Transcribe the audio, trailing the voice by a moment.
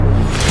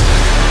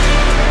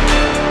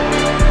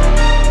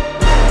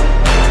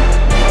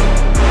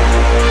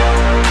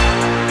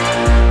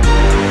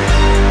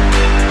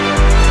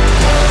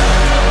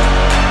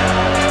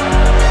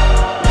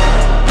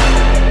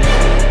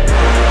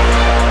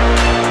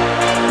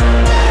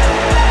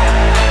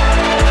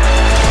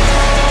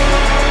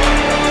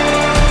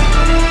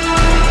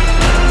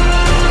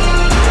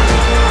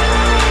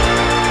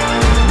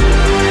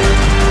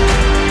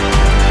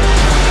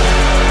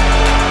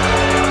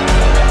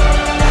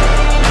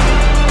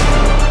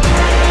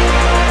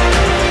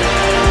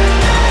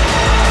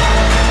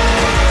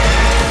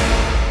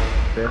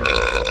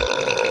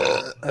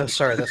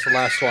sorry, that's the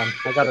last one.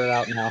 I got it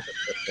out now.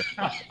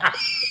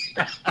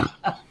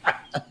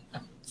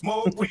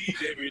 Smoke weed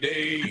every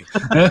day.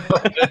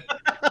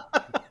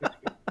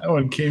 That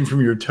one came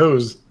from your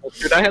toes.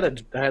 Dude, I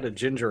had a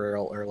ginger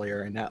ale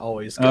earlier, and that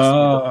always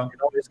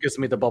gives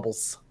me the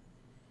bubbles.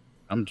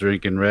 I'm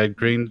drinking red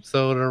cream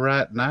soda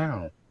right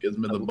now. Gives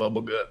me the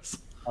bubble guts.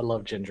 I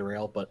love ginger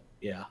ale, but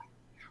yeah,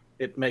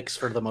 it makes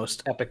for the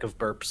most epic of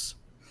burps.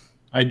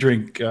 I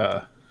drink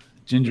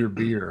ginger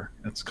beer.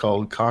 It's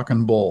called Cock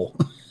and Bull.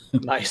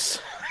 Nice.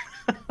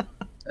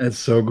 It's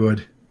so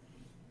good.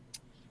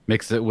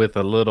 Mix it with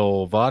a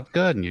little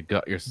vodka, and you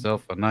got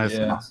yourself a nice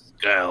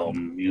Moscow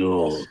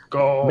Mule.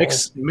 Go.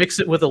 Mix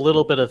it with a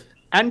little bit of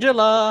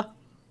Angela.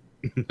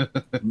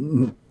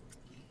 Ain't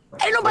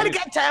nobody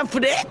got time for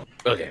that.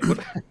 Okay,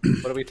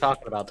 what are we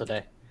talking about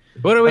today?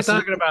 What are we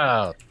talking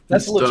about?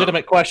 That's a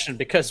legitimate question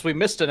because we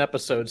missed an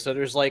episode, so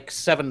there's like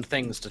 7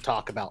 things to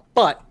talk about.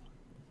 But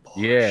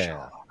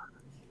yeah.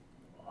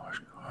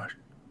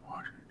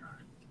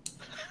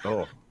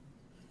 Oh,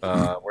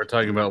 we're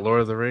talking about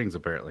Lord of the Rings,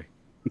 apparently.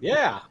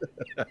 Yeah,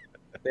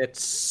 it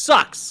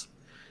sucks.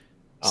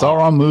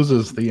 Sauron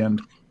loses at the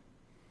end.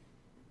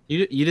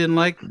 You didn't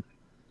like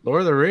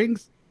Lord of the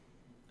Rings?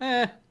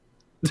 I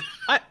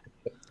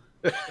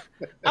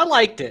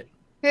liked it,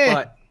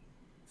 but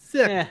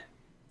sick.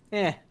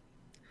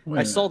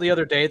 I saw the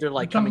other day they're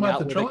like coming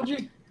out with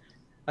trilogy.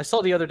 I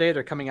saw the other day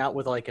they're coming out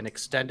with like an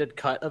extended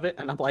cut of it,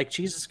 and I'm like,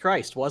 Jesus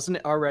Christ, wasn't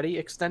it already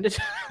extended?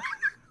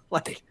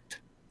 Like,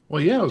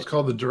 well, yeah, it was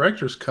called the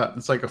director's cut.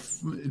 It's like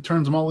it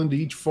turns them all into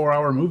each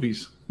 4-hour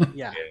movies.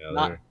 yeah,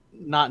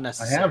 not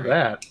necessary. I have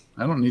that.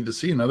 I don't need to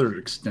see another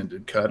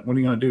extended cut. What are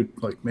you going to do?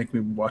 Like make me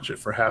watch it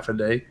for half a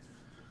day?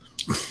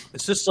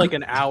 It's just like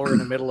an hour in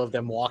the middle of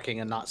them walking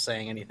and not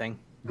saying anything.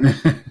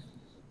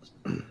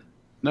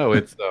 No,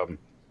 it's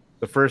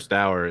the first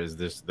hour is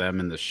this them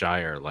in the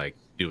Shire like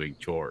doing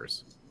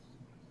chores.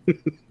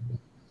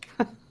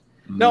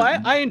 No,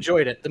 I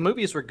enjoyed it. The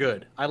movies were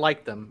good. I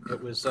liked them.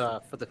 It was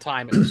for the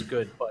time it was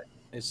good, but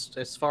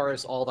as far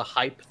as all the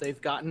hype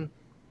they've gotten,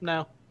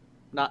 no,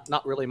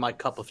 not really my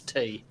cup of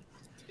tea.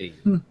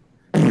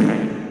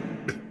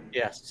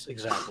 Yes,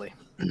 exactly.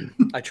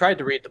 I tried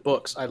to read the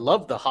books. I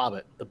loved The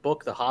Hobbit. The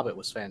book The Hobbit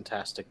was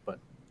fantastic, but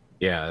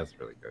yeah, that's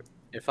really good.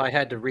 if I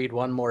had to read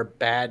one more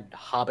bad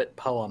Hobbit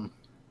poem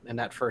in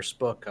that first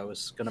book, I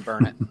was going to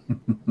burn it.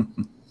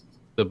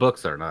 The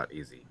books are not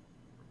easy.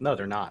 No,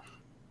 they're not.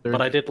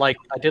 But I did like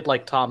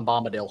Tom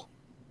Bombadil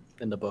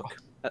in the book.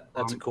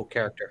 That's a cool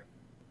character.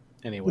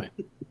 Anyway,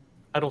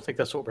 I don't think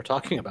that's what we're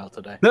talking about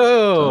today.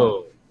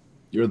 No,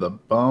 you're the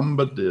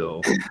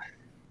Bombadil.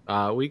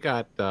 We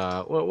got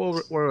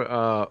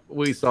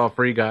we saw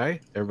Free Guy.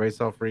 Everybody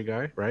saw Free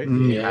Guy, right?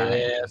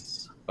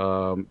 Yes.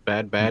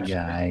 Bad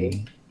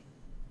Guy.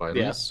 Finally.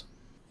 Yes.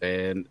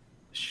 And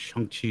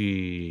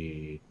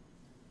Shang-Chi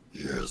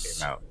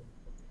came out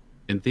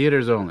in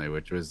theaters only,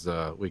 which was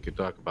we could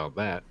talk about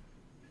that.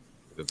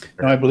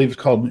 No, I believe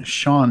it's called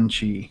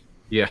Shang-Chi.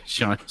 Yeah,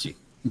 Shang-Chi.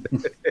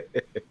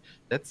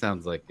 That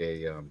sounds like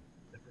a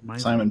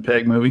Simon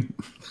Pegg movie.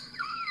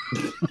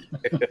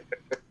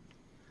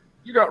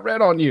 You got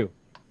red on you.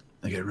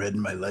 I got red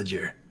in my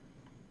ledger.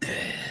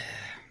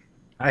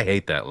 I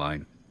hate that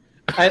line.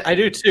 I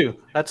do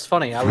too. That's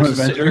funny. I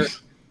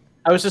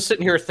was just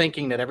sitting here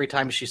thinking that every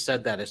time she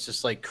said that, it's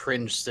just like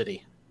cringe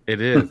city.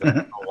 It is. I don't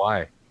know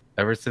why.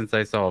 Ever since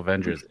I saw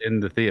Avengers in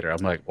the theater,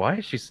 I'm like, why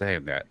is she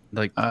saying that?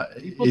 Like,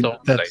 people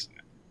don't say that's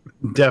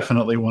that.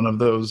 definitely one of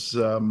those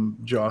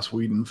Joss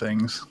Whedon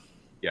things.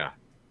 Yeah.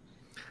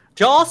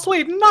 Joss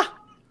Whedon.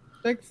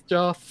 Thanks,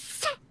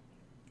 Joss.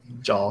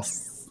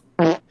 Joss.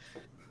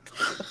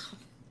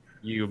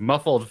 You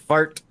muffled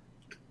fart.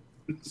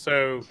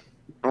 So.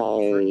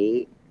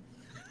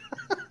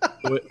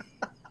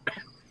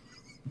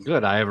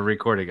 Good. I have a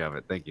recording of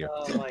it. Thank you.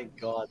 Oh my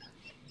god.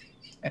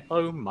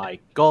 Oh my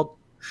god.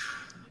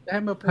 I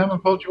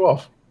haven't pulled you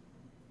off.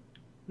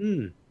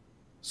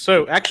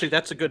 So actually,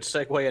 that's a good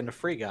segue into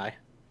Free Guy.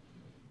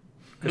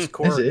 Because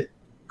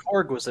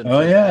Korg was in.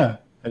 Oh yeah,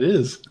 it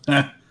is.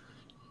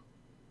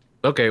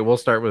 Okay, we'll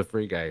start with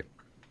Free Guy.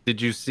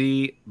 Did you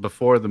see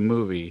before the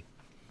movie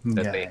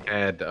that they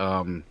had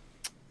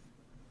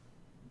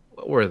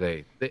what were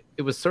they?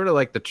 It was sort of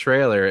like the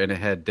trailer, and it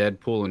had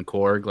Deadpool and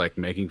Korg like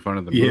making fun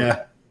of the movie.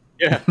 Yeah.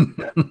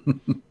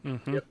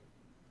 Mm-hmm. Yep.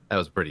 That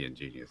was pretty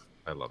ingenious.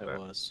 I love that. It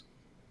was.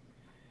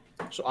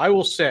 So I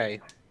will say,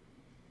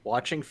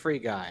 watching Free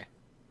Guy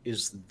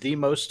is the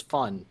most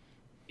fun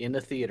in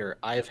the theater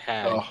I've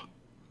had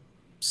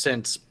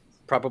since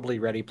probably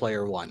Ready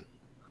Player One.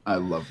 I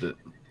loved it.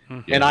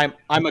 And I'm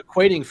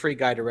equating Free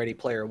Guy to Ready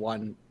Player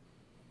One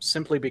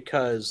simply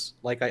because,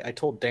 like I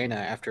told Dana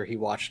after he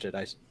watched it,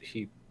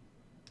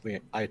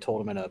 I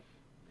told him in a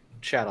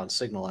chat on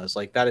Signal, I was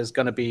like, that is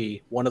going to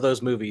be one of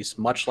those movies,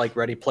 much like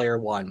Ready Player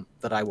One,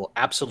 that I will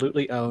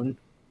absolutely own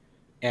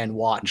and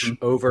watch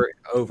over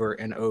and over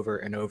and over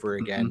and over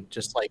again.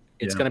 Just like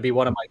it's going to be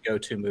one of my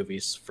go-to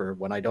movies for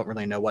when I don't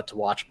really know what to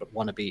watch but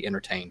want to be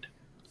entertained.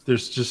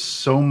 There's just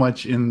so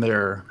much in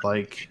there,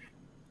 like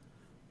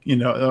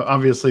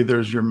obviously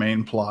there's your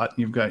main plot.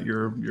 You've got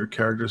your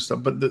character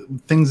stuff, but the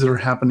things that are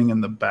happening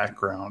in the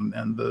background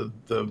and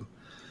the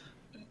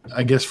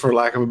I guess, for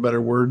lack of a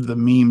better word, the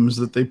memes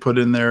that they put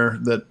in there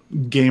that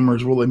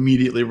gamers will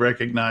immediately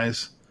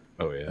recognize.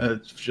 Oh yeah,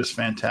 It's just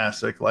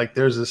fantastic. Like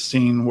there's a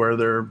scene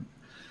where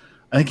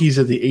I think he's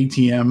at the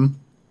ATM,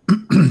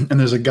 and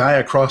there's a guy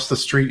across the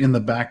street in the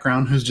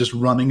background who's just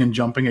running and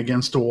jumping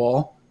against a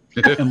wall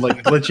and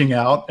like glitching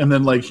out, and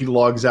then like he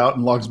logs out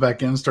and logs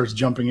back in, starts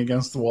jumping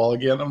against the wall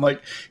again. I'm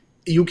like,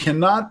 you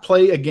cannot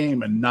play a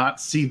game and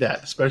not see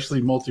that,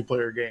 especially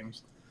multiplayer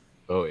games.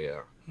 oh yeah.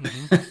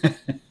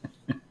 Mm-hmm.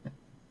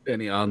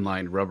 Any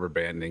online rubber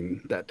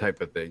banding, that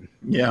type of thing.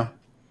 Yeah.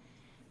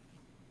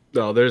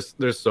 No, there's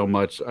so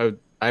much.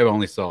 I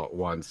only saw it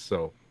once,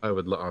 so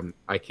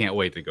I can't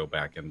wait to go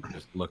back and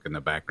just look in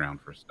the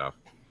background for stuff.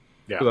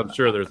 Yeah. Because I'm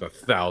sure there's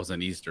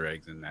 1,000 Easter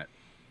eggs in that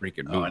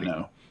freaking movie. Oh, I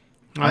know.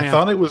 Oh, I yeah.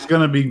 thought it was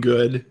going to be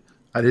good.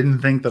 I didn't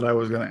think that I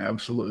was going to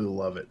absolutely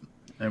love it.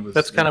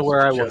 That's kind of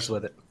where I was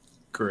with it.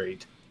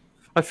 Great.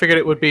 I figured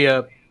it would be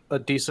a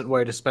decent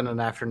way to spend an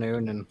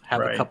afternoon and have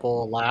Right. a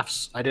couple of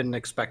laughs. I didn't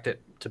expect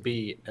it to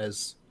be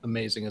as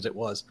amazing as it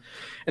was.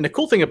 And the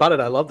cool thing about it,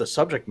 I love the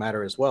subject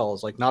matter as well.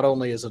 Is like not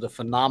only is it a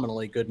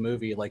phenomenally good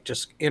movie, like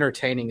just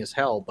entertaining as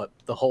hell, but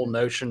the whole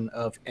notion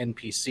of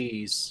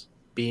NPCs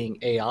being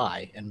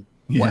AI and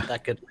Yeah. what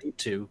that could lead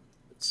to.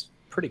 It's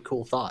a pretty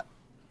cool thought.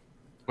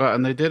 Well,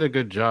 and they did a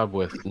good job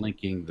with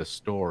linking the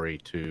story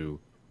to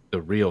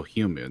the real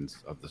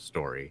humans of the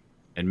story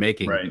and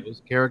making Right.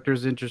 those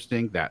characters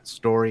interesting, that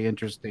story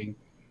interesting,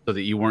 so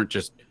that you weren't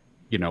just,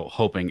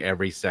 hoping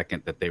every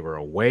second that they were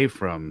away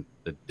from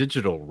the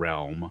digital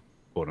realm,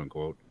 quote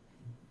unquote,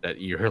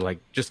 that you're like,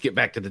 just get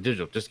back to the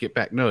digital, just get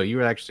back. No, you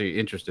were actually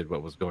interested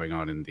what was going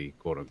on in the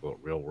quote unquote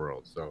real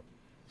world. So,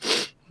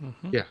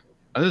 yeah,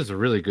 this is a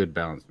really good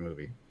balanced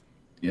movie.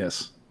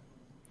 Yes.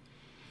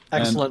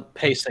 Excellent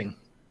pacing.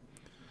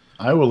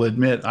 I will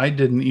admit, I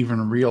didn't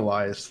even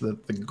realize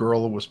that the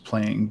girl was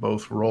playing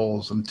both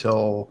roles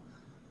until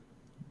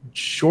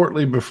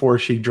shortly before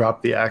she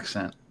dropped the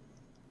accent.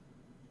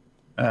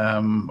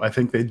 I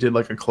think they did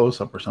like a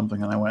close-up or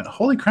something, and I went,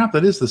 holy crap,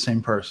 that is the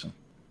same person.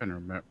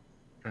 Trying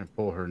to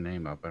pull her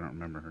name up. I don't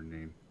remember her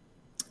name.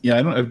 Yeah,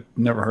 I've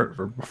never heard of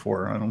her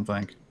before, I don't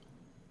think.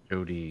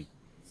 Jodie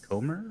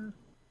Comer?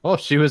 Oh,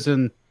 she was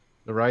in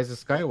The Rise of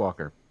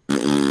Skywalker.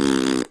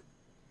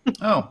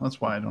 Oh, that's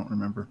why I don't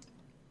remember.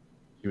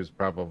 She was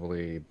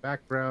probably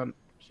background.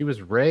 She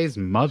was Rey's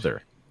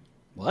mother.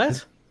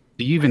 What?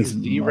 Do you even Rey's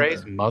see mother.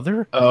 Rey's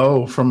mother?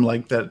 Oh, from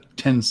like that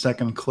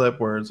 10-second clip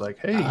where it's like,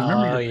 hey,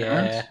 remember Oh, your yeah.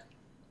 parents?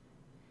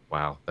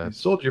 Wow, They that's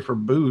sold you for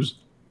booze.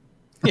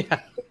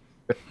 Yeah.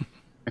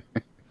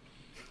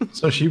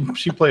 So she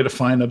played a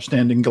fine,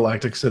 upstanding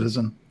galactic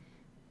citizen.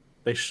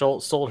 They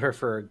sold her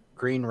for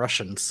green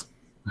Russians.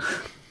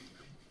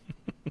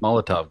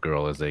 Molotov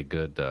Girl is a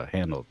good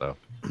handle though.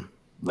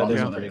 That is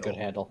Yeah. a pretty good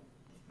handle.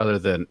 Other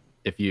than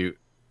if you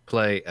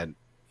play a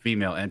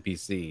female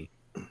NPC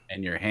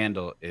and your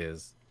handle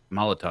is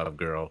Molotov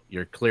Girl,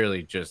 you're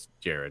clearly just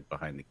Jared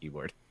behind the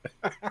keyboard.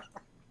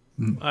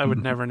 I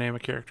would never name a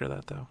character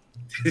that though.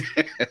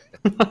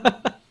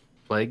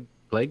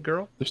 Plague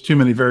Girl? There's too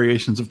many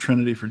variations of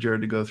Trinity for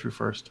Jared to go through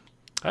first.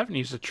 I haven't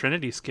used a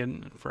Trinity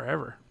skin in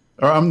forever.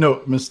 Or no,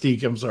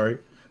 Mystique, I'm sorry.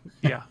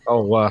 Yeah.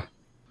 Oh,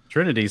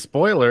 Trinity,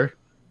 spoiler.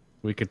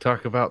 We could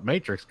talk about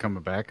Matrix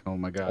coming back. Oh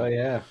my god. Oh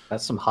yeah,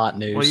 that's some hot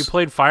news. Well, you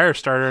played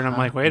Firestarter, and I'm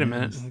like, wait a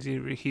minute,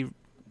 he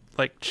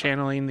like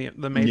channeling the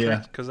Matrix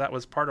Yeah. because that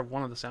was part of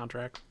one of the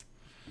soundtracks.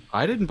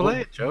 I didn't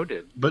play it. Joe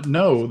did. But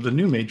no, the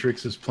new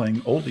Matrix is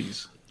playing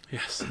oldies.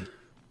 Yes.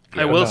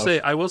 Yeah,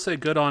 I will say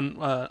good on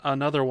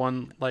another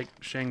one like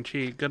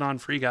Shang-Chi, good on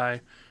Free Guy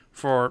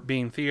for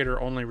being theater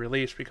only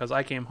released, because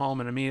I came home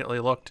and immediately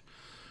looked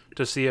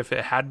to see if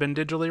it had been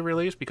digitally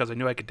released because I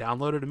knew I could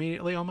download it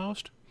immediately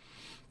almost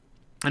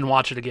and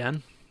watch it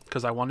again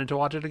because I wanted to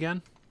watch it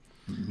again.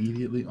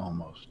 Immediately,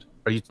 almost.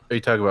 Are you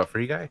talking about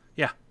Free Guy?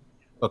 Yeah.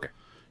 Okay.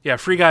 Yeah,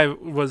 Free Guy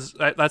was.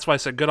 That's why I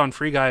said good on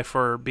Free Guy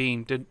for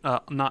being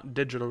not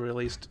digital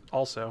released.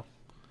 Also,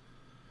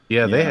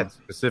 Yeah, they Yeah. had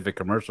specific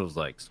commercials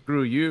like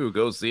 "Screw you,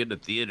 go see it in the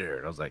theater,"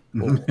 and I was like,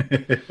 "Cool,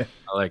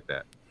 I like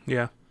that."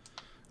 yeah,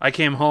 I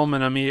came home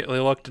and immediately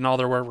looked, and all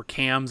there were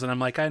cams, and I'm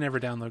like, I never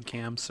download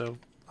cams, so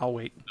I'll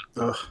wait.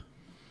 Ugh.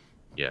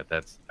 Yeah,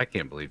 I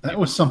can't believe That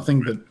was something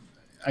that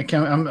I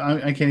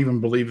can't even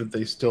believe that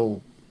they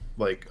still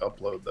like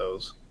upload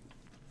those.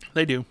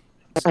 They do.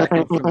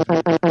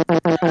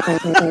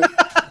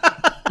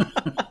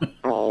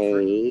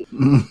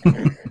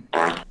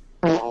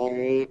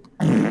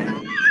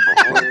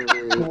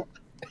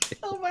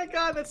 Oh my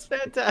god, that's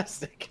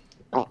fantastic.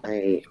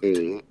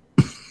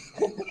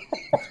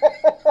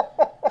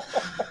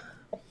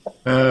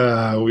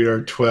 We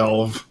are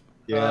 12.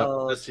 Yeah,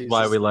 Oh, that's Jesus.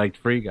 why we liked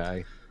Free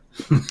Guy.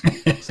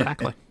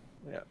 Exactly.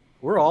 Yeah.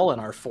 We're all in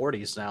our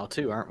 40s now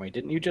too, aren't we?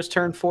 Didn't you just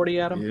turn 40,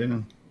 Adam?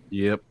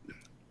 Yeah. Yep.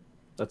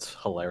 That's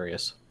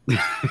hilarious.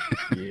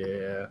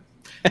 Yeah.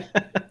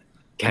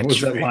 What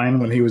was that line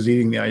when he was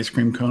eating the ice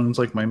cream cones?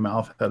 Like, my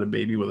mouth had a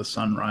baby with a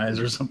sunrise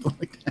or something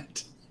like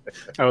that.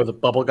 Oh, the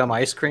bubblegum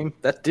ice cream?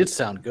 That did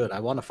sound good. I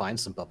want to find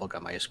some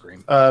bubblegum ice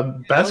cream.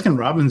 Baskin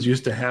Robbins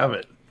used to have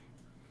it.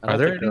 I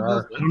don't think there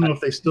are. I don't know if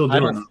they still do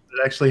or not.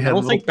 It actually had I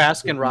don't think little-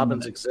 Baskin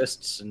Robbins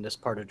exists in this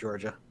part of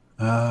Georgia.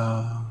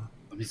 Uh,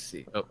 Let me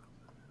see. Oh,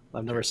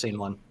 I've never seen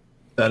one.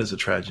 that is a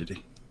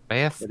tragedy.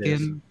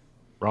 Baskin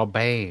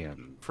Robbins.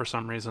 For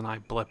some reason, I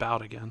blip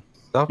out again.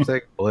 Stop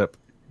saying blip.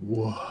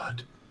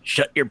 What?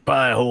 Shut your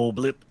pie hole,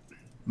 Blip.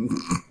 Blip,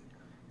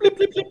 blip,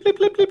 blip, blip,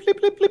 blip, blip,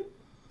 blip, blip.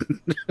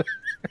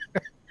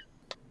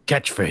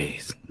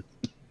 Catchphrase.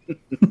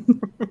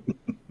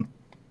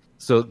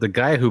 So the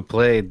guy who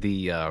played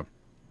the, I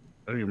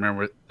don't even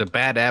remember, the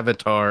bad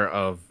avatar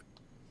of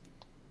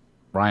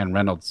Ryan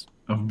Reynolds.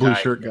 Of blue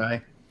shirt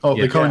guy. Oh,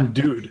 Yeah. they call him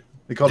Dude.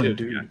 They call him Dude,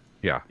 Dude.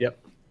 Yeah. Yep.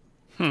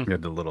 He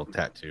had the little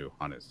tattoo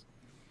on his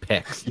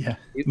pecs. Yeah.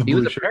 He The was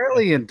blue shirt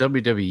apparently in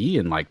WWE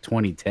in like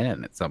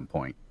 2010 at some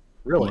point.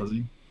 Really? was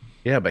he?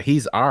 Yeah, but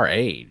he's our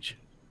age.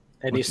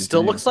 And he What's his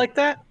still name? looks like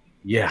that?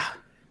 Yeah.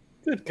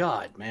 Good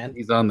God, man.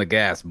 He's on the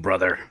gas,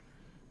 brother.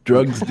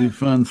 Drugs do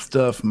fun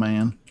stuff,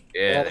 man.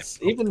 Yeah. Well,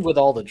 even with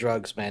all the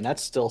drugs, man,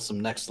 that's still some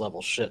next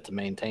level shit to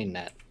maintain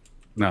that.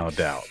 No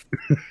doubt.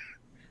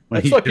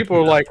 That's why people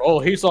are like, oh,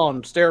 he's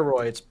on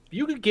steroids.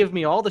 You could give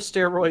me all the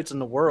steroids in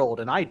the world,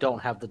 and I don't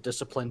have the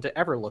discipline to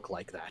ever look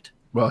like that.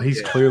 Well,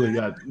 he's clearly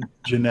got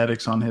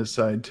genetics on his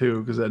side,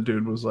 too, because that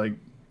dude was like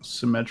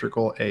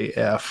symmetrical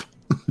AF.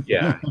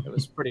 Yeah. It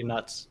was pretty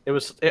nuts.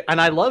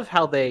 And I love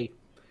how the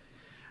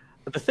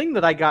thing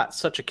that I got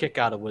such a kick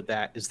out of with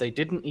that is they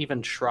didn't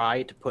even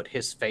try to put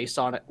his face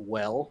on it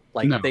well.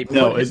 Like No. they put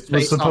No, his it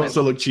was face on supposed it.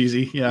 to look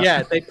cheesy. Yeah.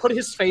 Yeah, they put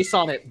his face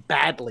on it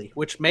badly,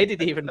 which made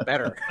it even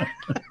better.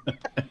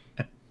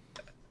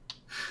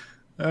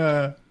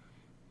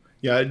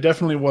 Yeah, it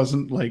definitely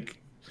wasn't like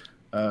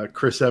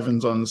Chris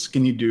Evans on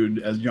Skinny Dude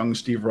as young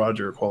Steve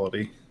Rogers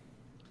quality.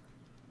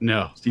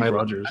 No. Steve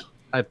Rogers.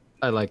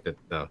 I liked it,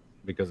 though,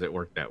 because it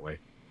worked that way.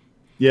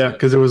 Yeah,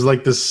 because it was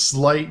like this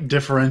slight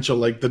differential.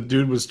 Like the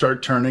dude would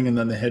start turning and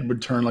then the head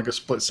would turn like a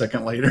split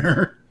second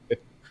later.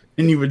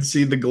 And you would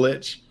see the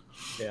glitch.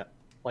 Yeah,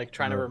 like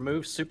trying to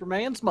remove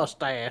Superman's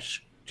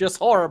mustache. Just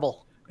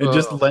horrible. It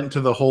just lent to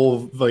the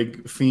whole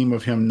like theme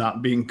of him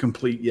not being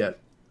complete yet.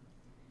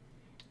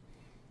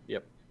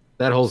 Yep.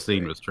 That whole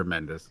scene was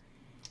tremendous.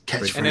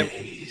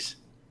 Catchphrase.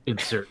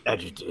 Insert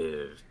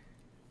adjective.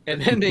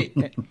 And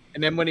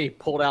then when he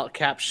pulled out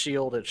Cap's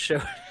shield, it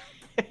showed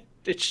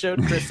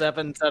Chris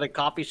Evans at a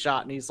coffee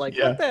shop, and he's like,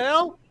 Yeah. "What the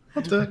hell?"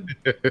 What the?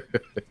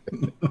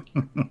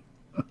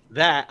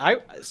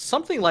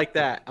 Something like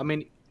that. I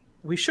mean,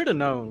 we should have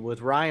known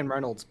with Ryan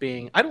Reynolds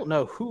being. I don't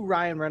know who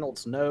Ryan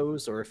Reynolds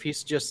knows, or if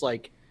he's just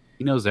like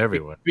He knows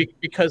everyone.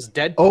 because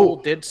Deadpool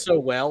Oh. did so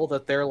well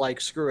that they're like,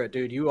 "Screw it,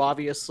 dude. You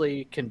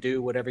obviously can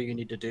do whatever you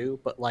need to do."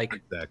 But like,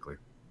 Exactly.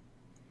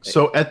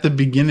 So at the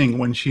beginning,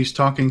 when she's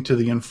talking to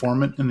the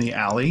informant in the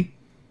alley,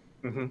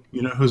 Mhm.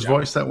 you know whose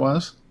voice that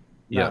was?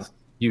 Yes.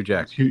 Hugh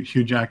Jackman.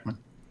 Hugh Jackman.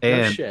 no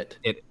And shit.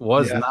 it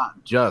was Yeah.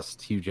 not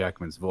just Hugh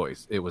Jackman's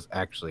voice. It was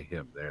actually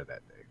him there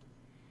that day.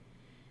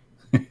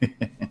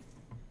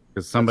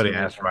 Because somebody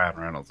That's asked Ryan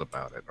Reynolds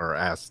about it, or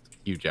asked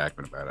Hugh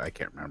Jackman about it. I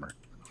can't remember.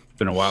 It's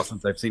been a while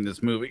since I've seen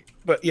this movie.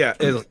 But yeah,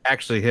 it was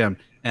actually him.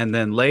 And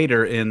then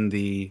later in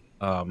the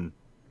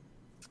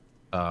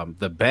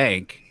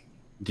bank,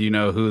 do you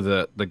know who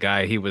the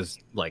guy he was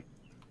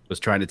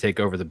trying to take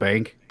over the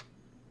bank? It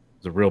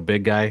was a real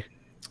big guy.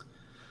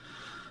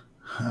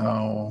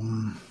 Oh,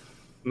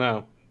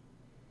 No.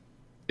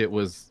 It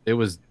was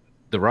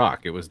The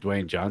Rock. It was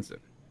Dwayne Johnson.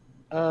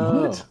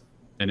 Oh. What?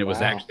 And it was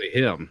Wow. actually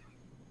him.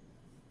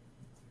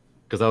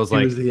 Because I was he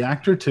like, was the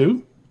actor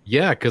too?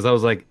 yeah, because I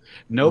was like,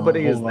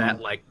 nobody is hold that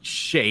on. like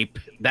shape.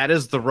 That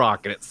is The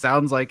Rock, and it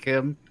sounds like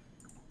him.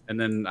 And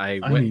then I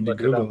I went need and to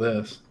looked it Google up,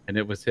 this. and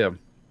it was him.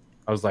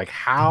 I was like,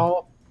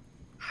 how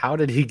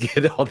did he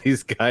get all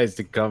these guys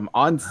to come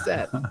on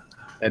set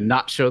and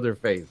not show their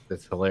face?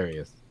 That's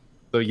hilarious.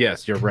 So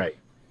yes, you're right.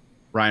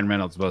 Ryan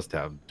Reynolds must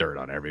have dirt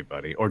on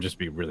everybody, or just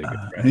be really good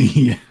friends.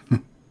 Yeah.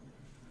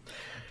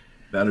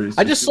 That is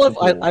I just super love.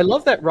 cool. I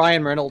love that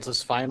Ryan Reynolds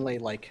has finally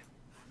like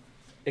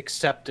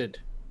accepted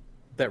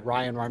that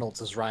Ryan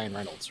Reynolds is Ryan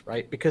Reynolds,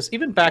 right? Because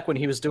even back when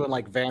he was doing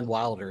like Van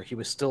Wilder, he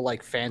was still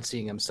like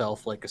fancying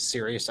himself like a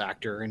serious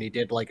actor, and he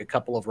did like a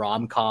couple of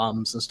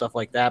rom-coms and stuff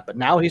like that. But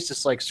now he's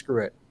just like,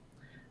 screw it.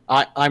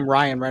 I'm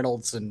Ryan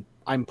Reynolds, and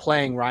I'm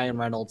playing Ryan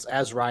Reynolds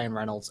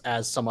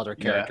as some other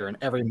character in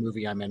every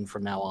movie I'm in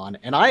from now on,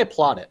 and I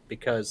applaud it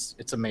because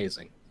it's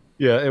amazing.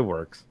 Yeah, it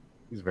works.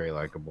 He's very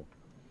likable.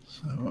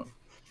 So,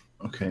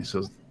 okay,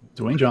 so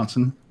Dwayne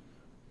Johnson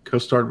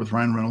co-starred with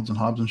Ryan Reynolds and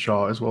Hobbs and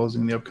Shaw, as well as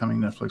in the upcoming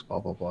Netflix blah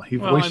blah blah. He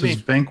Well, I voices mean-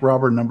 bank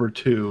robber number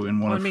 2 in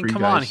one Well, I of mean, Free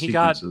come Guy's on. He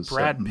got sequences set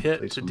Brad in Pitt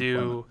place to of do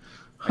employment.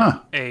 Huh?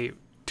 a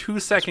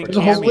 2-second There's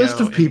a whole cameo list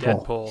of in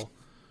people. Deadpool,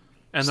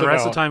 and So the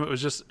rest now- of the time it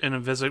was just an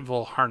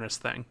invisible harness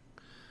thing.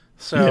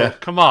 So Yeah.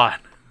 come on,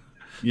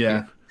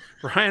 Yeah.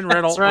 Ryan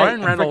Reynolds. right.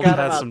 Ryan I Reynolds forgot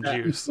has about some that.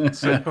 juice.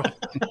 So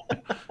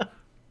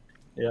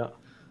Yeah.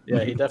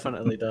 Yeah, he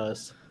definitely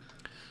does.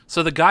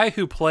 So the guy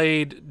who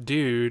played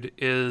Dude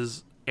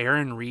is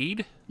Aaron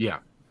Reed, Yeah.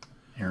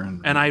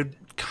 Aaron. and I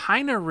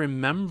kind of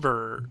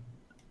remember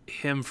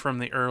him from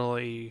the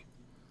early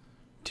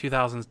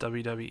 2000s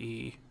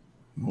WWE.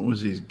 What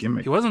was his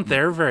gimmick? He wasn't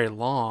there very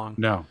long.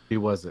 No, he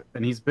wasn't.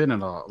 And he's been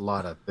in a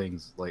lot of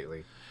things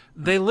lately.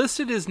 They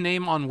listed his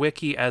name on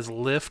Wiki as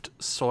Lift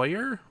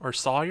Sawyer or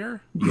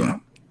Sawyer, Yeah.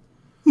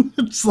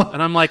 It's like,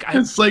 and I'm like,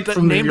 It's like that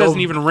from the name doesn't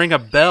old- even ring a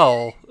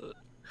bell.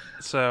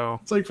 So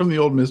it's like from the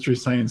old Mystery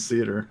Science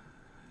Theater.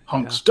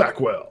 Hunk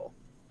Stackwell.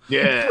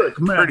 Yeah. Frick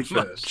pretty Manfest.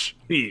 much.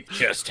 Deep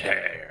chest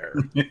hair.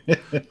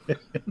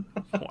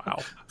 Wow.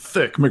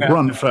 Thick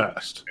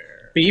McRunfast.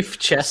 Beef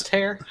chest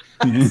hair.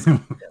 I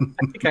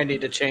think I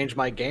need to change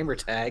my gamer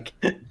tag.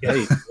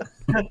 Hey.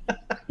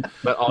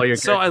 But all your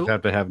So characters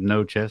have to have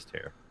no chest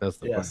hair. That's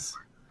the Yes.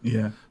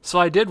 Yeah. So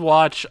I did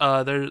watch.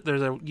 There's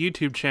a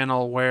YouTube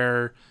channel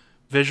where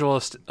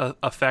visual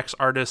effects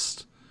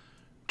artists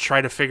try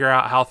to figure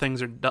out how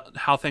things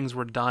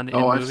were done in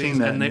Oh, I've movies. seen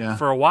that, And yeah.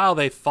 for a while,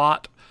 they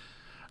thought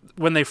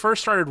when they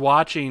first started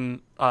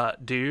watching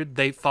Dude,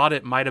 they thought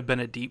it might have been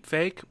a deep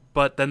fake,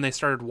 but then they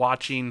started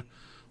watching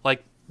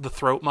like the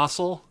throat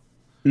muscle.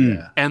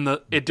 Yeah. And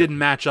it didn't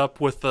match up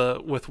with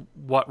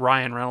what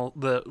Ryan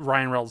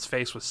Reynolds'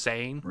 face was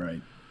saying.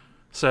 Right.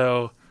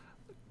 So,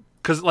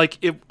 because like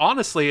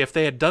honestly, if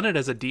they had done it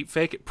as a deep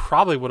fake, it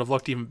probably would have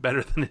looked even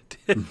better than it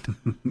did.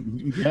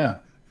 Yeah.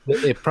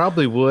 It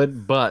probably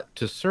would, but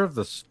to serve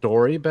the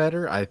story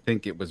better, I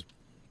think it was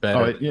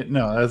better.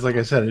 No, as like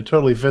I said, it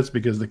totally fits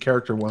because the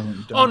character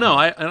wasn't done. Oh no,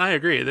 I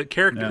agree. The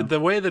character, Yeah. the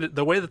way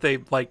that they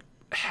like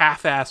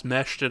half-ass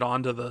meshed it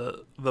onto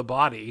the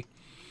body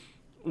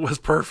was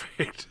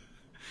perfect.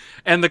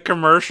 And the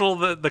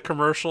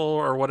commercial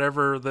or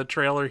whatever the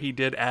trailer he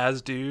did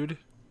as Dude,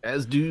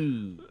 As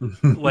do.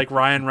 like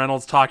Ryan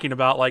Reynolds talking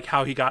about like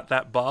how he got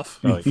that buff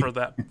Oh, for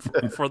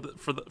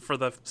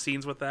the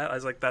scenes with that. I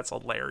was like, that's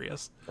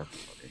hilarious.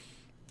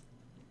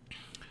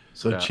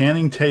 So Yeah.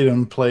 Channing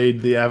Tatum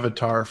played the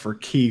avatar for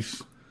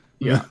Keith,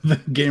 the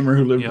gamer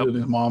who lived Yep. in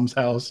his mom's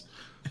house.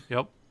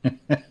 Yep.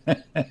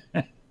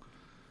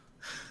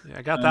 Yeah,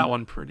 I got that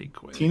one pretty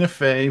quick. Tina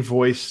Fey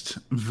voiced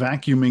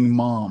vacuuming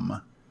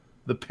mom,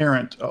 the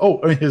parent.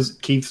 Oh, his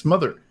Keith's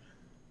mother.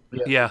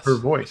 Yes. Her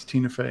voice,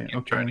 Tina Fey.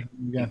 Okay,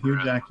 we got Hugh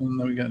Jackman.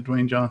 Then we got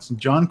Dwayne Johnson.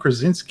 John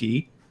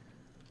Krasinski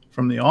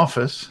from The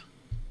Office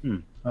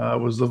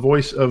was the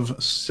voice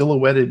of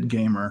Silhouetted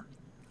Gamer.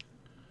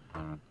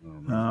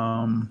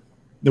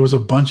 There was a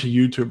bunch of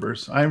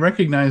YouTubers. I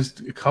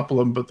recognized a couple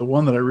of them, but the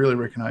one that I really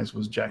recognized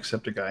was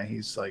Jacksepticeye.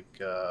 He's like,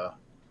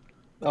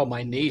 Oh,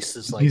 my niece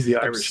is like He's the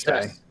Irish guy.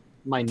 obsessed.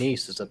 My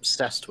niece is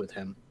obsessed with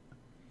him.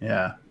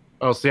 yeah.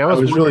 Oh, see, I It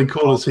was was really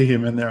cool to see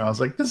him in there. I was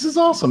like, this is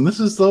awesome. This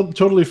is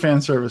totally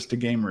fan service to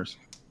gamers.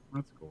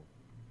 That's cool.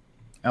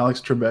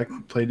 Alex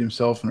Trebek played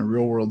himself in a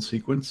real world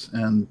sequence,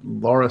 and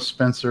Laura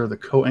Spencer, the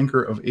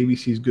co-anchor of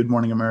ABC's Good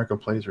Morning America,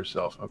 plays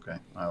herself. Okay,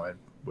 I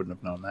wouldn't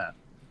have known that.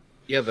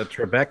 Yeah, the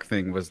Trebek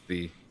thing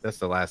that's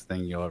the last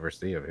thing you'll ever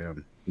see of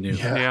him. New.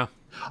 Yeah. Yeah.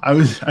 I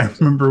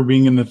remember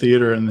being in the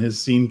theater and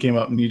his scene came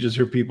up, and you just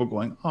hear people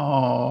going,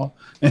 "Oh!"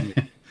 I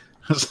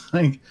was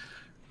like,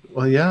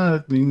 "Well, yeah.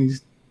 I mean,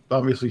 he's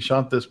obviously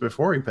shot this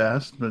before he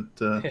passed, but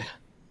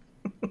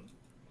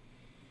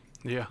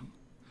Yeah.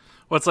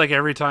 Well, it's like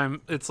every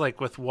time it's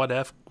like with what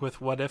if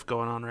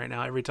going on right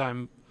now. Every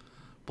time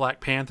Black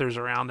Panther's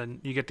around and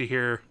you get to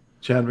hear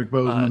Chadwick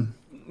Boseman,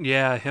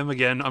 him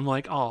again, I'm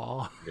like,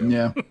 oh.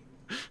 yeah,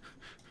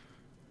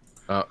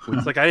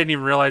 It's like I didn't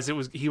even realize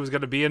he was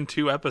going to be in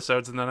 2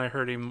 episodes, and then I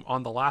heard him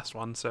on the last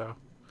one. So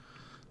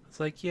it's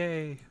like,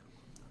 yay.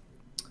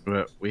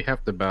 But we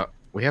have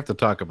to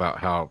talk about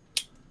how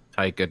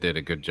Taika did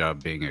a good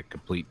job being a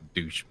complete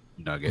douche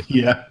nugget.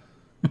 yeah."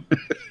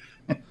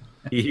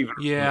 He even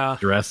Yeah.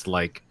 dressed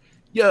like,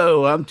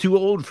 yo, I'm too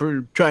old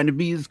for trying to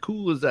be as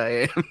cool as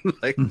I am.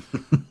 Like,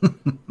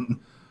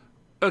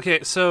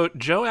 Okay, so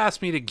Joe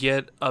asked me to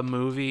get a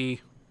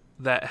movie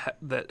that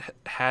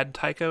had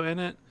Tycho in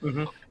it,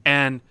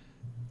 and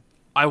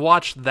I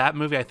watched that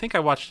movie. I think I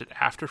watched it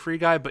after Free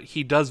Guy, but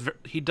he does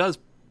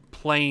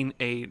playing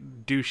a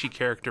douchey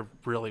character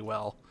really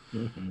well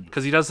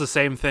because he does the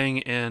same thing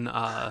in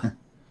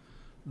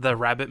the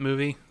Rabbit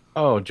movie.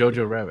 oh,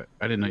 Jojo Rabbit.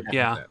 I didn't know you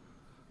Yeah. did that.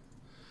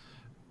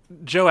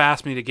 Joe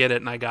asked me to get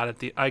it, and I got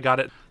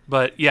it.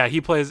 But yeah, he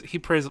plays a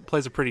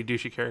pretty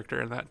douchey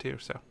character in that too.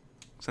 So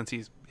since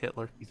he's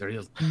Hitler,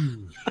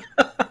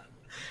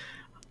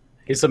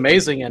 He's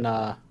amazing, and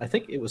I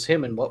think it was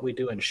him in What We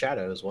Do in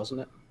Shadows,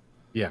 wasn't it?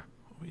 Yeah.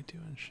 what we do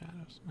in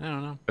Shadows? I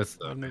don't know. That's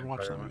the I've never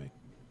watched that vampire movie.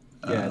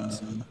 Yeah,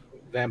 it's a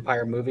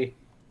vampire movie,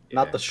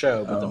 not the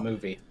show, but the Oh.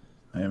 movie.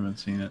 I haven't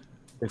seen it.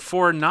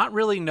 For not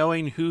really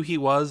knowing who he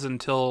was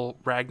until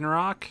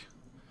Ragnarok,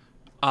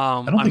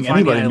 don't I'm think finding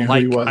anybody knew who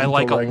he was I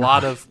like until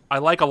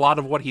a lot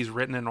of what he's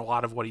written and a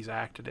lot of what he's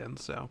acted in.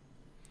 So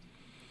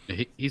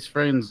He's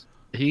friends.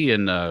 He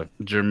and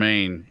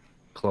Jermaine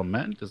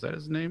Clement, is that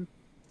his name?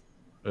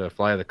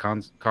 Fly of the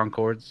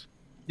Concords.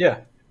 Yeah.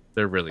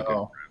 They're really good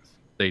Oh. friends.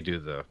 They do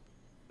the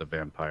the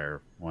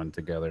vampire one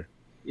together.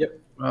 Yep.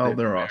 Well,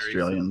 they're Very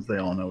Australians. They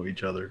all know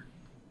each other.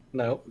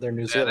 No, they're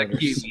New Yeah, they're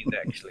Zealanders. Kiwis,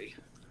 actually.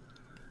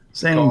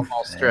 Same. Call thing. them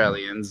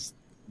Australians.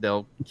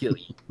 They'll kill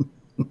you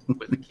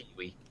with a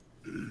kiwi.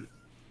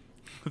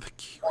 The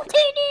key-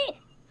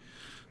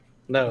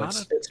 No,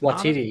 Not it's not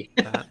Watiti.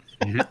 that.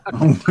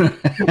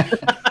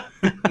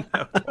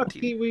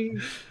 Kiwi.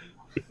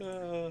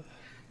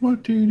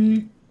 What did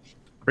he?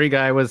 Free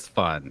Guy was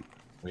fun.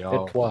 We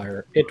all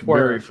It were.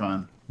 Very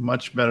fun.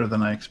 Much better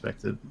than I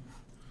expected.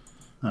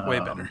 Way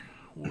better.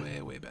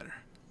 Way better.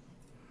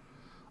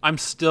 I'm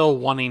still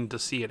wanting to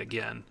see it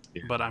again,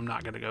 but I'm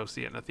not going to go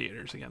see it in the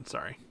theaters again.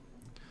 Sorry.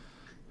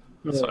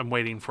 So I'm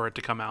waiting for it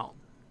to come out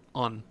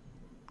on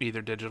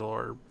either digital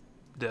or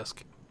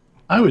disc.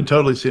 I would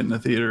totally see it in the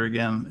theater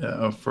again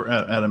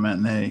at a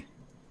matinee.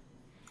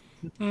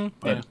 Yeah.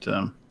 But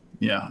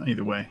yeah,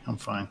 either way, I'm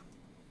fine.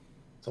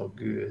 It's all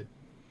good.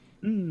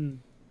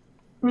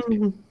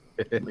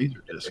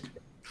 Laserdisc.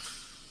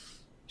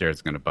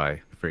 Jared's gonna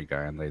buy Free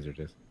Guy on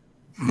Laserdisc.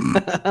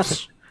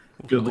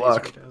 Good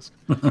luck. Laserdisc.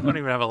 I don't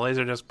even have a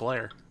Laserdisc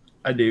player.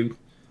 I do.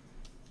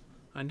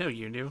 I know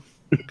you do,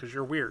 because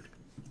you're weird.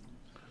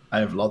 I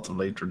have lots of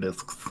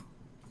Laserdiscs.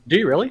 Do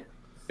you really?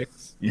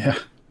 Yeah.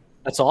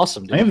 That's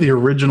awesome, dude. I have the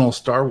original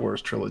Star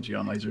Wars trilogy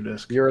on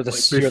Laserdisc. You're the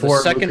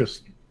second.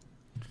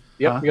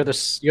 Yep, you're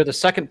the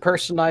second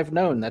person I've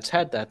known that's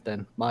had that.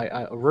 Then my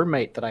a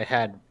roommate that I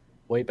had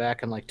way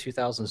back in like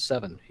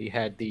 2007, he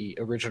had the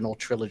original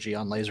trilogy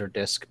on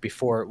Laserdisc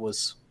before it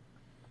was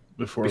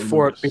before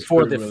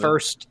the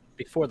first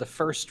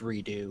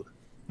redo.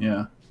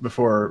 Yeah,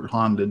 before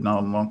Han did no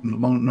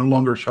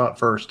longer shot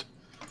first.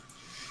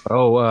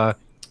 Oh,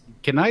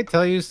 can I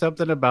tell you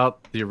something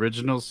about the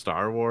original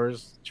Star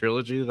Wars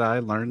trilogy that I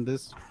learned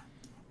this?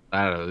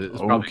 I don't know. It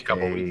was probably a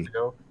couple Okay. weeks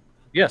ago.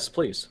 Yes,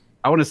 please.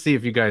 I want to see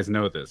if you guys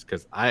know this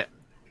because I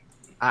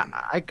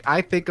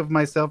think of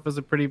myself as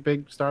a pretty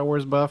big Star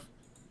Wars buff,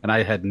 and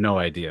I had no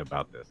idea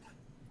about this.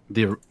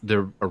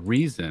 A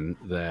reason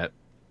that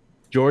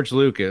George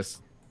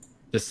Lucas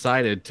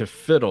decided to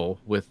fiddle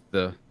with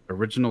the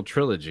original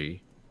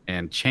trilogy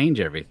and change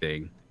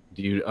everything.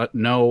 Do you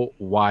know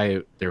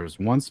why? There was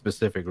one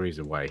specific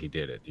reason why he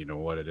did it. Do you know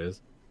what it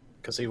is?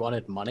 Because he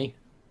wanted money.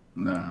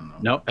 No.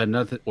 No, and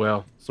nothing.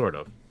 Well, sort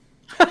of.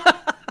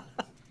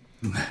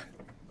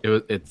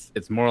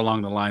 It's more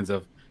along the lines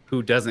of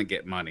who doesn't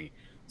get money.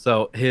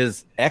 So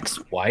his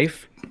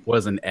ex-wife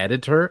was an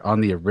editor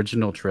on the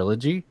original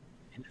trilogy.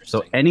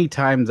 So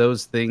anytime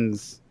those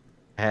things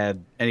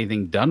had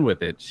anything done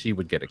with it, she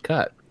would get a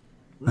cut.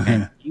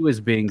 And he was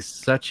being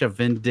such a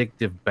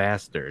vindictive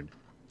bastard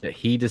that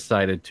he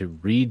decided to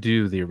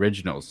redo the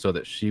originals so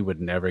that she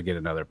would never get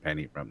another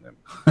penny from them.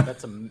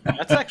 That's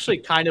actually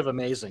kind of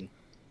amazing.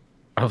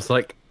 I was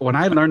like, when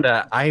I learned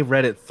that, I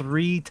read it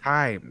 3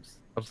 times.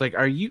 I was like,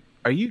 are you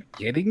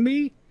kidding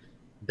me?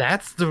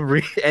 That's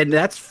and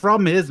that's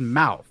from his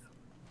mouth.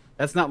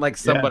 That's not like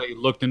somebody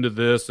looked into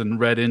this and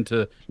read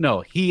into.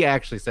 No, he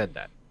actually said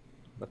that.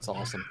 That's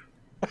awesome.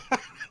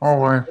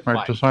 Oh,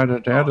 I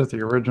decided to edit the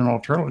original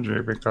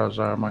trilogy because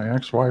my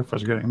ex-wife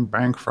was getting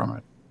bank from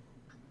it.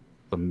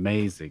 It's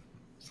amazing.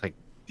 It's like,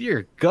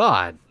 dear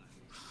God.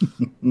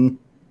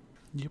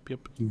 Yep.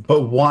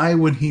 But why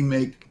would he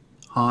make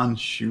Han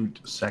shoot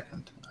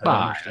second? I don't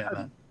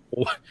understand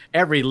that.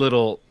 Every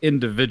little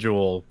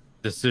individual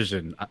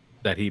decision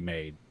that he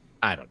made,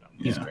 I don't know.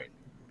 He's great.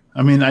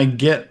 I mean, I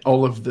get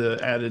all of the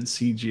added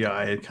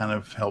CGI. It kind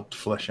of helped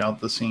flesh out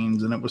the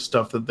scenes, and it was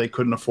stuff that they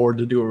couldn't afford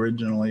to do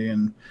originally.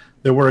 And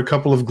there were a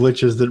couple of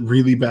glitches that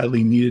really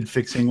badly needed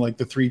fixing, like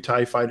the 3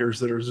 TIE fighters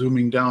that are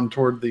zooming down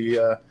toward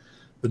the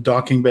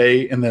docking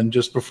bay, and then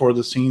just before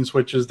the scene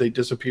switches, they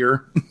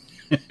disappear.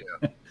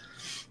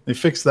 They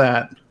fixed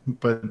that,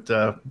 but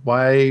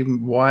why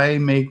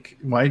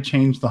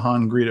change the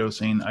Han Greedo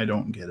scene? I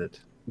don't get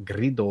it.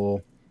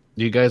 Greedo.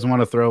 Do you guys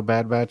want to throw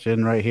Bad Batch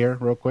in right here,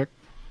 real quick?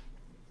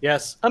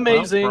 Yes,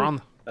 amazing. Well,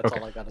 That's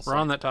all I gotta say. we're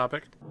on that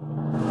topic.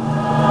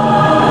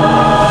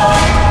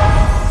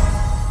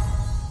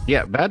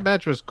 Yeah, Bad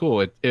Batch was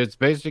cool. It's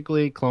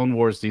basically Clone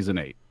Wars season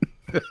 8.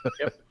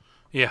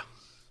 Yeah.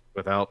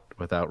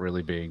 Without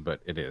really being,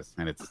 but it is,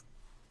 and it's,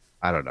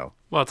 I don't know.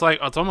 Well,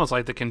 it's almost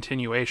like the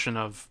continuation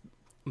of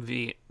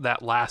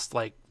that last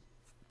like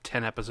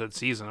 10 episode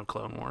season of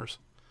Clone Wars,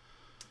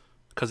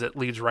 because it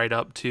leads right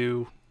up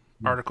to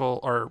Article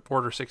or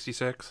Order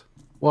 66.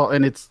 Well,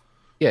 and it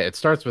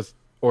starts with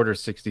Order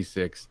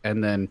 66,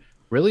 and then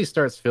really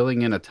starts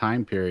filling in a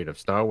time period of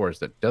Star Wars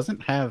that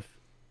doesn't have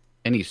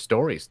any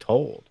stories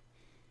told.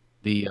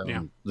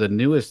 The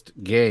newest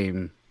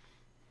game,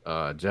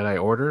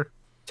 Jedi Order,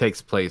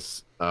 takes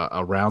place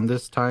around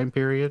this time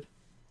period,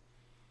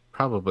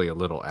 probably a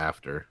little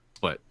after,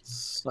 but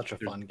Such a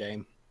fun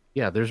game.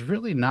 yeah, there's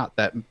really not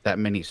that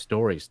many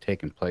stories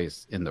taking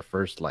place in the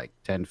first like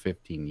 10,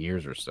 15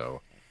 years or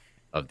so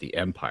of the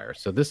Empire.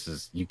 So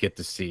you get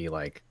to see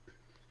like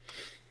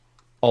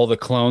all the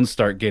clones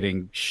start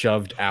getting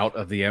shoved out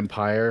of the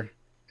Empire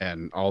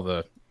and all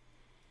the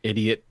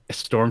idiot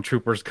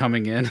stormtroopers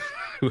coming in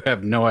who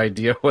have no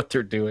idea what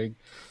they're doing.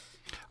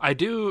 I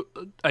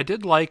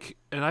did like,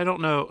 and I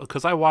don't know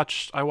because I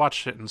watched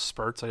it in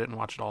spurts. I didn't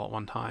watch it all at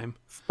one time.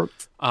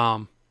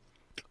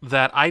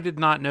 That I did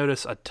not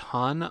notice a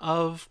ton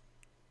of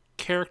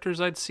characters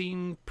I'd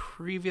seen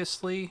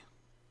previously.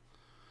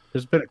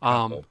 There's been a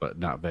couple, but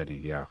not many.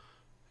 Yeah.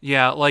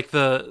 Yeah, like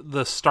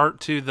the start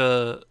to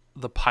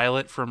the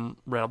pilot from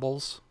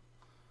Rebels,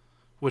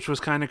 which was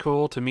kind of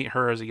cool to meet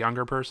her as a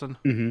younger person.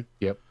 Mm-hmm.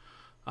 Yep.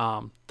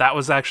 That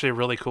was actually a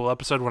really cool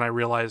episode when I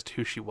realized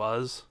who she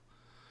was.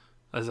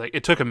 I was like,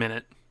 it took a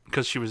minute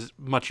because she was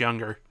much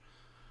younger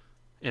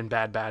in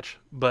Bad Batch,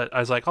 but I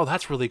was like, oh,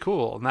 that's really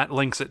cool, and that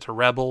links it to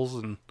Rebels,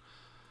 and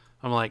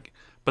I'm like,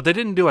 but they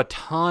didn't do a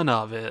ton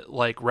of it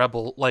like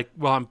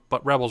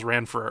but Rebels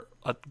ran for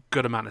a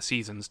good amount of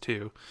seasons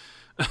too.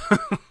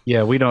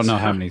 Yeah, we don't know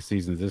how many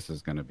seasons this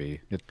is going to be.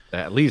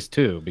 At least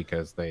 2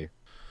 because they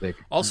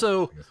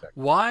also,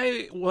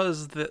 why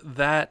was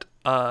that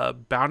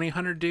bounty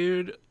hunter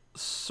dude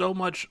so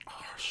much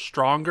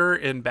stronger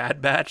in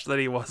Bad Batch than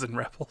he was in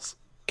Rebels?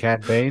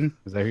 Cad Bane?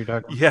 Is that who you're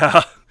talking about?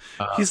 Yeah.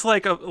 He's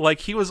like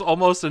he was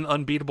almost an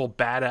unbeatable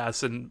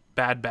badass in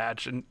Bad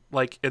Batch, and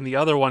like in the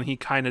other one he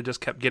kind of just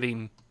kept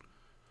getting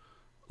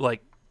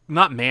like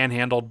not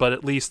manhandled, but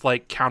at least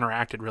like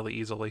counteracted really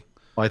easily.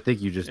 Well, I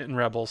think you just in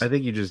Rebels. I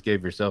think you just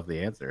gave yourself the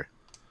answer.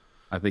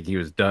 I think he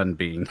was done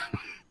being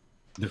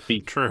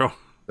defeated. True.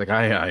 Like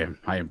I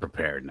am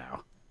prepared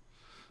now.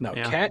 No,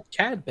 Yeah.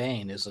 Cad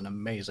Bane is an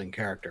amazing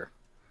character.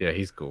 Yeah,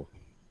 he's cool.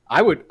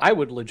 I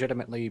would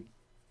legitimately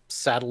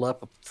saddle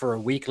up for a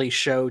weekly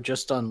show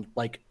just on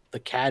like the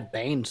Cad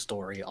Bane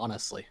story.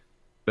 Honestly,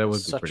 That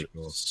would be pretty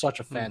cool. Such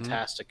a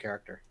fantastic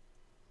character.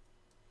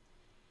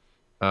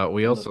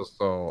 We also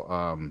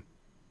saw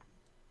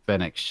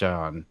Fennec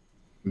Shan,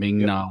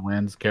 Ming-Na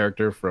Wen's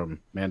character from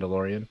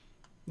Mandalorian.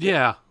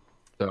 Yeah.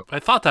 So- I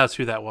thought that's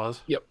who that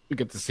was. Yep, we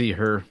get to see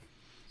her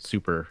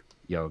super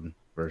young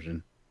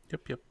version.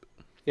 Yep. Yeah,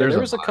 There's there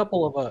a was a lot.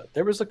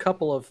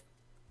 couple of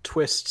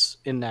twists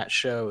in that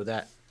show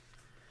that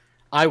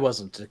I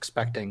wasn't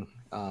expecting.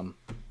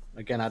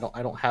 Again, I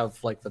don't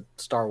have like the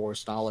Star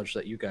Wars knowledge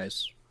that you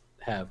guys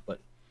have, but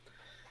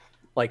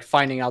like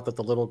finding out that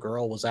the little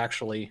girl was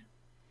actually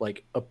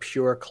like a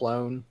pure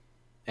clone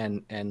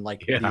and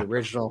like Yeah. the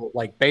original,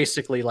 like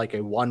basically like a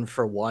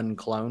 1-for-1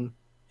 clone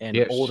and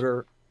Yes.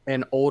 older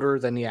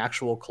than the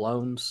actual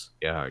clones.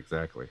 Yeah,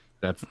 exactly.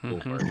 That's the cool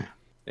part.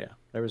 Yeah,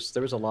 there was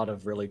a lot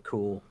of really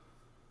cool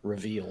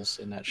reveals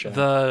in that show.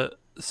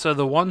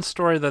 The one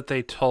story that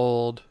they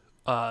told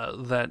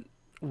that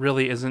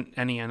really isn't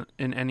in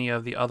any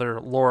of the other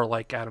lore,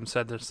 like Adam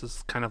said, this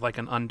is kind of like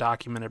an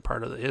undocumented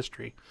part of the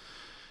history,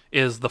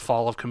 is the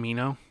fall of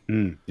Camino.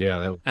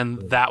 Yeah,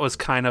 That was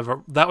kind of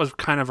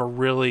a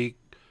really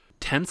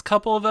tense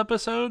couple of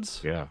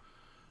episodes. yeah.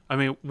 I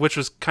mean, which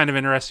was kind of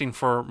interesting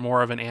for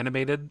more of an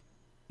animated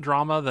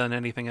drama than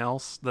anything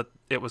else. That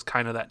it was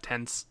kind of that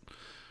tense,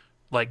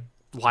 like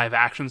live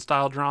action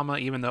style drama,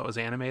 even though it was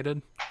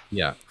animated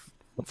Yeah.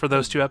 for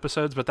those 2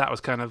 episodes. But that was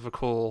kind of a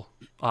cool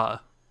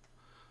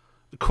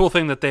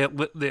thing that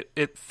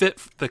it fit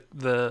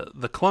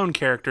the clone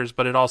characters,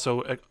 but it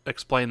also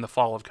explained the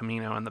fall of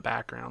Camino in the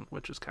background,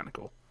 which is kind of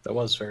cool. That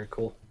was very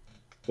cool.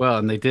 Well,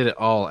 and they did it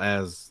all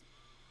as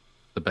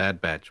the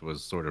Bad Batch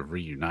was sort of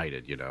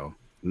reunited, you know.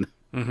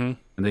 Mm-hmm.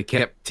 And they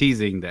kept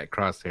teasing that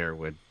Crosshair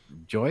would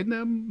join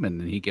them, and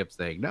then he kept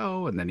saying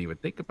no, and then he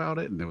would think about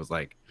it, and it was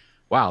like,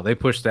 wow, they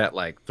pushed that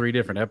like 3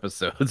 different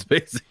episodes,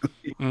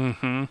 basically.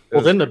 Mm-hmm.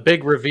 Well, then the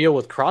big reveal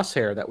with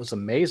Crosshair that was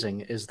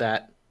amazing is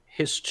that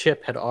his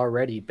chip had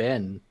already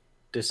been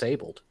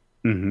disabled.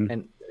 Mm-hmm.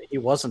 And he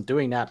wasn't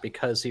doing that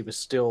because he was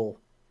still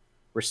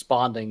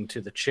responding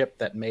to the chip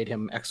that made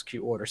him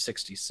execute Order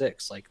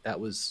 66. Like, that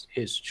was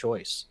his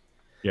choice.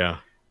 Yeah.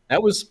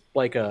 That was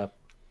like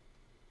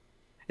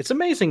it's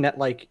amazing that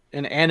like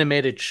an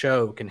animated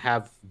show can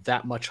have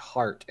that much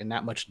heart and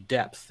that much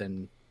depth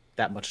and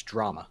that much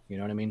drama. You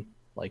know what I mean?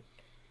 Like,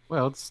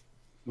 Well, it's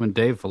when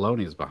Dave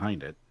Filoni is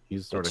behind it,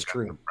 he's sort That's of got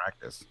true. some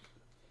practice.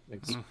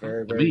 it's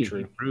very, To very me, true.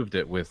 he proved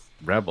it with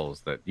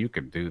Rebels that you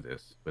can do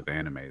this with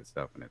animated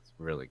stuff, and it's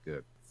really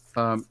good.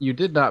 You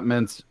did not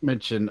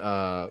mention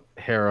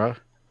Hera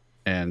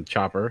and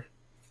Chopper.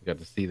 You got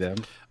to see them.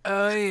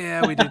 Oh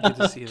yeah, we did get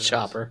to see those.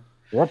 Chopper.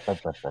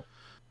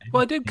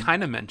 Well, I did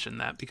kind of mention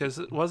that because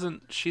it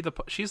wasn't she's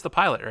the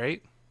pilot,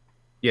 right?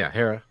 Yeah,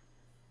 Hera.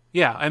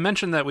 Yeah, I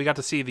mentioned that we got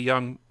to see the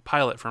young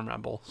pilot from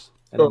Rebels,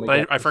 And then we but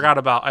got I forgot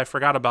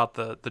about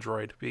the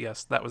droid. But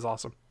yes, that was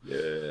awesome.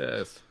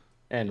 Yes.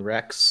 and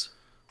Rex.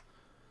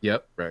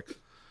 Yep, Rex.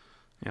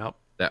 Yep.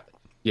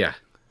 Yeah.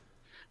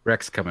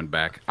 Rex coming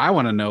back. I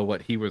want to know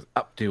what he was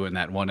up to in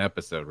that one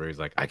episode where he's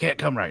like, I can't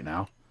come right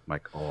now. I'm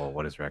like, oh,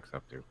 what is Rex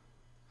up to?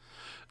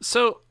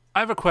 So I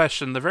have a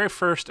question. The very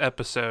first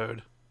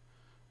episode,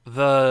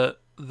 the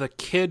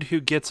kid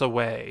who gets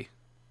away,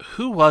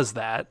 who was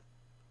that?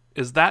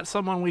 Is that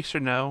someone we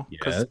should know?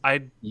 Because Yes.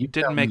 I You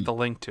tell didn't make me. the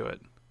link to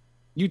it.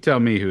 You tell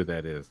me who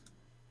that is.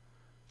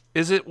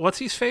 Is it what's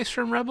his face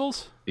from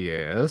Rebels?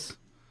 Yes.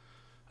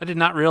 I did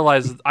not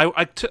realize.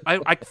 I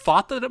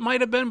thought that it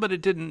might have been, but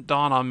it didn't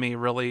dawn on me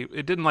really.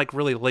 It didn't like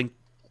really link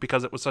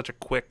because it was such a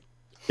quick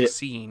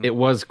scene. It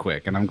was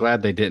quick, and I'm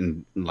glad they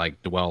didn't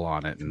like dwell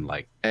on it and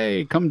like,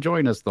 hey, come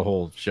join us the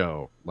whole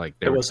show. Like,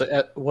 Was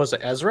it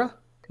Ezra?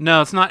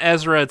 No, it's not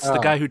Ezra. It's the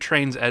guy who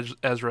trains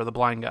Ezra, the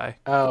blind guy.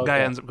 Oh, the guy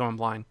okay. ends up going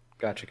blind.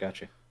 Gotcha.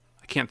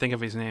 I can't think of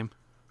his name.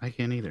 I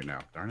can't either now.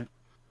 Darn it.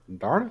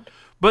 Darn it.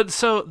 But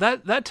so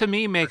that to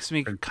me makes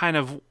me kind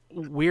of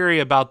weary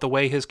about the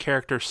way his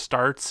character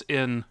starts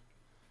in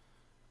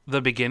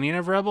the beginning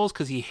of Rebels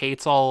because he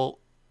hates all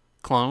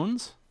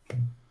clones.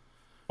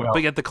 Well-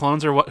 But yet the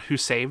clones are who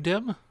saved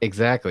him.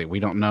 Exactly. We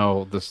don't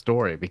know the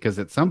story because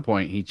at some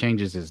point he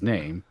changes his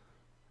name,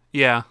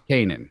 Yeah,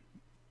 Kanan.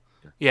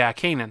 yeah,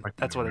 Kanan. can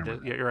That's what it is.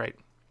 remember Yeah, you're right.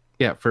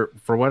 Yeah, for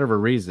whatever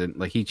reason,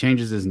 like he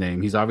changes his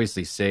name. He's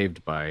obviously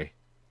saved by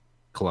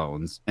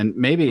clones, and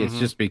maybe it's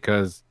just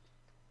because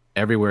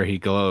everywhere he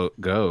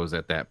goes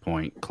at that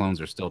point,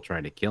 clones are still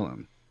trying to kill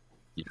him.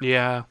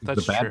 Yeah,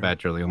 that's the Bad true.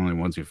 Batch are the only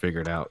ones who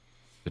figured out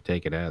to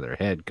take it out of their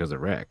head because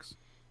of Rex.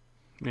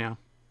 Yeah.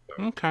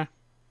 Okay.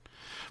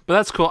 But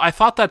that's cool. I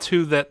thought that's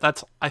who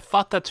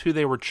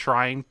they were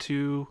trying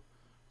to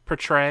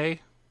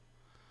portray.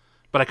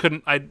 But I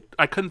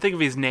couldn't think of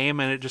his name,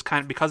 and it just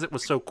kind of, because it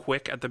was so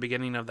quick at the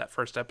beginning of that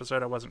first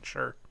episode, I wasn't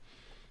sure.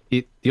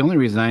 The only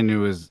reason I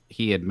knew is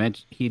he'd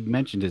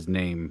mentioned his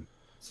name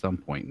some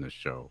point in the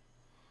show,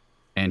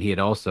 and he had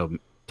also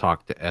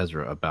talked to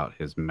Ezra about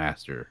his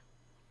master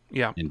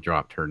Yeah. and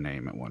dropped her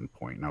name at one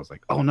point, and I was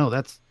like, "Oh no,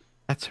 that's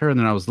her." And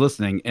then I was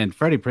listening, and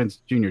Freddie Prinze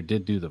Jr.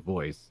 did do the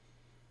voice.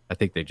 I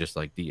think they just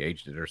like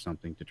de-aged it or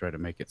something to try to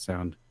make it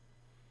sound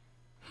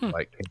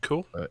like.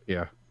 Cool. But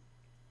yeah,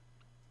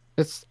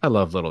 I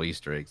love little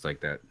Easter eggs like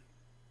that,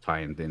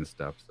 tying in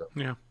stuff. So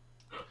Yeah.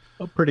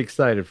 I'm pretty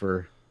excited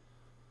for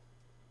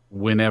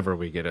whenever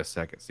we get a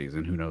second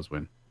season. Who knows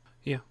when?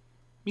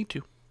 Me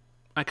too.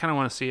 I kind of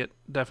want to see it.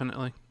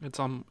 Definitely. It's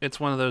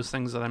one of those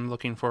things that I'm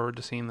looking forward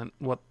to seeing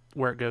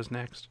where it goes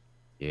next.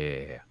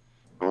 Yeah.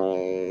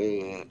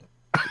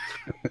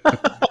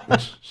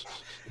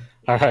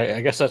 All right,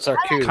 I guess that's our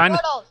cue. Kind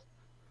of.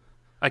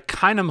 I'm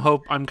kind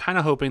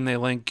of hoping they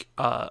link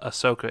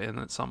Ahsoka in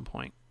at some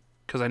point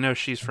because I know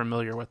she's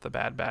familiar with the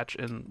Bad Batch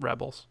in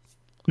Rebels.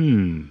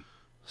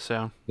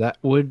 So That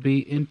would be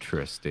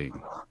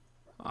interesting.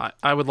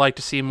 I would like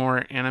to see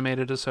more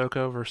animated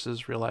Ahsoka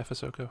versus real life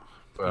Ahsoka.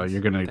 Well,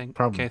 you're gonna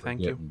probably thank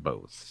get you.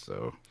 both.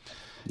 So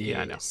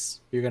Yeah, I know.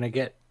 You're gonna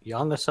get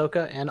young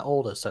Ahsoka and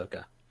old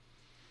Ahsoka.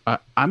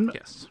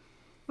 Yes.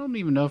 I don't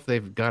even know if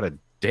they've got a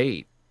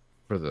date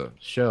for the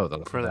show.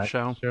 For the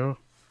show?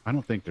 I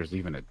don't think there's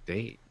even a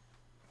date.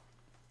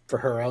 For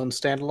her own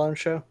standalone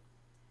show?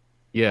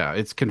 Yeah,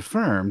 it's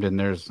confirmed, and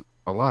there's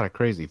a lot of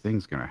crazy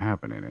things going to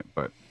happen in it.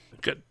 But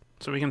Good.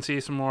 So we can see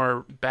some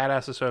more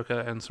badass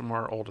Ahsoka and some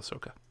more old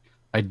Ahsoka.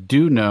 I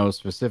do know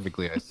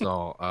specifically. I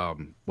saw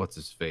what's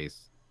his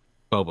face,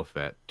 Boba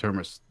Fett,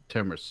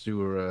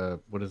 Temuera.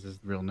 What is his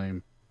real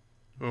name?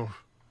 Oh,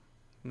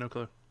 no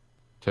clue.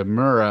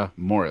 Tamura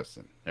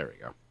Morrison. There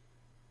we go.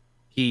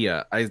 He,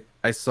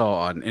 I saw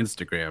on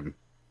Instagram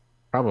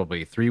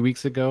probably 3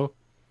 weeks ago.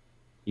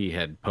 He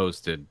had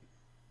posted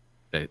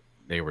that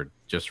they were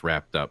just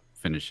wrapped up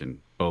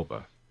finishing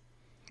Boba.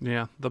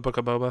 Yeah, the Book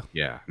of Boba.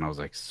 Yeah, and I was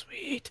like,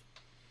 sweet.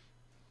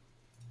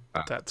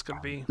 That's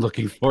gonna be.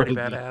 Looking forward to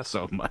pretty that badass.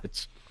 so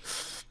much.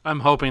 I'm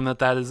hoping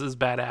that is as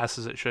badass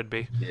as it should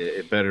be.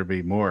 It better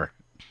be more.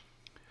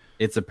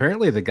 It's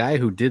apparently the guy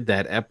who did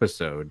that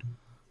episode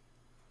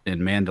in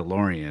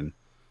Mandalorian.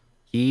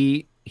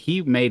 He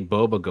made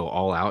Boba go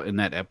all out in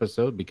that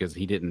episode because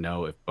he didn't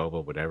know if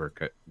Boba would ever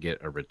get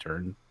a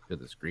return to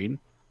the screen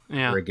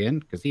Yeah. ever again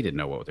because he didn't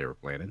know what they were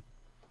planning.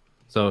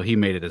 So he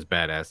made it as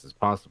badass as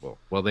possible.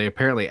 Well, they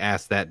apparently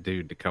asked that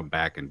dude to come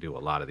back and do a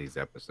lot of these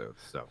episodes.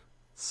 So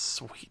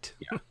Sweet.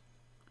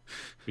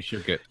 we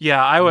should get.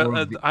 Yeah, I more would.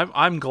 of the-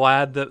 I'm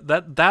glad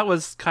that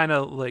was kind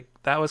of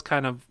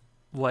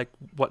like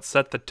what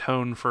set the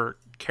tone for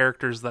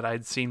characters that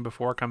I'd seen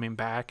before coming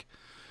back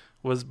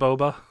was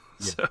Boba.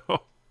 So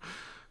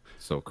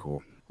So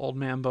cool. old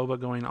man Boba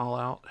going all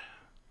out.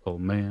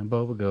 Old man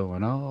Boba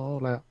going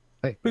all out.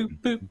 Hey. Boop,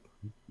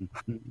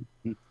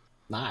 boop.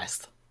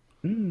 Nice.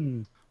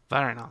 Mm.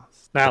 Very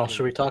nice. Now,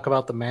 should we talk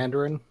about the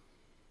Mandarin?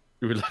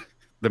 You would like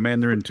the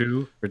Mandarin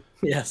 2?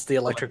 Yes, the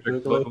Electric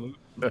Boogaloo.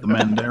 The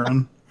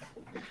Mandarin.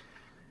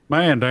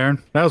 Man,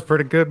 Darren, that was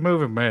pretty good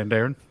movie, man,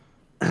 Darren.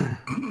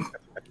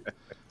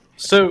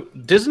 So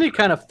Disney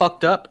kind of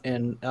fucked up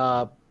and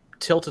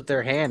tilted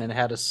their hand and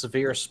had a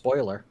severe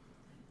spoiler.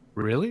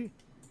 Really?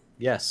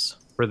 Yes.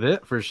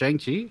 For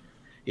Shang-Chi?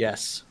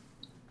 Yes.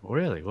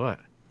 Really? What?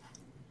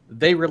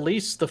 They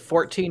released the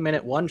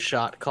 14-minute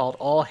one-shot called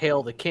All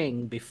Hail the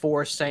King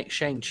before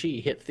Shang-Chi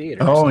hit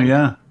theaters. Oh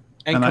yeah.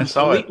 And I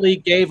saw it. completely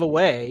gave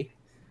away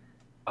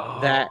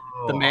that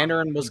the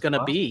Mandarin was going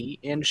to be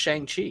in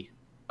Shang-Chi.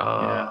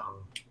 Yeah.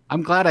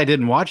 I'm glad I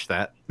didn't watch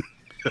that.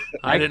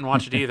 I didn't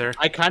watch it either.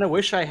 I kind of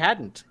wish I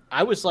hadn't.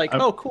 I was like,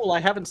 oh, cool, I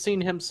haven't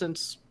seen him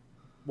since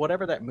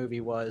whatever that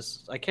movie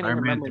was. I can't Iron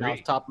even Man remember now off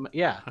 3. the top of my,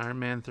 yeah. Iron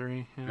Man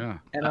 3. Yeah. Yeah.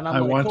 And then I'm I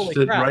like, watched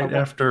holy it crap. right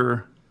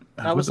after.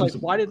 I was like,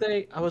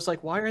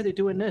 why are they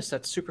doing this?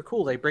 That's super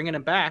cool. They bringing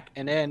him back,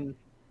 and then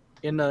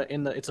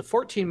it's a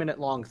 14-minute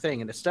long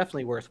thing, and it's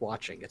definitely worth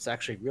watching. It's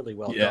actually really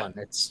well done.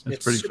 It's pretty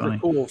super funny.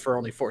 cool for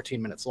only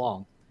 14 minutes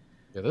long.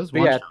 Yeah, those But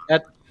one yeah,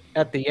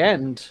 at the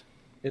end,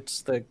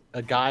 it's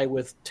a guy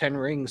with 10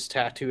 rings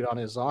tattooed on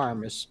his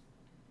arm is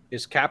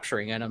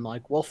capturing, and I'm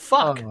like, well,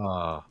 fuck.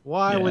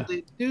 Why would Yeah.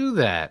 they do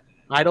that?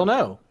 I don't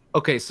know.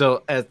 Okay,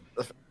 so as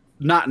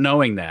not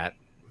knowing that,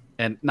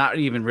 and not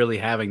even really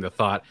having the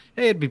thought,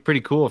 hey, it'd be pretty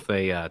cool if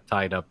they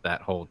tied up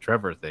that whole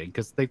Trevor thing,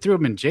 because they threw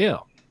him in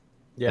jail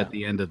Yeah, at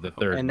the end of the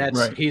third. and movie.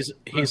 that's Right. he's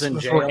in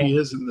That's jail. where he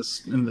is in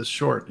this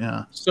short.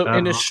 Yeah. So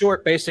in his Uh-huh.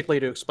 short, basically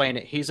to explain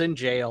it, he's in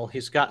jail.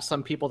 He's got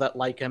some people that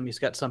like him. He's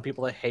got some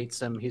people that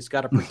hates him. He's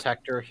got a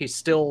protector. He's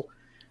still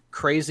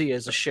crazy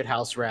as a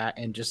shithouse rat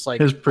and just like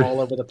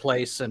all over the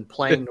place and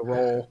playing the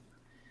role.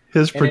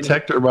 His And then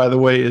protector, by the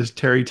way, is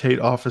Terry Tate,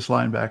 office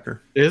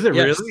linebacker. Is it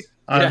Yes. really?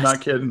 I'm Yes. not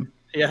kidding.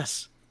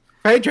 Yes.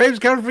 Hey, Trave's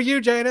coming for you,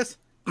 Janice.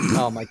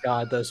 Oh my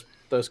god, those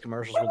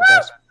commercials were the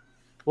best.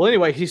 Well,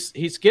 anyway,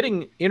 he's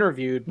getting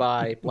interviewed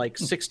by like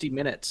 60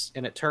 Minutes,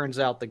 and it turns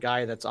out the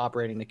guy that's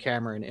operating the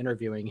camera and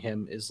interviewing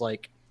him is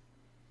like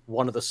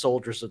one of the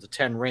soldiers of the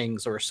 10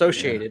 Rings or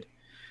associated.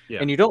 Yeah.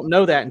 And you don't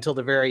know that until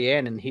the very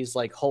end, and he's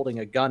like holding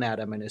a gun at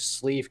him, and his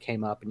sleeve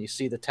came up, and you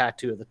see the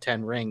tattoo of the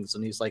 10 Rings,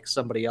 and he's like,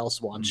 somebody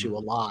else wants you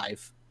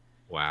alive.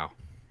 Wow.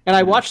 And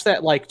I watched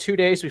that like 2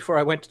 days before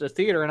I went to the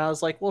theater, and I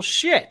was like, well,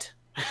 shit.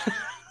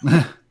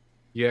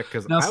 Yeah,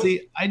 because Now,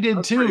 see, I did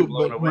was pretty too,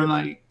 blown but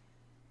away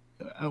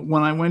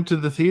when I went to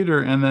the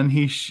theater and then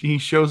he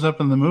shows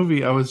up in the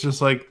movie, I was just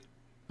like,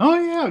 oh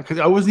yeah, because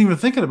I wasn't even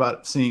thinking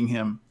about seeing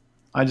him.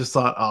 I just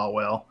thought, oh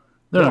well,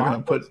 they're not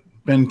going to put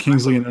Ben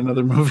Kingsley in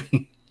another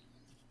movie.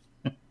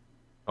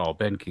 oh,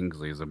 Ben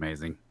Kingsley is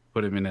amazing.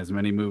 Put him in as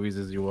many movies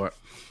as you want.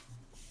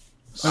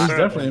 He's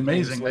definitely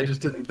amazing. I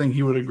just didn't think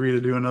he would agree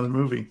to do another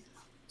movie.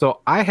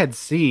 So I had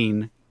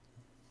seen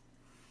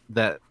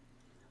that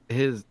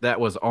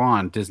was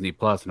on Disney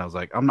Plus, and I was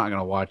like, I'm not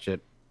gonna watch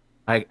it.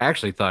 I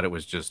actually thought it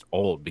was just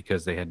old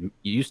because they had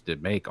used to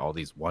make all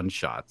these one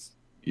shots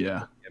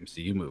Yeah,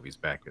 MCU movies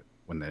back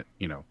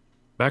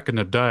back in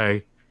the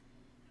day,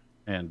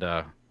 and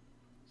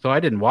so I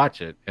didn't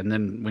watch it. And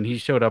then when he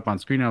showed up on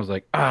screen, I was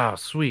like,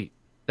 sweet,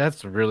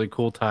 that's a really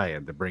cool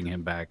tie-in to bring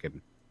him back,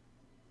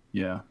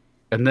 yeah.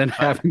 and then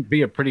having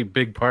be a pretty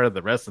big part of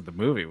the rest of the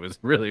movie was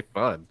really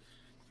fun.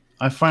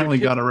 I finally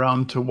got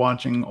around to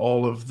watching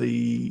all of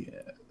the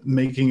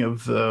making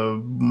of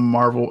the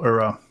Marvel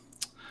or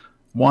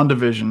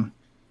WandaVision,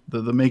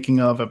 the making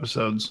of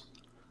episodes.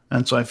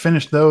 And so I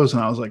finished those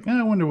and I was like,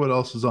 I wonder what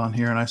else is on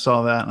here. And I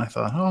saw that and I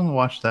thought, oh, I'm going to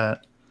watch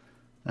that.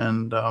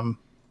 And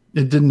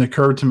it didn't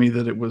occur to me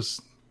that it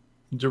was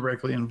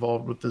directly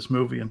involved with this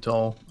movie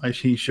until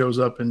he shows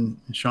up in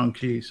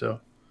Shang-Chi. So,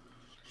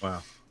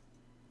 Wow.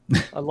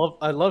 I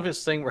love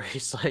his thing where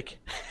he's like,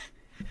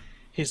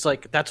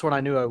 that's when I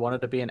knew I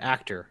wanted to be an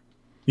actor.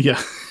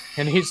 yeah.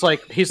 And he's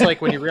like,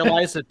 when you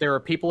realize that there are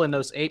people in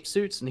those ape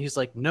suits, and he's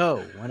like, no,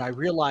 when I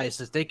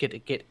realized that they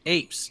could get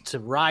apes to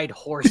ride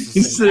horses.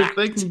 He said, and if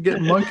they can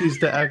get monkeys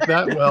to act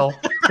that well,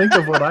 think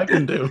of what I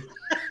can do.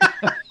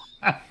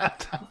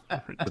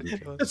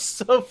 It's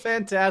so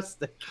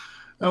fantastic.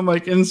 I'm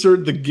like,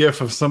 insert the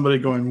gif of somebody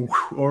going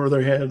over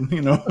their head,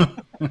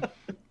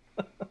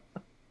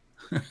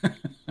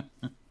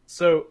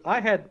 So I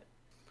had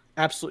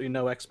absolutely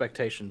no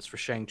expectations for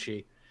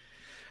Shang-Chi.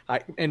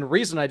 And the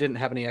reason I didn't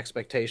have any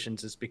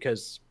expectations is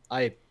because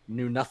I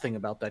knew nothing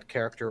about that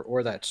character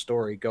or that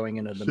story going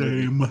into the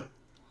movie.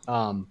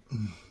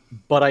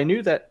 But I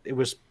knew that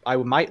I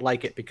might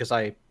like it because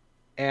I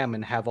am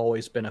and have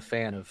always been a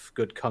fan of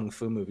good kung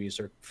fu movies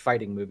or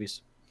fighting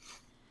movies.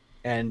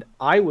 And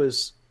I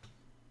was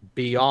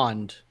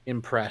beyond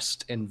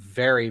impressed and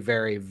very,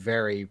 very,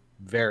 very,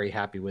 very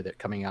happy with it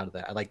coming out of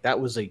that. Like, that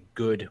was a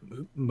good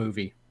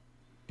movie.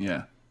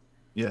 Yeah.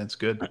 Yeah, it's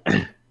good.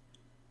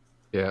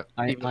 Yeah.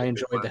 I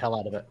enjoyed the hell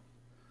out of it.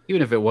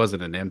 Even if it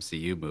wasn't an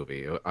MCU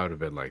movie, I would have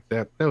been like,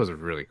 that was a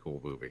really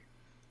cool movie.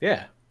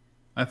 Yeah.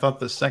 I thought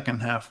the second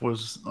half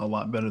was a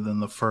lot better than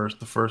the first.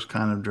 The first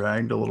kind of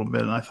dragged a little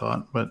bit, I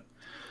thought.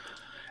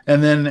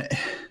 And then,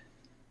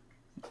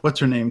 what's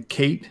her name?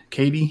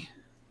 Katie?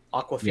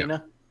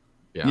 Aquafina?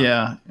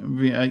 Yeah.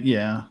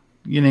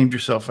 You named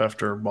yourself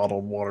after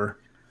bottled water.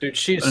 Dude,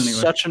 she's Anyway.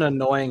 such an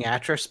annoying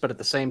actress, but at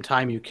the same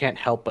time, you can't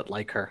help but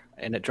like her,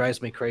 and it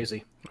drives me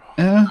crazy.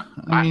 Yeah,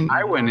 I mean,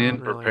 I went in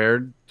Really?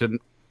 prepared to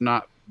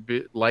not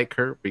like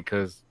her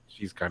because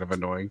she's kind of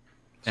annoying,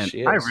 and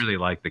She I is. really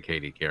like the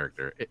Katie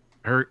character.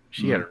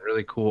 She had a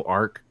really cool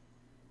arc.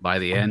 By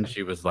the end,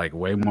 she was like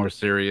way more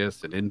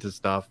serious and into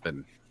stuff,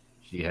 and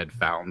she had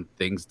found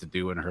things to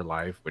do in her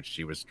life, which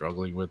she was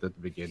struggling with at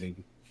the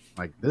beginning.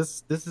 Like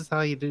this is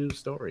how you do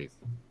stories.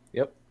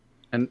 Yep.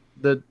 And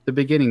the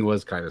beginning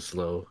was kind of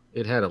slow.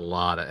 It had a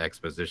lot of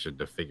exposition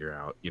to figure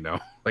out,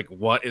 like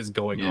what is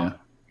going on in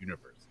the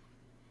universe.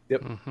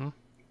 Mm-hmm.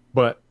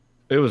 But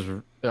it was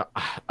Yeah,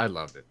 I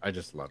loved it. I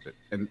just loved it.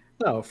 And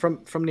No,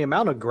 from the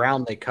amount of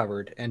ground they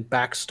covered and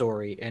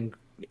backstory and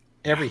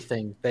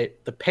everything,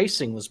 the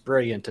pacing was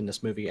brilliant in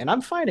this movie. And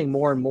I'm finding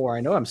more and more.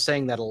 I know I'm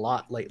saying that a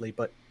lot lately,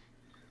 but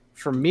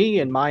for me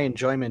and my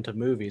enjoyment of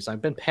movies,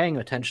 I've been paying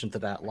attention to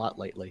that a lot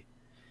lately.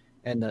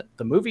 And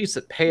the movies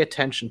that pay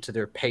attention to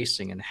their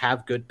pacing and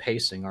have good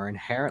pacing are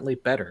inherently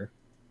better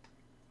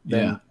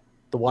than Yeah.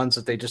 the ones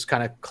that they just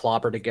kind of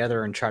clobber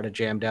together and try to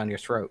jam down your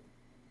throat.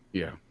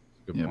 yeah,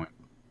 good Yep. point.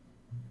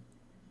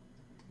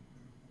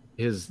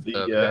 His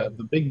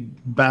The big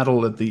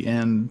battle at the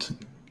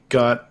end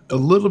got a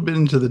little bit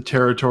into the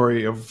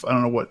territory of, I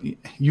don't know what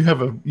you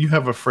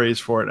have a phrase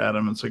for it,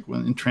 Adam. It's like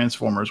when in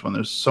Transformers, when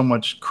there's so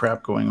much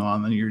crap going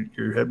on, then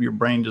your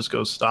brain just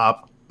goes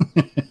stop.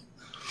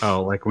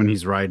 like when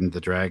he's riding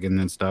the dragon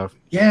and stuff.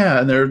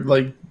 Yeah, and they're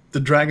like the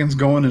dragon's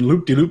going in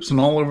loop de loops and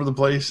all over the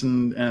place,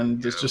 and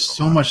there's just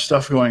so much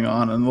stuff going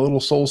on, and the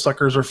little soul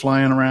suckers are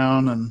flying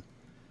around,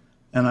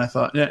 and I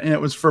thought, yeah, and it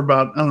was for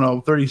about, I don't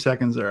know, 30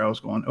 seconds there. I was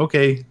going,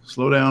 okay,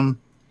 slow down.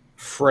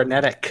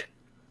 Frenetic.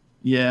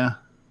 Yeah,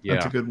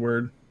 that's Yeah. a good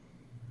word.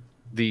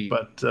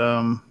 But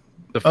The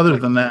other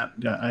than that,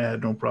 yeah, I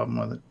had no problem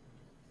with it.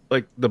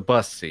 like the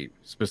bus scene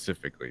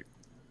specifically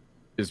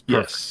is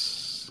perfect.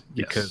 Yes.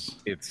 Because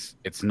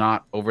it's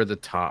not over the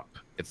top.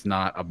 It's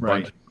not a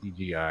bunch Right. of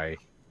CGI.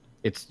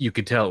 You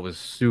could tell it was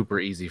super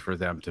easy for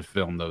them to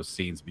film those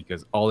scenes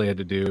because all they had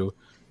to do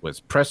was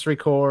press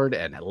record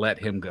and let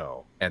him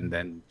go, and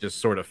then just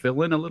sort of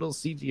fill in a little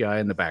CGI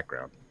in the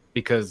background.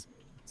 Because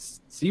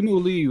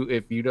Simu Liu,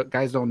 if you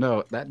guys don't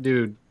know, that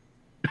dude,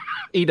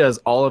 he does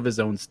all of his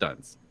own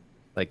stunts.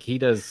 Like he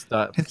does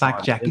stuff. It's like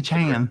on Jackie Instagram.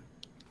 Chan.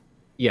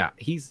 Yeah,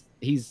 he's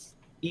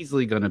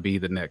easily going to be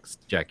the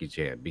next Jackie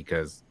Chan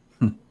because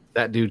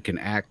that dude can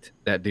act.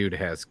 That dude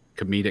has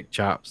comedic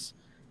chops,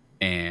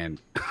 and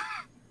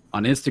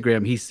on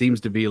Instagram he seems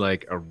to be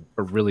like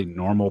a really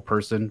normal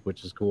person,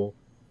 which is cool.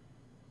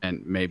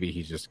 And maybe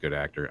he's just a good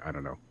actor. I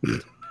don't know,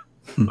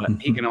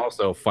 but he can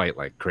also fight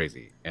like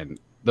crazy. And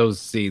those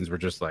scenes were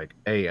just like,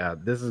 hey,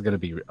 this is going to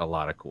be a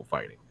lot of cool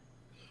fighting.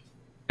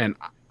 And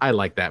I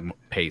like that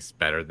pace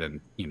better than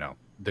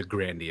the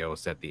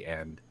grandiose at the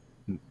end,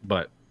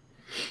 but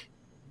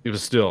it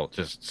was still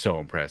just so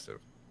impressive.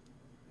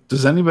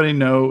 Does anybody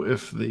know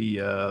if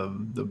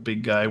the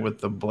big guy with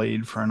the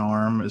blade for an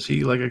arm, is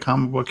he like a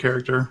comic book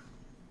character?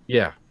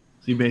 Yeah,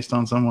 Is he based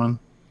on someone?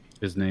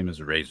 his name is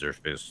Razor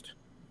Fist.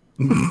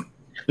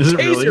 Is it Taser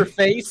really?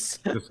 face.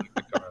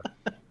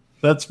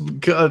 That's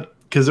good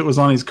because it was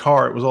on his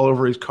car. It was all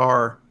over his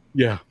car.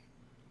 Yeah,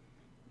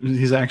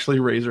 He's actually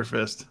Razor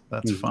Fist.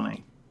 That's Mhm.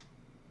 funny.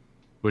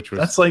 which was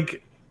That's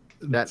like,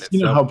 that you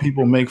know itself- how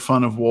people make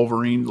fun of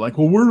Wolverine, like,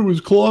 well, where do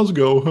his claws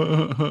go?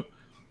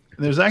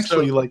 And there's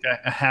actually like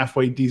a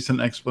halfway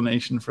decent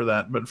explanation for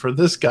that, but for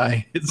this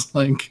guy, it's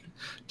like,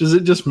 does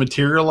it just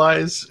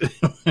materialize?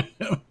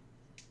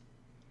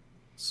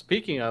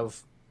 Speaking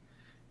of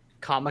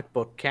comic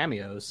book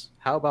cameos,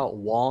 how about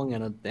Wong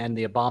and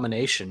the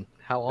Abomination?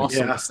 How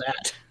awesome Yeah. is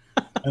that?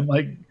 And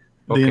like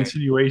the Okay.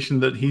 insinuation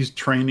that he's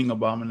training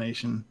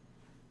Abomination,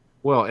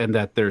 well, and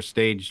that they're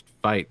staged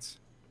fights.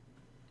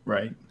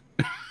 right?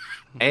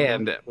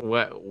 And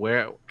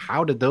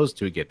how did those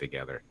two get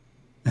together?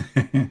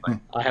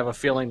 I have a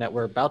feeling that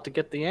we're about to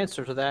get the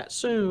answer to that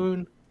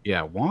soon.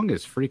 Yeah, Wong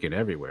is freaking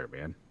everywhere,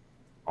 man.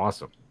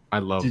 Awesome. I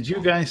love. Did you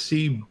Wong. guys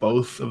see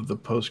both of the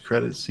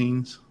post-credit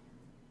scenes?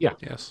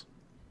 Yes.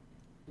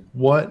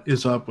 What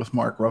is up with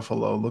Mark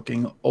Ruffalo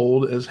looking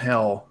old as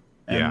hell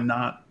and Yeah.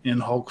 not in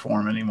Hulk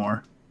form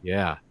anymore?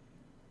 Yeah,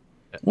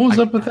 What was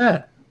up with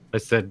that? I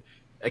said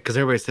because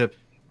everybody said.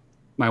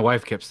 My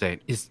wife kept saying,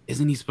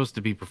 "Isn't he supposed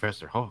to be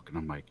Professor Hulk?" And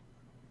I'm like,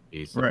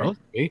 "He's Right. supposed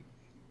to be."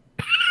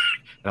 And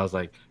I was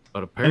like, "But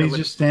And apparently, he's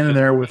just standing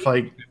there with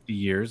like 50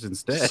 years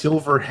instead."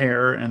 silver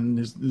hair and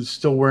is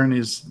still wearing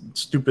his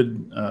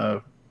stupid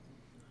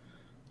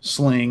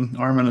sling,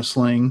 arm in a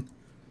sling.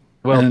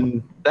 Well,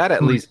 and that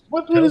at least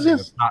what tells is you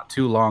this? it's not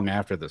too long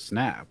after the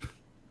snap.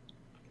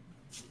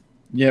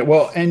 Yeah,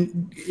 well,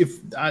 and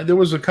if there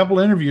was a couple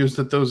interviews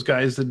that those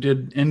guys that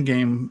did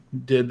Endgame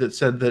did that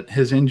said that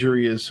his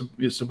injury is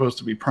supposed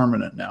to be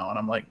permanent now, and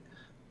I'm like,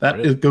 that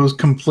Really? it goes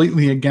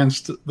completely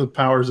against the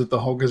powers that the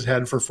Hulk has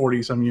had for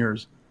 40 some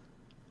years.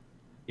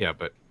 Yeah,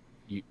 but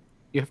you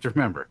have to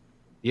remember,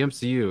 the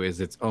MCU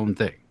is its own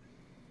thing,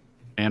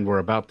 and we're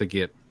about to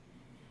get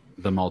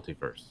the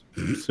multiverse,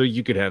 so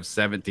you could have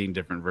 17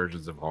 different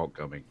versions of Hulk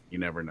coming. You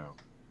never know,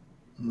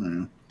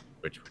 Mm.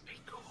 which would be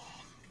cool.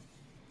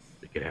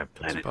 We could have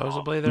Planet Hulk.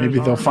 Supposedly, there's Maybe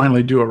they'll already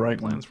finally do a right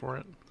one. plans for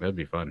it. That'd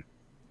be fun.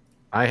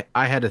 I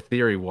had a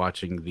theory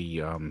watching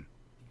the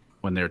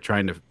when they're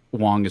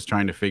Wong is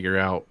trying to figure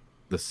out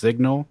the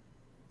signal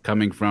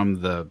coming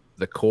from the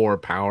core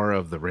power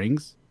of the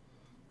rings.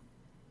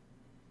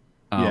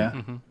 Yeah.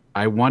 Mm-hmm.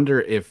 I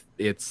wonder if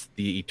it's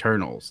the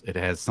Eternals. It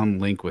has some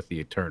link with the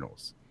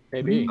Eternals.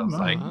 Maybe. Mm. I was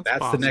like, that's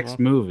that's the next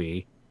possible.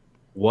 movie.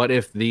 What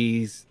if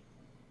these,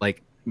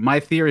 like, my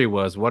theory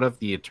was, what if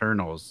the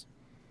Eternals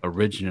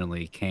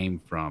originally came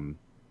from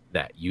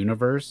that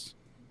universe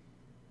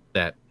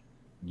that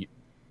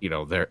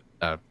their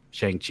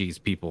Shang-Chi's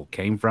people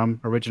came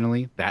from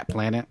originally, that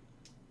planet,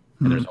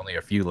 and there's only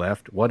a few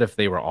left. What if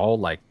they were all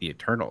like the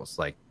Eternals?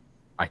 Like,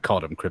 I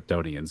called them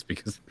Kryptonians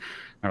because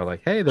they were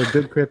like, hey, they're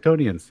good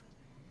Kryptonians.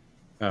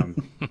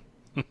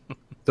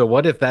 So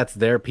what if that's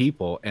their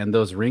people and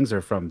those rings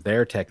are from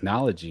their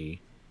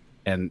technology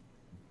and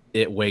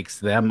it wakes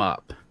them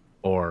up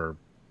or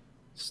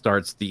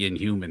starts the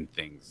Inhuman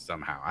things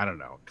somehow? I don't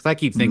know. Because I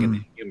keep thinking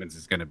the Inhumans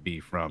is going to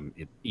be from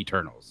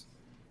Eternals.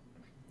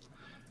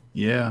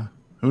 Yeah.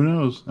 Who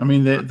knows? I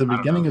mean, the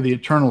beginning of the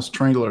Eternals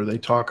trailer, they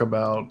talk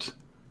about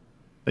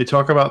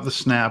the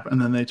snap, and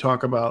then they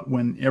talk about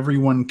when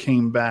everyone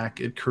came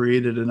back, it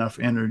created enough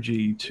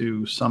energy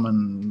to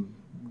summon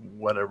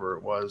whatever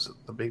it was,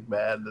 the big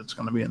bad that's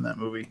going to be in that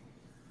movie.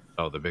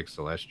 Oh, the big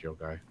celestial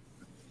guy.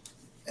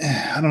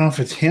 I don't know if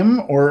it's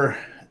him or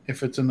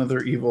if it's another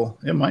evil.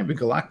 It might be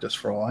Galactus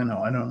for all I know.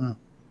 I don't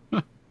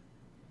know.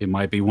 It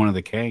might be one of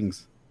the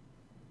Kangs.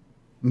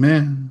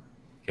 Man.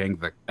 Kang,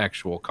 the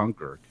actual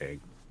Conqueror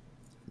Kang.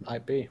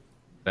 Might be.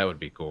 That would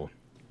be cool.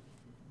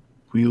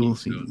 We'll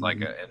see. It was like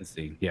an end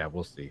scene. Yeah,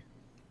 we'll see.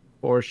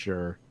 For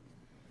sure.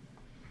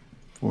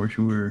 For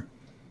sure.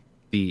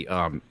 The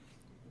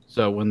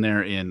so when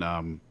they're in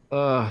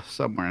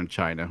somewhere in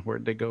China,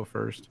 where'd they go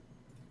first?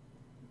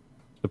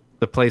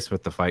 The place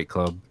with the Fight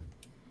Club.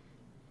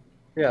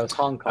 Yeah, it's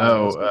Hong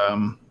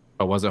Kong.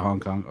 Oh, was it Hong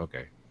Kong?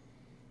 Okay.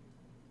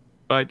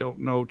 I don't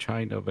know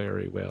China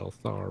very well.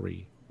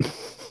 Sorry.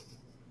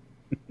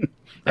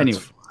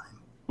 Anyway,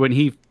 when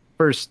he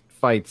first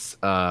fights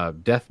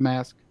Death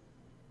Mask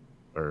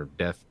or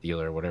Death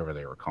Dealer, whatever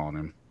they were calling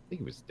him, I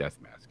think he was Death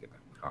Mask in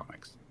the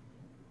comics.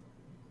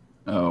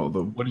 Oh,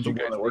 What did you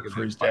guys one that think worked of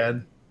for that his fight?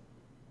 dad?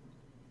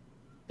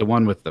 The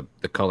one with the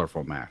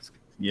colorful mask.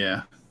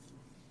 Yeah.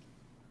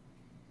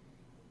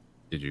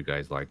 Did you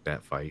guys like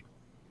that fight?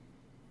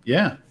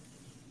 Yeah.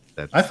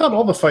 That's, I thought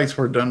all the fights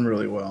were done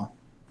really well.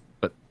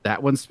 but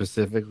that one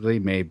specifically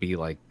may be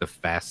like the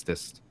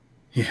fastest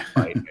Yeah.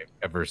 fight I've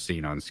ever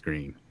seen on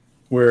screen.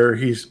 Where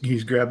he's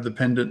grabbed the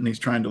pendant and he's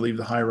trying to leave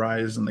the high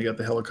rise and they got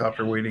the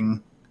helicopter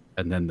waiting.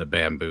 And then the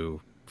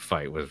bamboo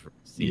fight was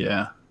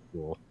Yeah.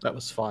 cool. That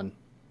was fun.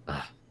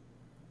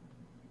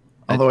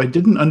 Although I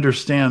didn't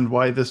understand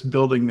why this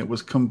building that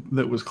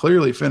was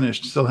clearly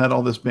finished still had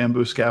all this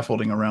bamboo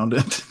scaffolding around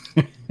it.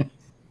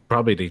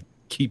 Probably to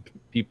keep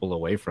people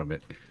away from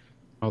it.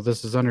 Oh,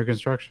 this is under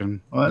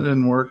construction. Well, that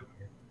didn't work.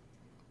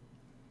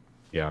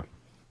 Yeah.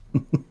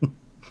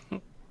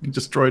 He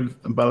destroyed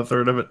about a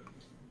third of it.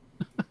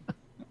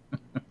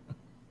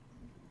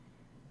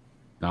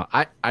 No,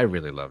 I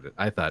really loved it.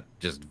 I thought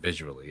just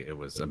visually it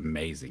was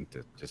amazing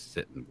to just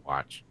sit and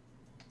watch.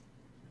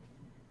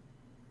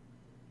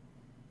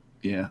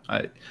 Yeah,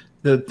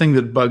 the thing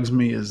that bugs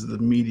me is the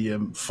media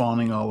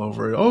fawning all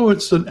over it. Oh,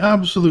 it's an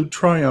absolute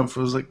triumph.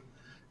 I was like,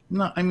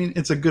 no, I mean,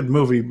 it's a good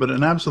movie, but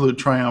an absolute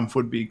triumph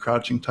would be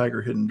Crouching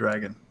Tiger, Hidden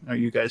Dragon. Are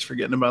you guys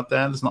forgetting about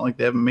that? It's not like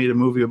they haven't made a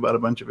movie about a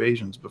bunch of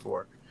Asians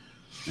before.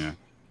 Yeah.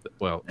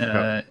 Well,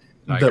 that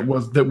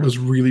was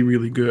really,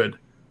 really good.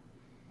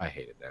 I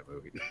hated that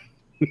movie.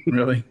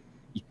 Really?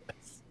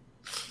 Yes.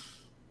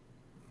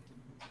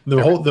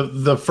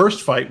 The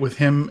first fight with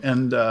him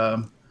and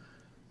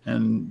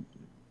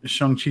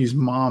Shang-Chi's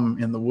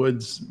mom in the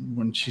woods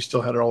when she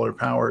still had all her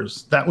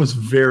powers, that was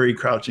very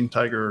Crouching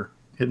Tiger,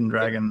 Hidden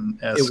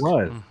Dragon-esque. It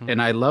was.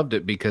 And I loved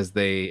it because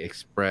they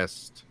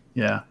expressed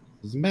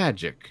his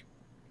magic.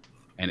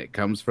 And it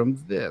comes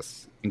from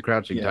this. And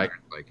Crouching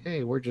Tiger's like,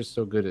 hey, we're just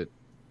so good at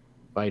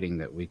fighting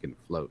that we can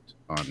float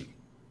on.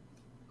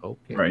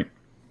 Okay. Right.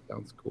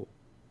 Sounds cool.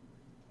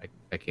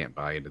 I can't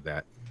buy into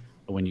that.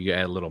 But when you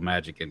add a little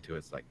magic into it,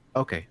 it's like,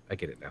 okay, I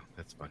get it now.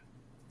 That's fine.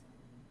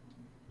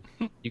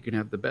 You can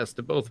have the best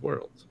of both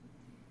worlds.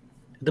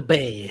 The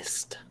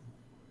best.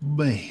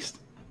 Based.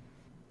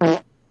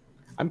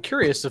 I'm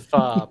curious if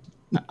I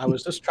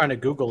was just trying to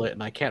Google it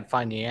and I can't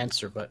find the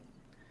answer, but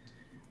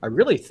I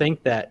really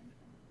think that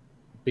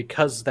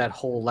because that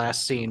whole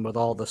last scene with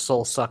all the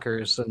soul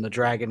suckers and the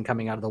dragon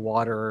coming out of the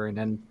water and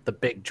then the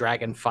big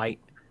dragon fight,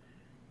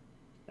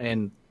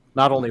 and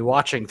not only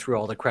watching through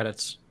all the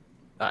credits,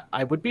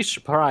 I would be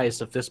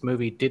surprised if this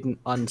movie didn't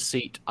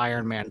unseat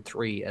Iron Man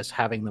 3 as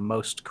having the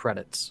most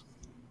credits.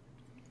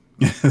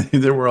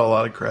 There were a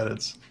lot of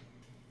credits.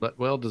 But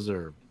well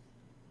deserved.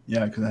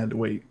 Yeah, because I had to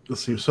wait.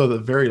 Let's see. So the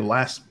very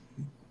last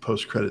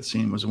post-credit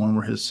scene was the one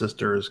where his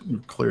sister is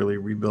clearly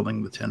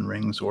rebuilding the 10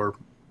 rings, or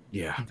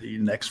the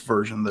next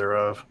version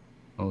thereof.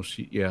 Oh,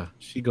 she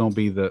gonna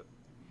be the.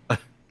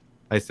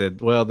 I said,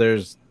 well,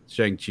 there's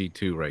Shang-Chi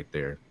 2 right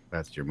there.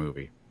 That's your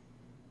movie.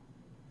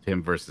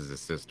 Him versus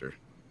his sister.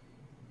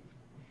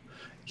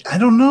 I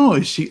don't know.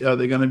 Are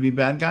they going to be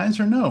bad guys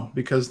or no?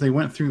 Because they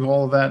went through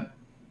all of that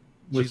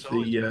with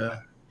well,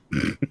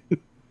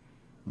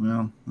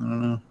 I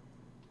don't know.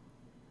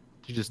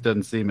 She just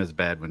doesn't seem as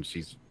bad when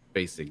she's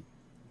facing,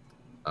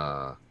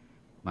 not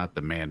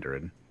the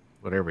Mandarin,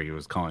 whatever he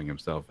was calling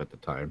himself at the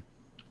time.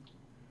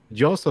 Did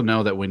you also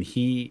know that when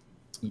his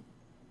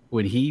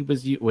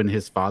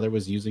father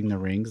was using the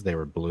rings, they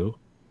were blue?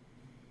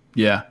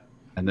 Yeah.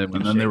 And then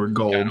when And then they were Shang-Chi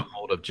gold. got a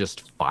hold of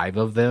just 5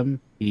 of them,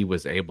 he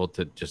was able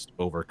to just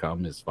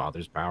overcome his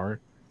father's power.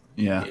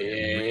 Yeah.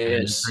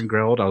 Yes. And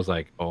grilled, I was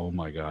like, oh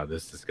my god,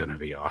 this is gonna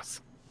be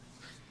awesome.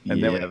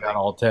 And then when Yeah, he got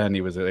all 10,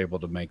 he was able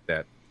to make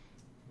that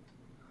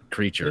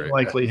creature. they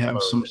likely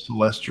have some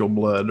celestial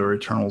blood or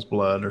Eternal's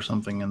blood or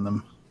something in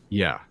them.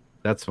 Yeah,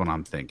 that's what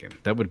I'm thinking.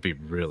 That would be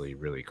really,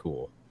 really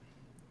cool.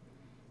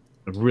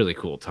 A really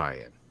cool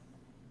tie-in.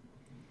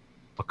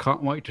 I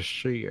can't wait to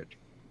see it.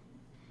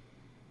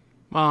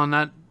 Well, and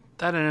that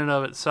in and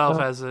of itself,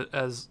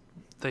 as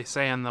they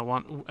say in the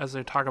one, as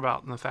they talk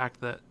about in the fact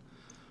that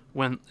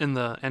when in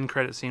the end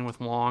credit scene with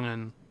Wong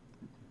and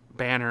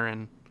Banner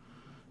and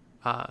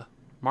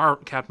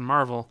Captain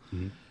Marvel,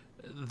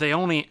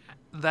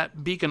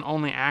 that beacon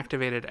only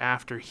activated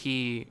after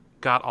he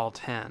got all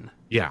 10.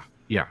 Yeah,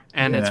 yeah.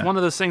 And it's Yeah. one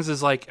of those things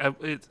is like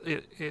it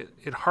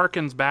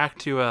harkens back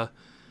to a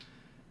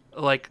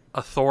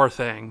Thor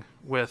thing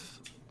with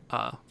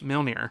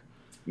Mjolnir.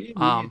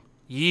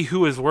 Ye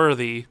who is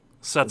worthy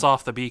sets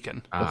off the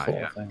beacon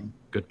Yeah, Thing.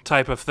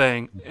 type of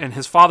thing. And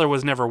his father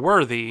was never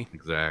worthy,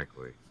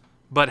 exactly.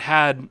 but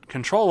had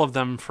control of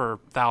them for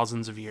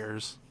thousands of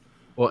years.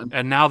 Well,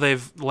 And now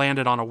they've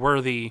landed on a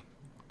worthy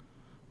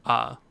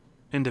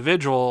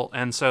individual,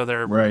 and so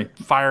they're Right.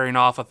 firing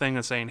off a thing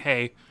and saying,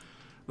 hey,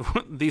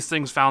 these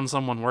things found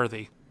someone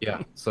worthy.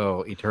 yeah.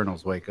 So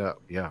Eternals wake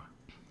up. Yeah.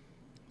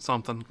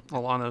 Something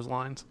along those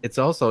lines. It's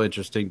also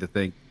interesting to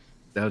think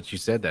that you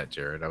said that,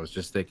 Jared. I was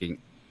just thinking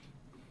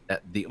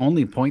that the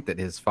only point that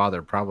his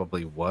father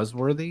probably was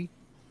worthy,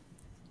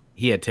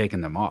 he had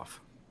taken them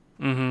off.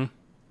 Mm-hmm.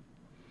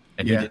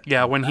 And Yeah. he did,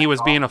 Yeah, when he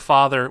was being a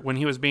father,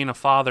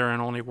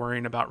 and only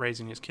worrying about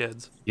raising his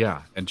kids.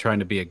 yeah, and trying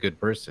to be a good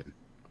person.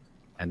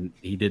 And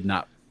he did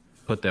not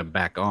put them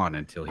back on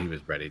until he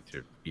was ready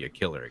to be a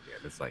killer again.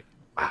 It's like,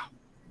 wow.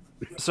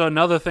 So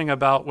another thing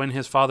about when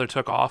his father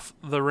took off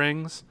the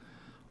rings,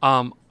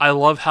 I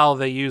love how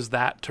they use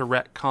that to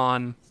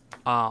retcon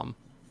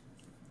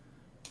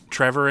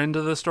Trevor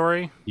into the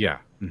story. Yeah.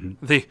 Mhm.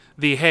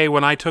 The hey,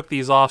 when I took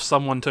these off,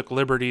 someone took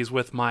liberties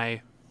with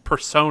my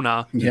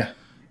persona Yeah.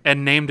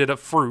 and named it a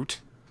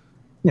fruit.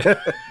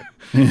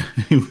 And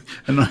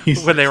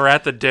he's, When they were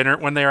at the dinner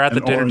dinner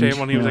orange,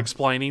 table and he was yeah.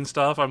 explaining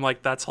stuff, I'm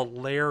like, that's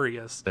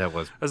hilarious. That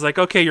was I was like,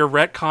 okay, you're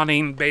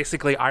retconning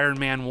basically Iron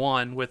Man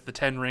 1 with the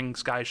 10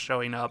 Rings guy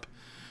showing up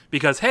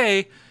because,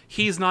 hey,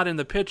 he's not in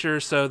the picture,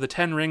 so the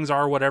 10 Rings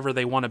are whatever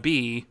they want to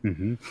be.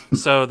 Mm-hmm.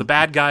 So the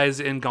bad guys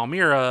in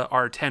Galmira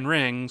are 10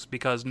 Rings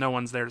because no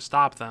one's there to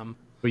stop them.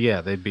 But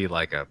yeah, they'd be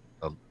like a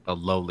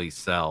lowly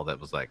cell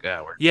that was like,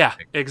 we're Yeah,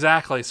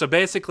 exactly. So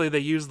basically they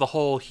use the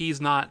whole he's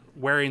not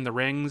wearing the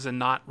rings and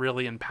not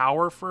really in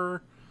power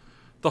for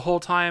the whole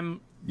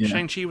time Yeah.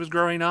 Shang-Chi was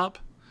growing up,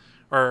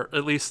 or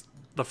at least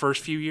the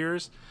first few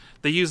years.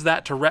 They use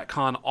that to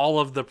retcon all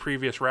of the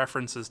previous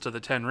references to the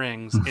 10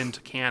 Rings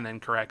into canon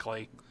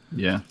correctly.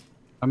 yeah.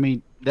 I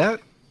mean,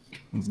 that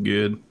It's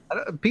good.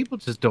 people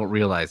just don't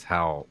realize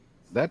how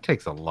that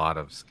takes a lot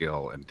of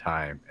skill and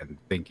time and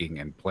thinking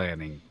and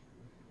planning.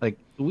 Like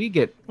we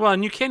get Well,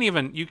 and you can't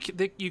even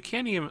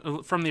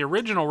from the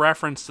original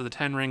reference to the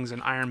 10 Rings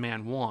in Iron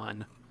Man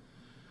 1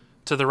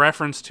 to the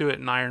reference to it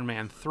in Iron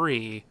Man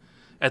 3.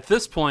 At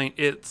this point,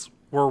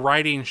 we're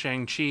writing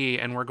Shang-Chi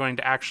and we're going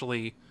to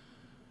actually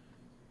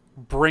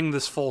bring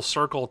this full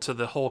circle to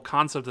the whole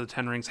concept of the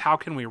 10 Rings. How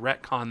can we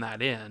retcon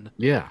that in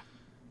yeah.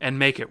 and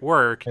make it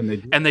work? And they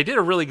do. And they did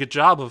a really good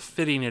job of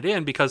fitting it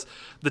in because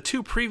the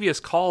two previous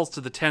calls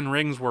to the 10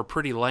 Rings were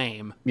pretty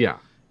lame Yeah.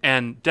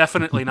 and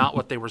definitely not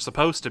what they were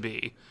supposed to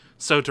be.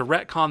 So to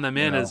retcon them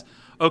in as,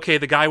 okay,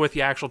 the guy with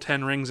the actual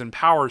 10 rings and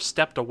power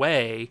stepped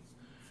away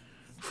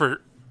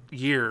for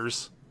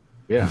years,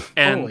 Yeah.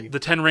 and Holy the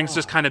 10 rings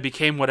just kind of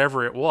became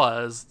whatever it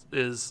was,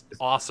 is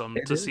awesome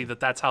to see that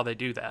that's how they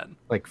do that.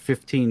 Like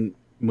 15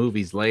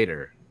 movies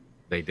later,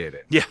 they did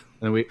it. Yeah.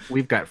 And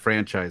we've got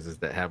franchises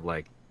that have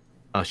like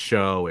a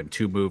show and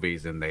 2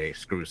 movies and they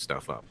screw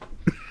stuff up.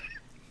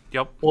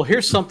 Yep. Well,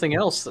 here's something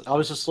else that I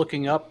was just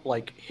looking up,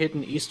 like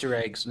hidden Easter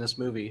eggs in this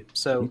movie.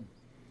 So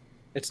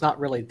it's not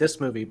really this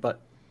movie, but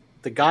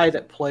the guy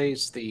that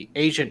plays the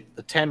agent,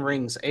 the 10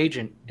 Rings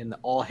agent in the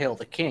All Hail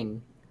the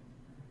King,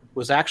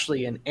 was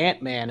actually an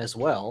Ant-Man as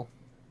well.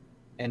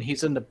 And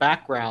he's in the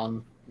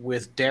background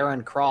with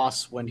Darren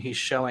Cross when he's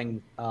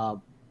showing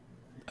Oh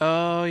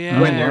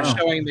yeah. when they're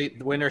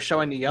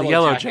showing the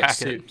Yellow jacket Jacket.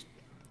 suit.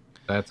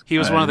 That's He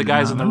was one of the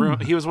guys in the know. room.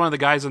 He was one of the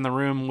guys in the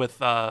room with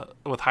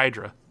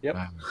Hydra. Yep.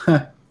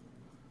 wow.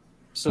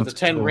 So the That's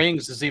 10 cool.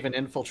 Rings has even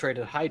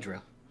infiltrated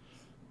Hydra.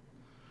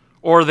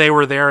 Or they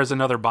were there as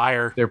another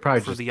buyer They're probably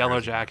for just the Yellow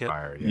cars on Jacket.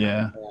 fire,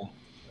 Yeah.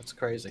 That's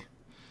crazy.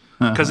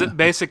 Because it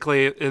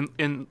basically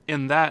in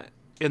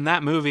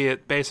that movie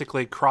it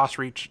basically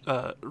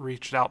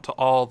reached out to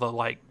all the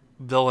like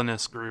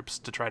villainous groups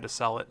to try to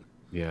sell it.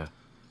 Yeah.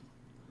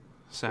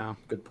 So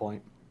Good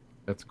point.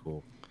 That's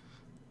cool.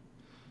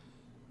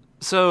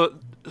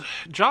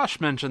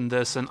 Josh mentioned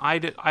this, and I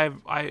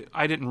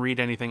didn't read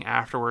anything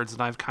afterwards,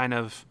 and I've kind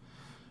of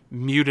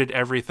muted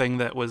everything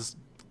that was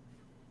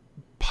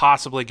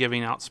possibly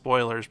giving out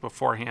spoilers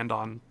beforehand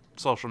on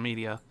social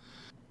media.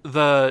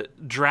 The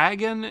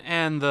dragon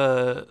and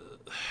the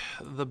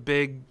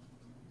big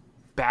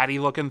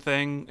baddie looking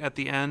thing at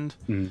the end,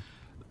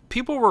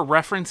 people were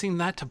referencing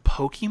that to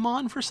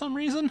Pokemon for some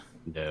reason.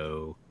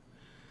 No.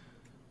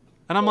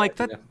 And I'm like,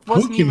 that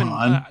wasn't even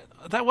Pokemon?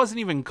 that wasn't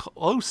even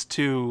close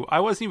to. I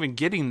wasn't even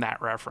getting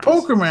that reference.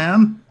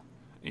 Pokemon.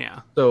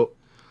 Yeah. So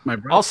my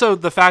brother. Also,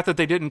 the fact that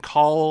they didn't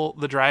call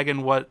the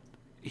dragon what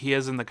he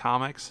is in the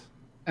comics.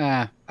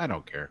 I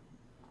don't care.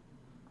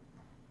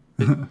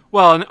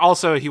 Well, and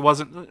also he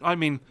wasn't. I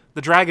mean,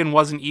 the dragon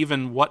wasn't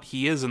even what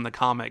he is in the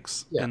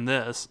comics in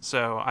this.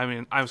 So, I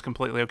mean, I was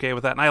completely okay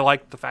with that, and I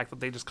liked the fact that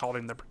they just called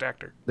him the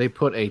Protector. They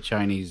put a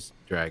Chinese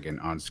dragon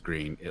on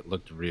screen. It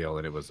looked real,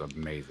 and it was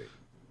amazing.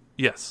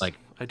 Yes, Like,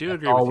 I do that's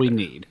agree. all with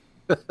we you.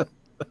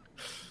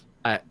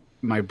 need.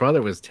 My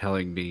brother was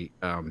telling me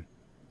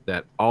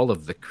that all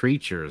of the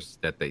creatures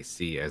that they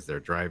see as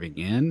they're driving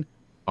in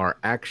are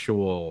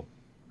actual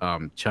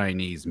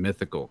Chinese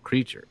mythical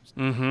creatures.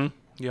 Mm-hmm.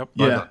 Yep.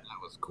 So I Yeah. thought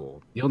that was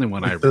cool. The only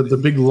one I Like the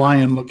big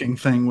lion-looking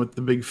thing with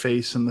the big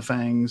face and the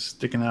fangs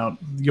sticking out.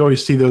 You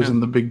always see those in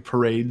the big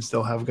parades.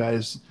 They'll have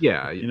guys,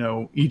 yeah, you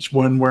know, each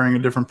one wearing a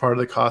different part of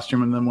the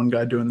costume, and then one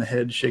guy doing the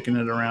head, shaking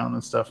it around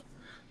and stuff.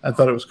 I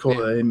thought it was cool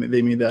that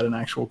they made that an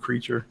actual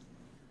creature.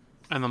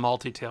 And the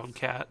multi-tailed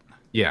cat.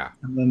 yeah.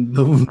 And then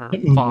the Or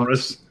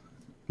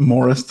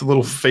Morris, the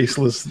little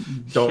faceless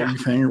dog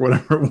thing or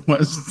whatever it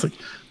was. It's like,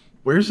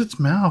 where's its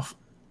mouth?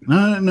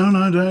 No,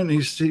 don't.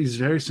 He's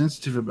very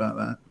sensitive about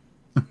that.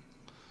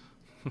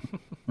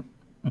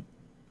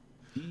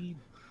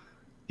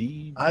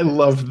 I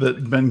loved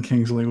that Ben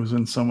Kingsley was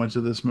in so much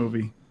of this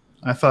movie.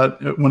 I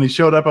thought when he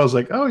showed up, I was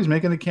like, oh, he's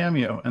making a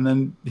cameo. And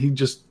then he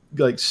just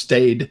like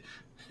stayed.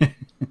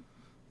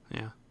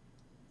 Yeah.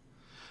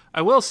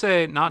 I will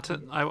say not to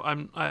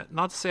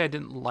say I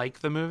didn't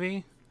like the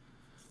movie,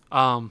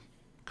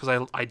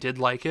 because I did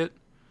like it.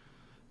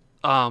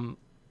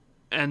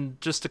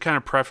 And just to kind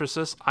of preface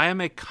this,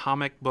 I'm a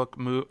comic book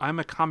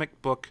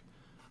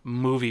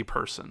movie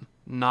person,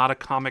 not a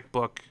comic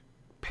book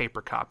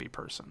paper copy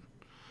person.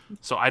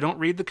 So I don't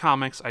read the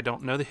comics. I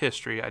don't know the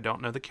history. I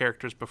don't know the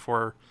characters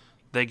before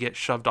they get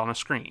shoved on a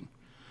screen.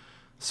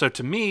 So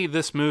to me,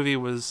 this movie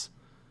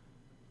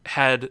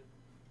had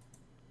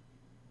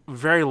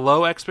very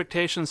low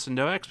expectations to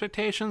no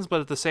expectations, but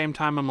at the same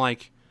time, I'm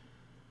like,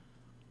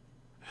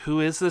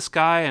 who is this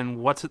guy, and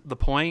what's the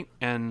point,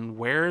 and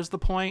where is the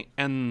point?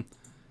 And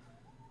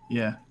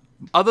Yeah.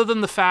 other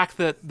than the fact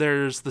that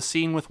there's the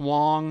scene with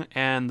Wong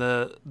and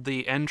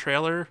the end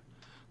trailer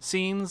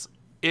scenes,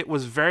 it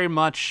was very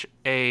much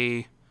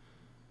okay,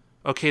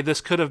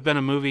 this could have been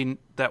a movie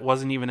that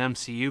wasn't even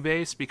MCU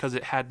based because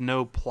it had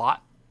no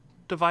plot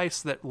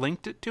device that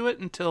linked it to it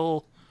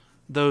until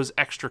those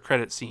extra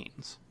credit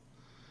scenes.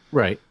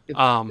 Right.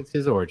 It's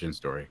his origin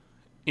story.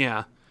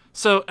 Yeah.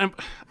 So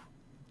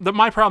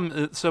my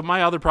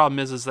other problem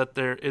is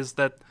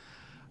that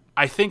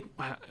I think,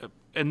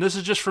 and this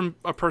is just from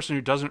a person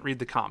who doesn't read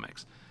the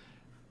comics,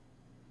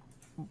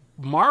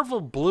 Marvel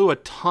blew a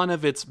ton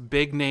of its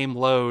big name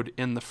load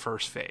in the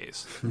first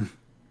phase.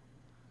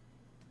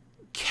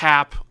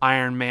 Cap,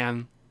 Iron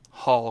Man,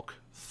 Hulk,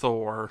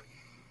 Thor,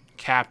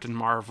 Captain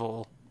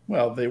Marvel.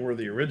 Well, they were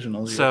the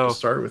originals. You So, have to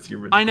start with the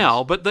originals. I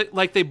know, but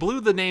they blew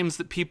the names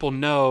that people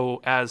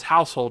know as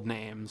household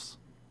names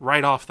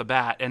right off the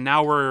bat, and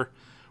now we're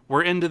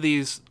into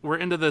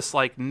this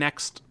like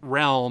next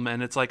realm,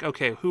 and it's like,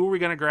 okay, who are we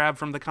going to grab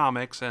from the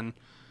comics, and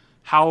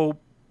how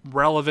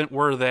relevant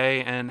were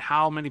they, and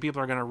how many people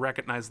are going to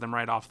recognize them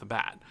right off the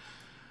bat?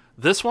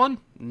 This one,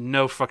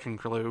 no fucking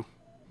clue.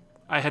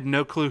 I had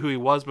no clue who he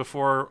was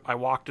before I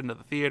walked into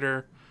the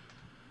theater.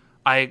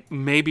 I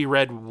maybe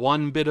read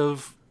one bit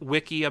of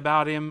wiki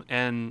about him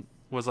and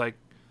was like,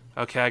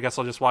 okay, I guess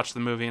I'll just watch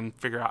the movie and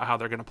figure out how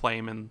they're going to play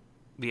him in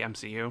the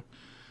MCU.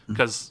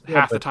 Because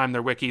half the time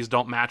their wikis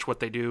don't match what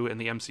they do in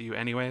the MCU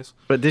anyways.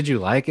 But did you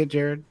like it,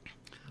 Jared?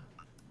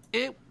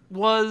 It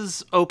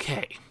was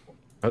okay.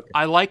 Okay.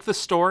 I like the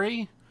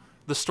story.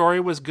 The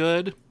story was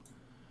good.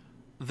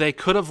 They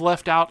could have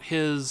left out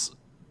his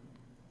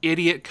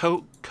idiot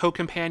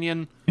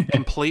co-companion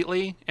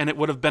completely, and it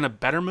would have been a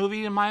better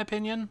movie, in my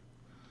opinion.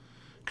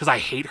 Because I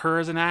hate her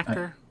as an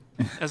actor,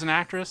 as an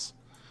actress.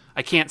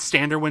 I can't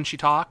stand her when she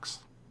talks.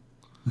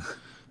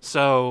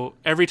 So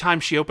every time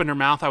she opened her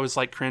mouth, I was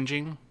like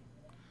cringing.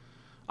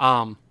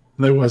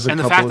 There was a And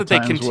the couple fact of that they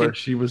times where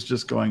she was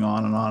just going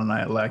on, and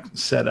I like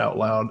said out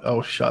loud,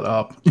 "Oh, shut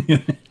up."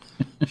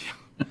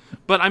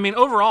 But I mean,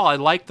 overall, I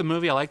liked the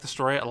movie. I liked the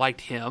story. I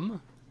liked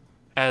him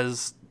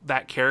as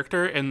that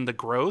character and the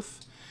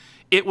growth.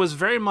 It was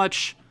very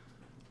much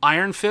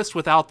Iron Fist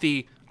without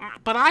the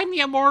 "but I'm the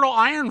immortal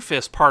Iron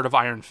Fist" part of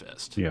Iron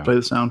Fist. Yeah. Play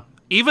the sound.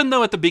 Even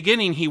though at the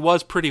beginning he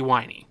was pretty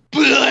whiny.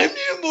 But I'm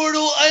the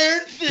immortal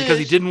Iron Fist. Because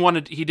he didn't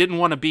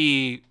want to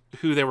be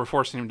who they were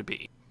forcing him to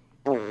be.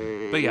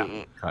 But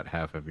yeah. Cut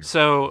half of your.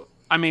 So,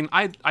 I mean,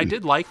 I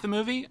did like the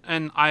movie,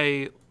 and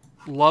I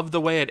loved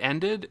the way it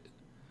ended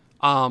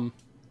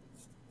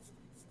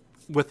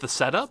with the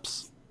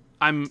setups.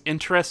 I'm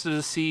interested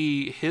to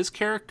see his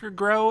character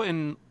grow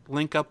and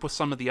link up with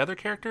some of the other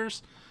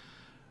characters.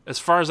 As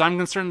far as I'm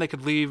concerned, they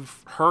could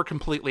leave her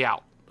completely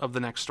out of the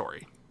next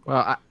story,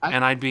 Well,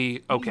 and I'd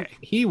be okay.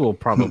 he will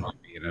probably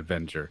be an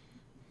Avenger.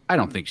 I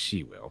don't think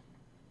she will.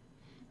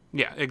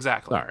 Yeah,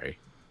 exactly. Sorry.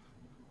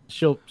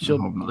 She'll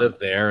hope not. live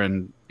there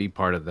and be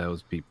part of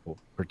those people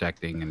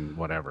protecting and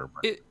whatever.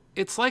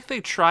 It's like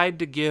they tried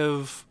to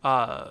give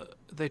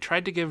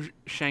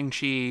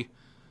Shang-Chi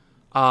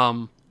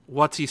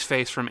what's his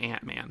face from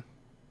Ant-Man.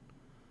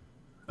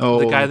 Oh,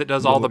 The guy that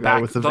does all the little guy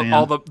back with the the, van.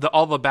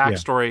 all the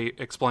backstory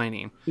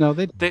explaining. No,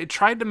 They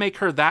tried to make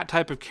her that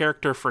type of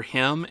character for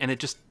him, and it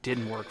just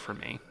didn't work for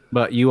me.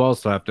 but you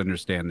also have to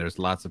understand there's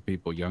lots of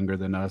people younger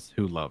than us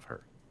who love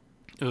her.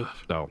 Ugh.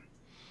 So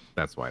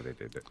that's why they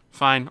did it.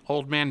 Fine,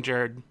 old man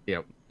Jared.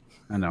 Yep.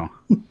 I know.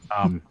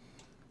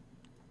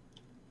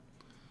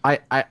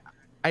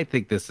 I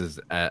think this is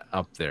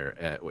up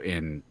there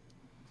in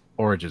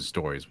origin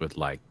stories with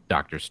like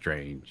Doctor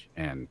Strange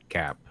and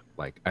Cap.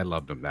 Like I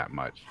loved them that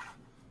much.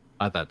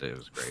 I thought that it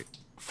was great.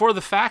 For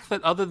the fact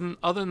that other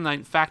than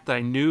the fact that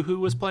I knew who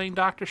was playing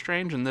Doctor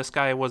Strange and this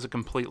guy was a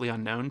completely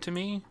unknown to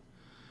me,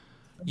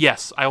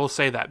 yes, I will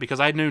say that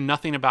because I knew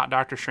nothing about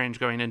Doctor Strange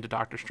going into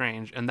Doctor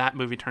Strange, and that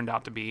movie turned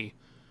out to be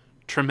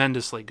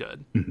tremendously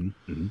good.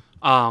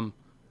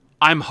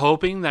 I'm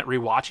hoping that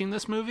rewatching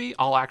this movie,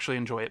 I'll actually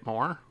enjoy it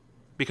more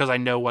because I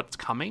know what's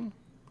coming,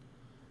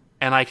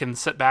 and I can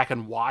sit back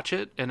and watch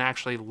it and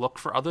actually look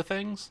for other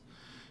things.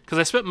 Because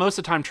I spent most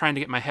of the time trying to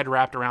get my head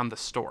wrapped around the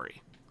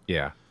story.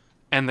 Yeah.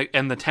 And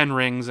the 10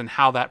 rings and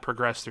how that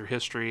progressed through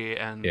history,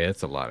 and Yeah,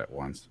 it's a lot at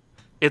once.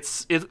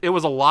 it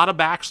was a lot of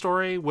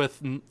backstory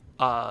with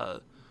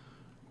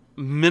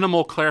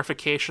minimal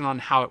clarification on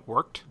how it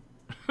worked.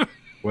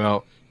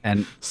 Well,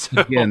 and So-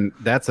 again,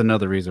 that's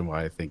another reason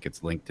why I think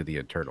it's linked to the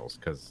Eternals,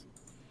 because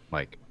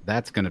like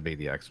that's going to be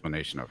the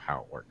explanation of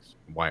how it works,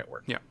 why it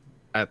works.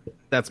 Yeah.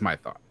 That's my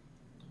thought.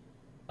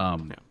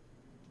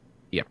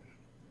 Yeah.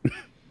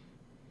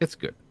 It's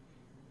good.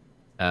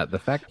 The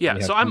fact that Yeah, we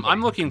have so I'm somebody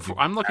who looking can do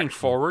I'm looking actual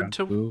forward kung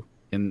to. fu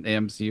in the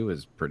MCU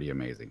is pretty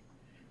amazing.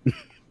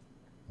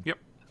 Yep.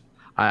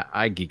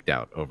 I geeked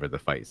out over the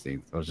fight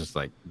scenes. I was just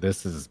like,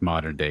 this is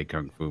modern day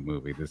kung fu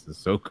movie. This is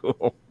so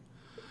cool.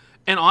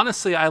 And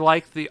honestly, I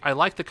like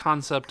the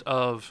concept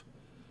of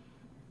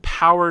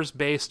powers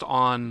based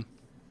on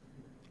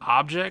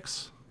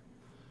objects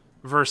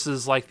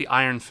versus like the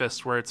Iron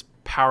Fist, where it's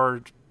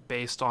powered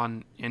based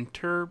on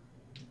internal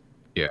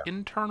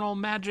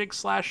magic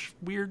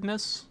 /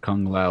 weirdness.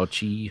 Kung Lao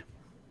Chi.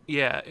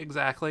 Yeah,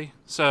 exactly.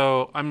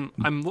 So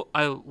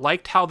I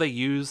liked how they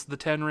used the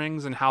 10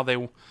 rings and how they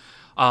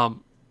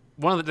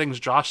one of the things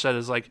Josh said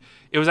is like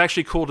it was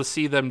actually cool to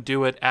see them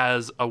do it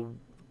as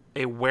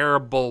a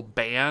wearable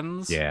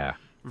bands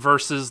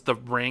versus the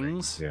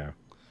rings. Yeah.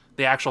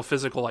 The actual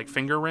physical like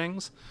finger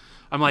rings.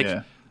 I'm like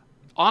Yeah.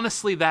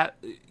 honestly that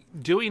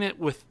doing it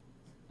with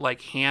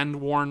like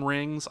hand-worn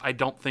rings I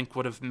don't think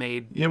would have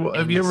made Yeah, well,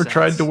 have any you ever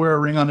tried to sense. wear a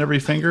ring on every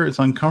finger? It's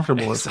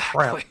uncomfortable as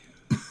crap.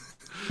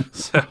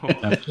 So,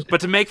 but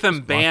to make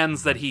them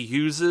bands that he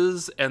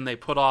uses and they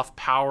put off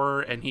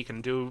power and he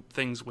can do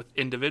things with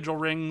individual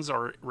rings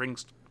or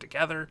rings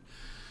together.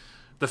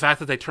 The fact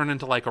that they turn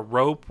into like a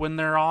rope when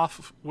they're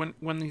off, when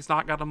he's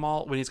not got them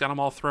all, when he's got them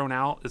all thrown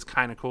out, is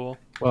kind of cool.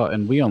 Well,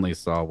 and we only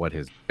saw what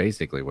his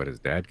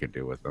dad could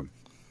do with them.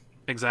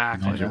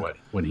 Exactly. Imagine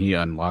when he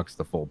unlocks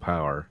the full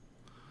power.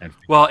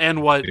 Well,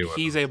 and what do with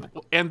he's them.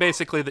 able, and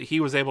basically that he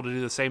was able to do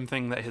the same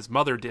thing that his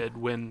mother did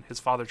when his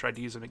father tried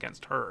to use him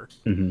against her,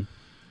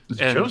 Is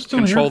and Joe still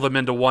control here? them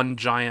into one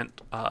giant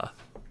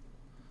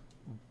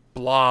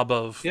blob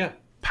of Yeah,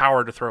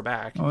 power to throw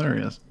back. Oh, there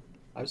he is.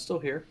 I'm still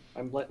here.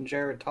 I'm letting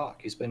Jared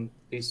talk. He's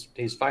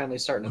finally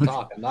starting to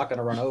talk. I'm not going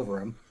to run over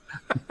him.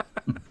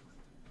 All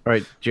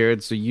right,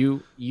 Jared. So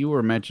you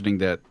were mentioning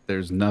that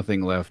there's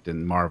nothing left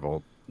in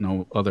Marvel,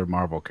 no other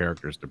Marvel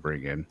characters to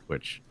bring in,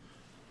 which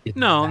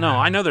No,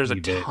 I know there's a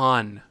You did.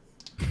 ton.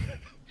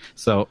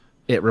 so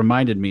it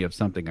reminded me of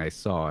something I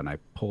saw, and I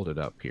pulled it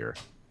up here.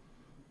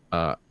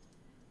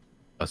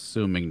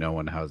 Assuming no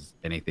one has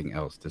anything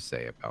else to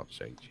say about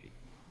Shang-Chi.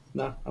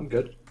 No, I'm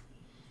good.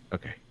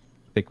 Okay,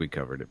 I think we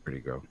covered it pretty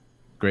good.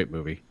 Great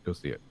movie. Go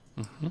see it.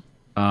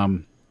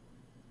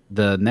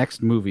 The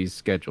next movie's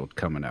scheduled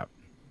coming up.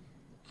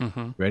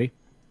 Ready?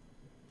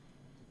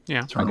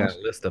 Yeah. I got a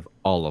list of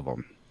all of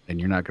them, and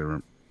you're not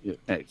gonna.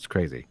 It's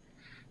crazy.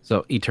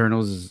 So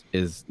Eternals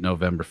is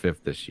November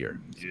 5th this year.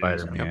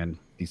 Spider-Man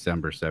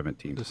December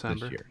 17th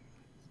December. this year.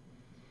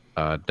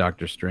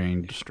 Doctor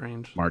Strange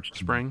Strange. March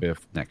Spring.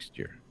 5th next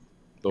year.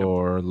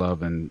 Thor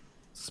Love and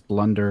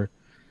Splendor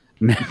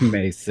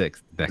May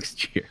 6th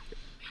next year.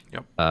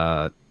 Yep.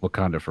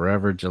 Wakanda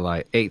Forever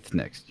July 8th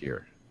next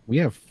year. We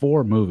have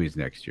 4 movies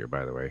next year,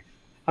 by the way.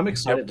 I'm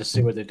excited to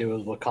see what they do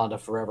with Wakanda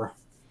Forever.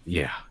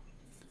 Yeah.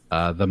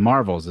 The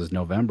Marvels is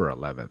November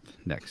 11th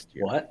next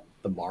year. What?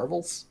 The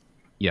Marvels?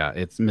 Yeah,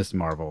 it's Miss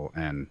Marvel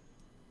and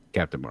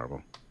Captain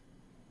Marvel.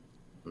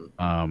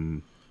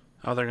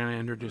 Oh, they're gonna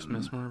introduce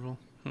Miss Marvel.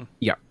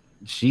 Yeah,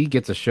 she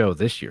gets a show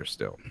this year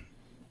still.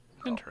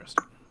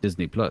 Interesting.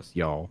 Disney Plus,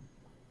 y'all.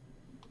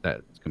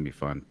 That's gonna be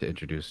fun to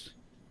introduce.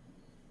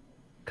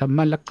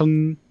 Kamala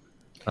Khan.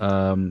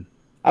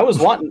 I was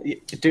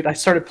wanting, dude. I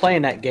started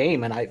playing that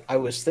game, and I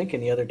was thinking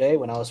the other day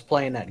when I was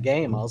playing that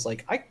game, I was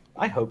like,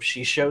 I hope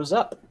she shows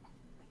up.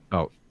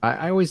 Oh,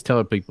 I always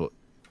tell people,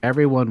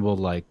 everyone will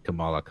like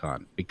Kamala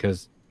Khan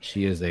because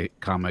she is a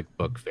comic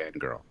book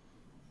fangirl.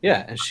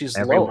 Yeah, and she's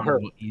low. Everyone Her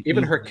will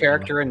even her easily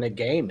character love in the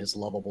game is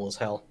lovable as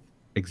hell.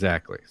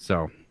 Exactly.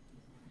 So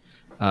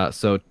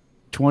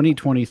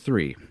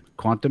 2023,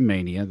 Quantum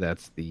Mania,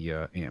 that's the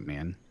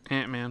Ant-Man,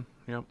 Ant-Man.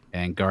 Yep.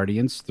 and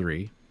Guardians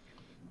 3.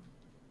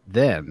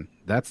 Then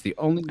that's the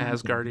only one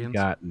As that we Guardians.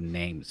 got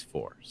names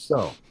for.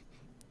 So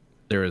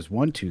there is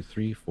 1, 2,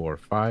 3, 4,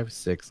 5,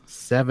 6,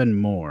 7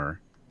 more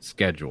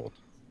scheduled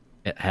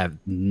that have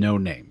no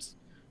names.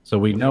 So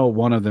we know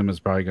one of them is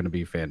probably going to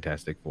be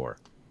Fantastic Four.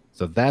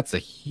 So that's a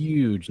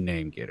huge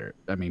name getter.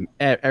 I mean,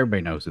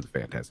 everybody knows who the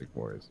Fantastic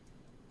Four is.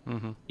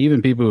 Mm-hmm.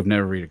 Even people who've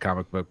never read a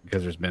comic book,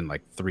 because there's been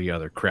like 3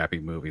 other crappy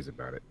movies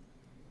about it.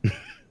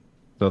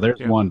 So there's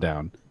one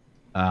down.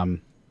 I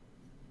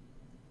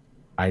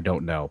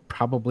don't know.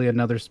 Probably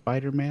another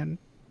Spider-Man.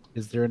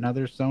 Is there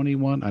another Sony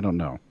one? I don't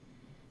know.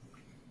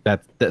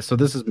 So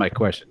this is my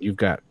question. You've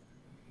got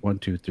 1,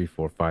 2, 3,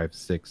 4, 5,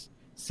 6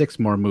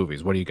 more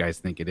movies. What do you guys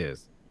think it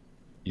is?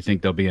 You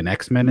think there'll be an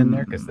X-Men in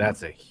there? Because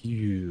that's a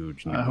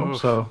huge I name. hope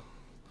so.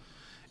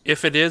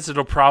 If it is,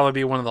 it'll probably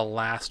be one of the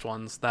last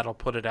ones that'll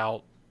put it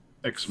out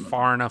X-Men.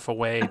 far enough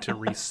away to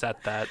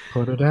reset that.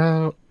 Put it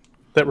out.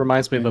 That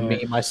reminds me of a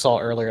meme I saw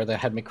earlier that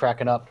had me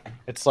cracking up.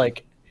 It's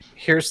like,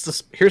 here's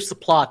the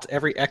plot to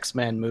every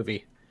X-Men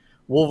movie.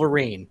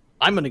 Wolverine,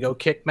 I'm gonna go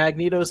kick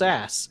Magneto's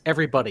ass.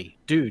 Everybody,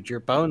 dude, your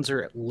bones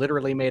are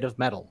literally made of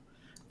metal.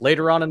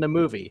 Later on in the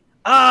movie,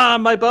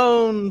 my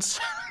bones.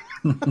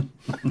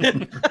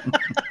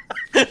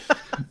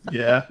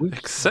 Yeah.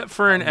 Except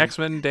for in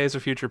X-Men Days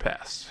of Future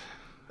Past.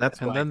 That's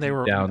And why then I they keep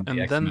were- down and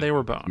the then they X-Men were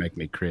movies boned. Make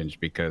me cringe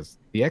because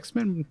the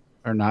X-Men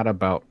are not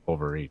about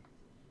Wolverine.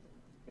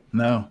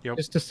 No. Yep.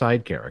 Just a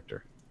side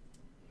character.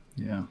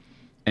 Yeah.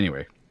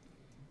 Anyway,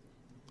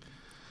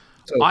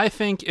 I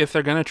think if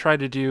they're going to try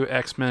to do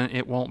X-Men,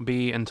 it won't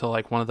be until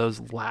like one of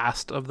those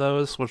last of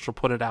those, which will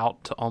put it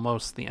out to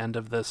almost the end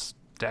of this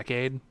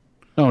decade.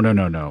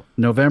 no.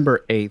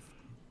 November 8th,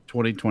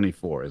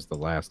 2024 is the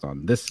last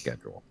on this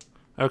schedule.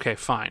 Okay,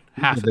 fine.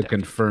 These Half are a the decade.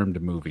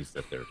 confirmed movies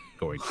that they're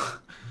going to.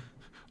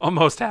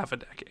 Almost half a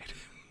decade.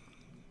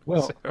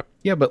 Well, So-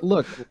 yeah, but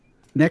look,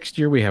 next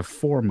year we have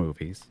 4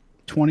 movies.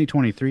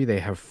 2023 they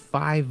have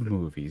 5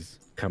 movies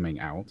coming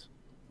out,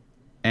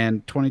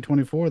 and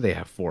 2024 they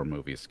have 4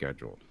 movies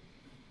scheduled.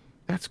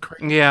 That's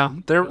crazy. Yeah,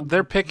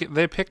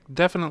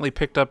 definitely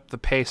picked up the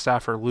pace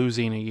after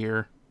losing a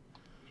year.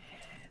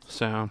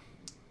 So,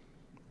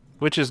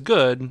 which is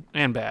good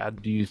and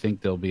bad. Do you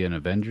think there'll be an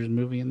Avengers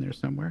movie in there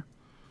somewhere?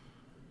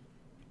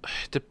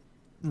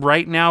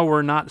 Right now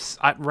we're not.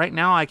 Right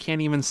now I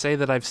can't even say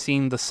that I've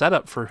seen the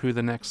setup for who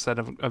the next set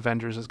of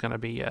Avengers is going to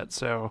be yet.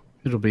 So,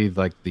 It'll be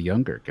like the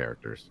younger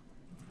characters.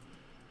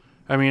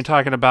 I mean, you're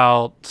talking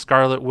about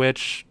Scarlet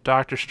Witch,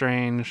 Doctor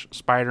Strange,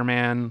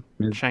 Spider-Man,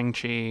 Ms.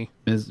 Shang-Chi.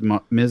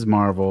 Ms.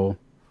 Marvel.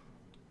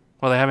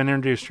 Well, they haven't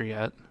introduced her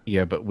yet.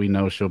 Yeah, but we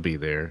know she'll be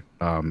there.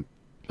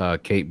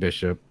 Kate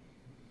Bishop.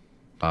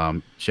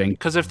 Shang.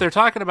 Because if they're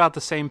talking about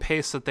the same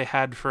pace that they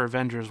had for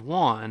Avengers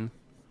 1,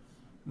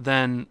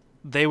 then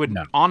they would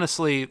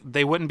honestly,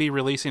 they would be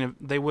releasing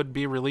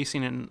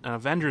an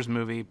Avengers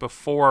movie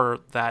before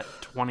that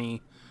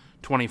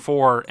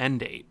 2024 end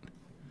date.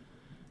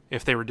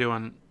 If they were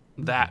doing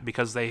that,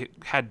 because they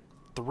had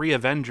 3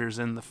 Avengers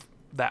in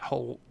that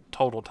whole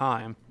total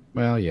time.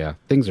 Well, yeah,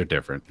 things are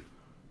different.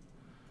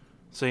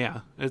 So yeah,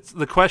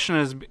 the question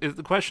is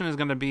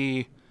going to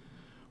be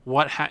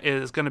what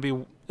is going to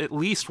be, at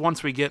least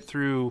once we get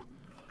through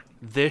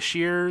this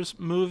year's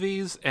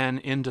movies and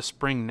into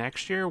spring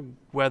next year,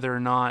 whether or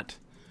not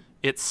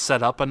it's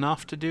set up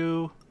enough to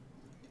do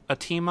a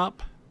team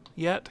up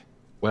yet.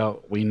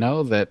 Well, we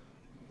know that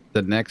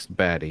the next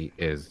baddie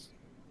is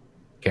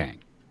Kang.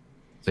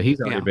 So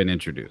he's already been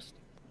introduced.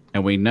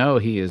 And we know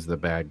he is the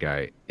bad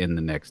guy in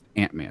the next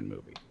Ant-Man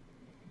movie.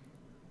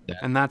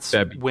 And that's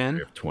February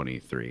when? of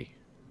 23.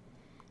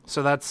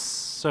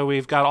 So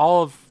we've got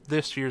all of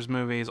this year's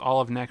movies,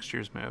 all of next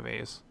year's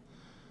movies.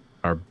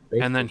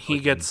 And then he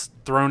gets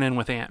thrown in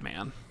with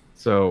Ant-Man.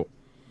 So,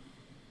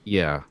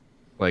 yeah,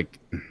 like,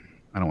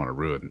 I don't want to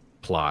ruin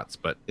plots,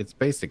 but it's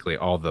basically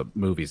all the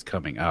movies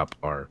coming up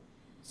are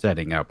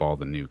setting up all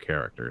the new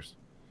characters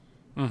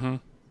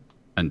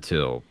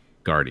until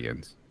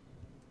Guardians.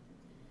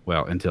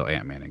 Well, until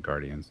Ant-Man and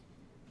Guardians.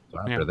 So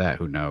after that,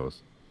 who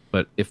knows?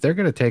 But if they're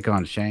going to take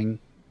on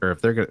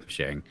if they're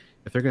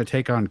going to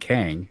take on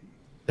Kang,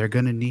 they're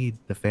going to need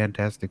the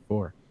Fantastic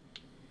Four.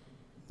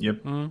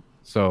 Yep.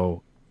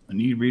 So I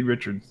need Reed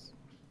Richards.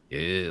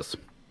 yes,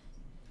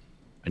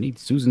 I need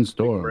Susan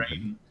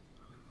Storm,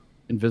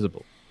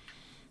 invisible.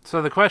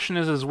 So the question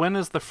is when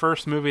is the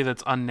first movie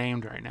that's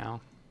unnamed right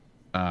now?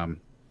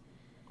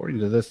 According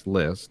to this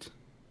list,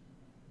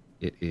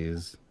 it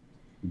is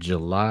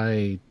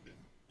July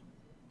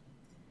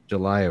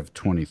of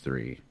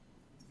 23.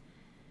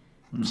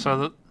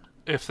 So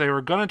if they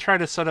were going to try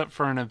to set up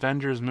for an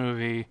Avengers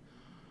movie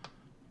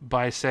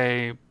by,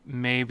 say,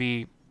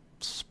 maybe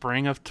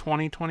spring of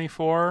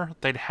 2024,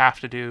 they'd have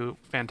to do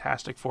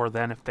Fantastic Four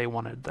then if they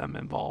wanted them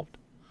involved.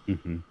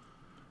 Mm-hmm.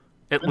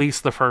 At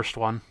least the first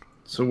one.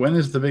 So when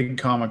is the big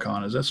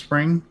Comic-Con? Is that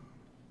spring?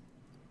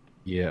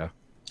 Yeah.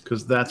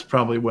 Because that's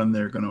probably when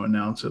they're going to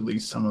announce at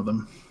least some of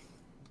them.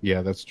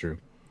 Yeah, that's true.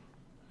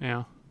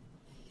 Yeah.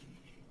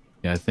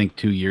 Yeah, I think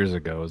 2 years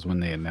ago is when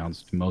they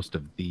announced most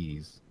of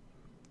these.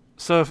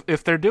 So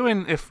if they're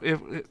doing, if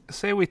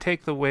say we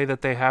take the way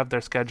that they have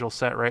their schedule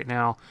set right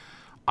now,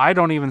 I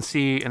don't even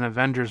see an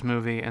Avengers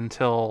movie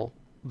until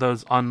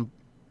those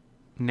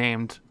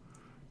unnamed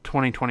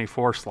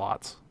 2024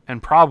 slots,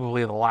 and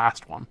probably the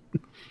last one.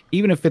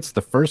 Even if it's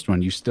the first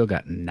one, you still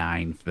got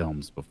 9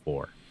 films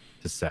before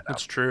to set up.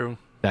 That's true.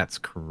 That's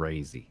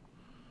crazy.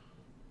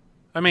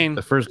 I mean,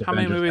 The first how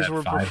many Avengers movies had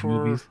were 5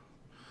 before? movies.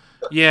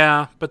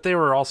 Yeah, but they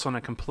were also on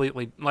a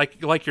completely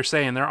like you're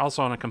saying, they're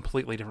also on a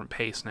completely different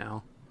pace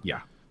now.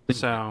 Yeah.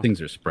 So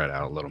Things are spread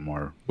out a little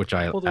more, which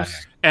Well,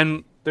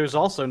 and there's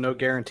also no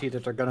guarantee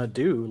that they're going to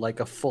do like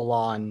a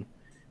full-on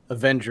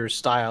Avengers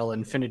style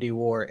Infinity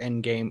War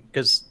Endgame,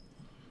 because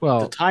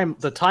the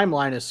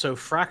timeline is so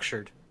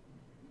fractured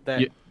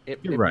that it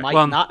right.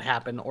 might not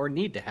happen or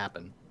need to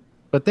happen.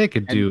 But they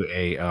could do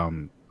a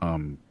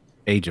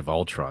Age of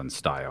Ultron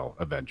style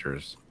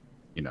Avengers.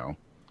 You know,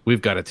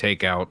 we've got to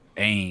take out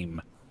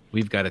AIM.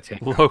 We've got to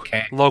take out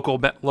Kang. local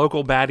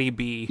baddie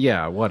B.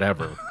 Yeah,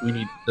 whatever. We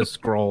need the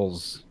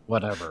Skrulls.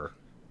 Whatever.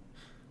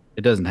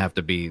 It doesn't have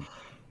to be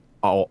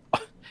all.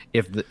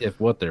 If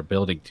what they're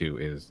building to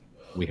is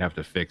we have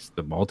to fix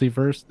the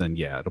multiverse, then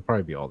yeah, it'll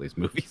probably be all these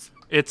movies.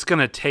 It's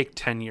gonna take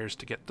 10 years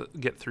to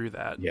get through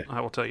that. Yeah. I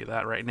will tell you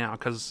that right now,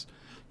 because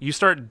you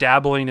start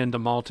dabbling into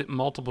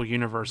multiple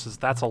universes.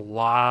 That's a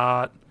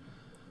lot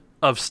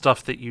of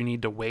stuff that you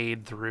need to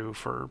wade through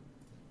for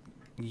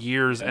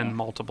years and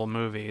multiple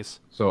movies.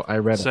 So I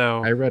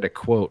read a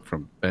quote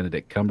from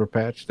Benedict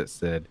Cumberbatch that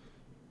said,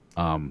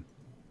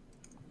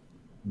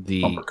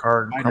 the Bumper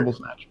card, crumble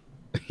snatch.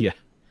 yeah,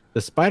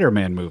 the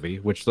Spider-Man movie,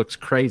 which looks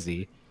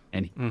crazy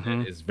and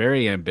Mm-hmm. is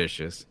very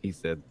ambitious. He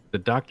said the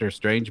Doctor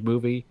Strange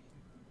movie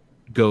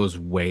goes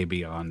way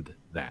beyond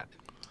that.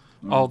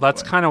 Oh,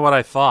 that's kind of what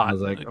I thought. I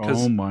was like,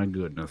 'cause oh my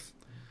goodness.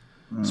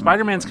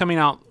 Spider-Man's coming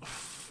out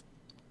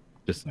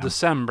Just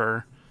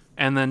December,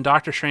 and then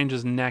Doctor Strange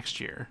is next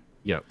year.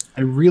 Yep.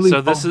 I really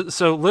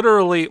So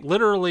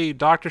literally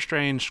Doctor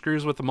Strange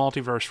screws with the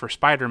multiverse for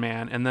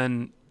Spider-Man, and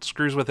then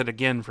screws with it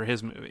again for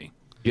his movie.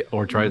 Yeah,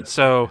 or try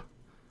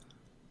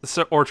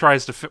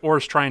Or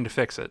is trying to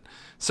fix it.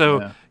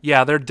 So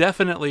yeah, they're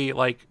definitely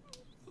like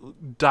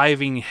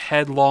diving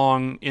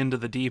headlong into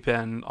the deep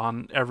end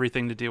on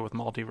everything to do with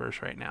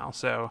multiverse right now.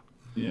 So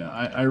yeah,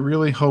 I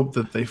really hope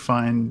that they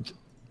find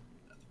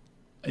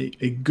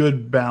a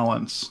good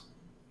balance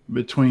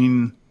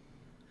between.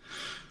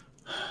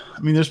 I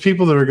mean, there's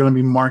people that are going to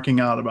be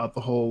marking out about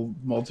the whole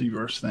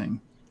multiverse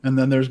thing, and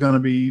then there's going to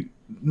be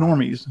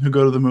normies who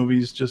go to the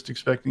movies just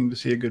expecting to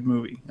see a good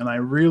movie. And I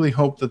really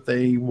hope that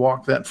they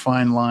walk that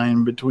fine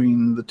line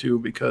between the two,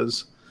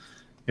 because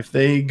if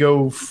they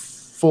go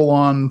full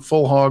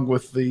hog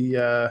with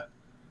the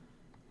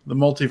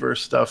multiverse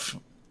stuff,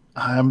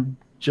 I'm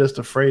just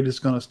afraid it's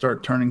going to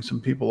start turning some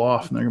people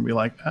off, and they're going to be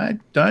like,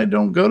 I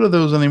don't go to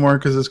those anymore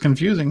because it's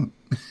confusing,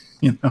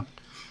 you know.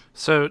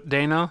 So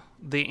Dana,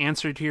 the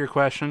answer to your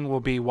question will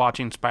be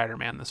watching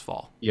Spider-Man this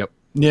fall. Yep.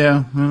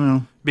 Yeah, I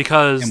know.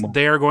 Because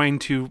they're going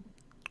to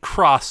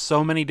cross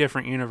so many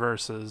different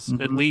universes,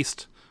 Mm-hmm. at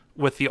least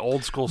with the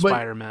old school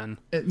Spider-Man.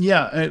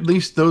 Yeah, at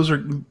least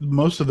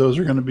most of those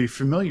are going to be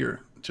familiar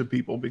to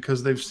people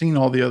because they've seen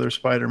all the other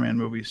Spider-Man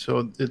movies.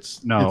 So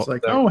it's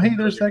like, oh, hey,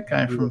 there's that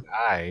guy from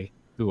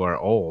who are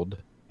old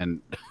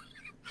and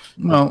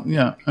well,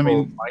 yeah, I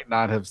mean, might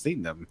not have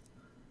seen them.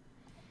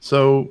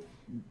 So,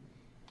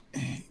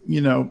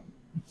 you know,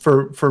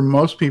 for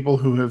most people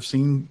who have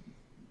seen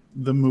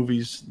the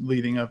movies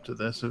leading up to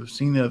this, have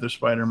seen the other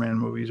Spider-Man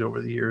movies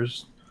over the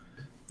years,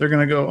 they're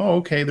going to go, oh,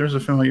 okay, there's a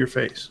familiar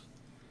face.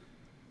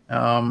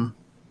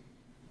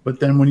 But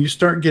then when you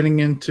start getting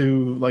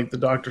into like the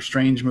Doctor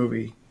Strange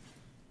movie,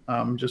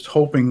 just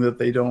hoping that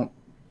they don't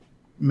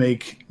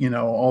make, you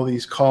know, all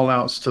these call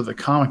outs to the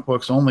comic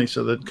books only,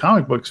 so that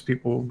comic books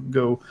people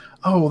go,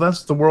 oh, well,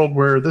 that's the world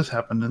where this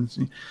happened.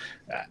 And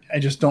I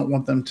just don't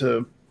want them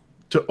to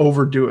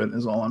overdo it,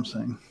 is all I'm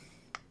saying.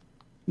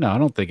 No, I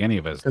don't think any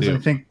of us do. Because I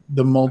think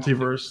the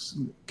multiverse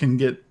can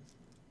get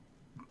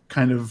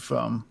kind of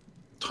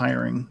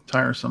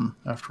tiresome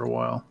after a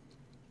while.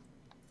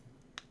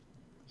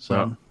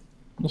 So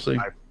we'll see.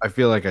 I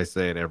feel like I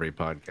say it every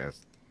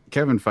podcast.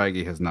 Kevin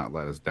Feige has not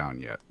let us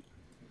down yet.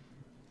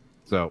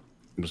 So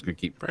I'm just going to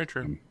keep Very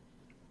true. him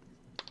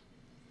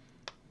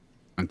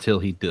until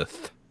he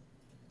doth.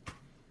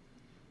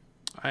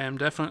 I am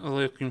definitely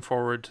looking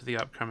forward to the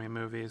upcoming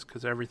movies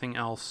because everything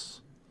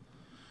else.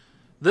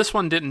 This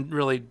one didn't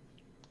really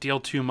deal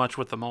too much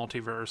with the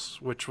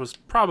multiverse, which was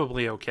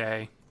probably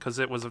okay because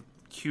it was a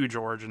huge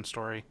origin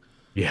story.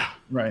 Yeah.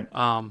 Right.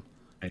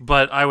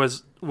 But I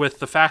was with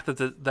the fact that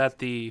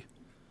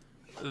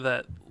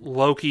that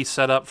Loki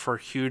set up for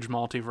huge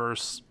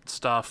multiverse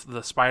stuff.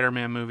 The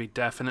Spider-Man movie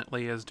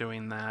definitely is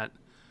doing that.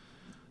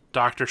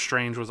 Doctor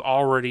Strange was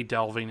already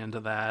delving into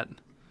that.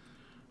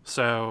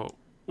 So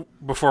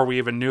before we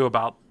even knew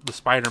about the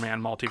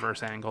Spider-Man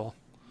multiverse angle,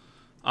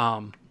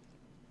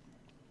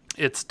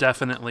 it's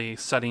definitely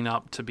setting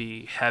up to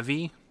be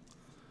heavy.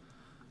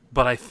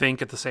 But I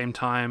think at the same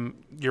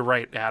time, you're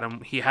right,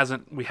 Adam. We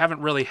haven't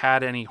really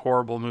had any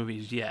horrible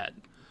movies yet.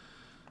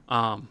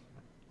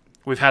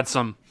 We've had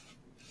some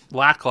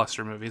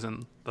lackluster movies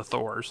in the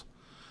Thors,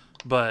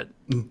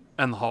 and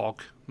the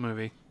Hulk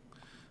movie.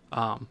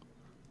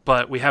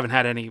 But we haven't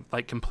had any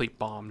like complete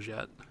bombs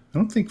yet. I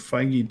don't think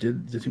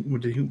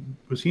Feige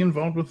was he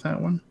involved with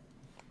that one?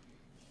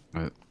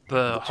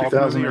 The Hulk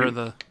movie or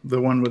the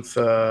one with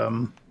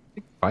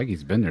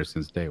Feige's been there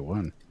since day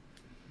one.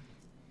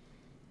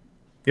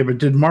 Yeah, but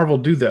did Marvel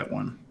do that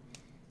one?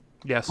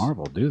 Yes,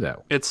 Marvel do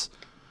that. It's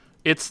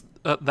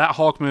that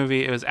Hulk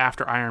movie is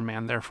after Iron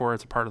Man, therefore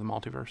it's a part of the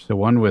multiverse. The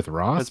one with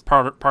Ross? It's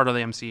part of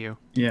the MCU.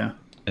 Yeah.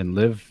 And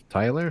Liv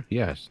Tyler?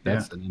 Yes,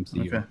 that's an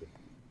MCU. Okay.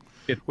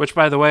 Which,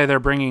 by the way, they're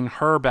bringing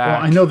her back.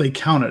 Well, I know they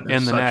count it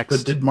in the next.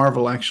 But did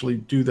Marvel actually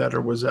do that, or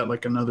was that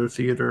like another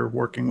theater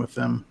working with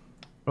them?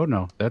 Oh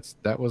no,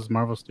 that was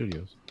Marvel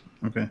Studios.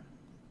 Okay.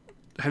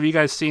 Have you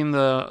guys seen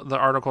the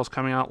articles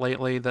coming out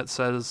lately that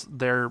says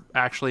they're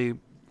actually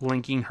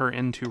linking her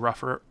into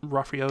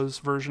Ruffio's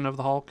version of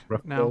the Hulk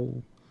now?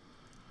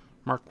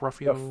 Mark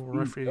Ruffalo.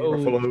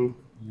 Buffalo.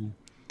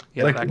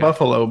 Yeah, like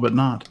Buffalo, but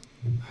not.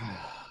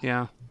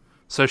 Yeah.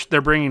 So they're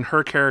bringing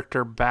her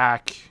character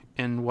back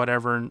in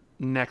whatever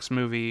next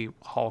movie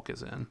Hulk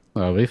is in.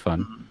 That'll be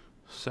fun.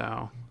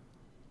 So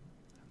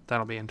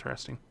that'll be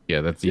interesting.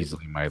 Yeah, that's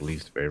easily my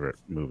least favorite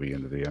movie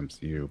into the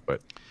MCU,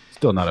 but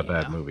still not a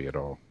bad movie at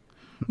all.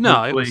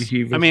 No, it was.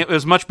 I mean, it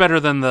was much better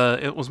than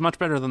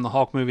the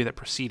Hulk movie that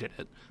preceded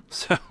it.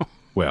 So,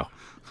 well,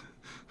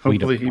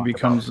 hopefully he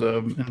becomes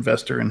an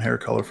investor in hair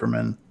color for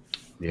men.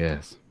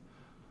 Yes.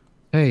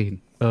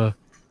 Hey,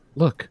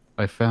 look,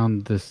 I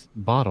found this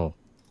bottle,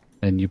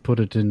 and you put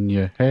it in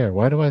your hair.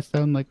 Why do I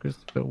sound like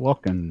Christopher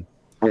Walken?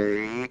 For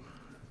a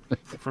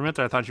minute,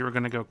 I thought you were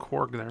going to go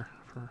Korg there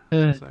for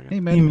a second. Hey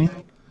man.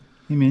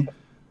 Hey man.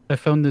 I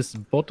found this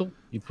bottle.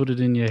 You put it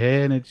in your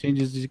hair, and it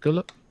changes the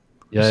color.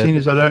 Yeah. Seeing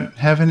as I don't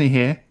have any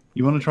hair,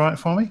 you want to try it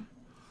for me?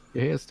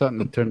 Your hair's starting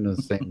to turn the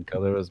same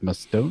color as my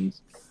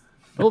stones.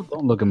 Oh,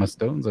 don't look at my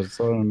stones. I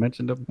saw I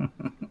mentioned them.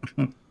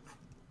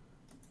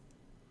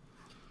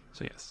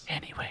 So yes.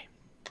 Anyway,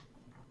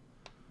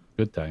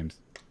 good times.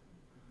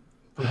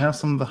 We have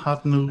some of the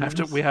hot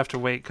news. We have to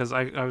wait because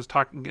I was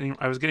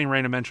getting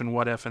ready to mention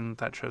What If, and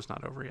that show's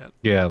not over yet.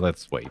 Yeah,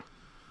 let's wait.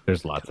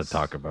 There's lots to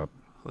talk about.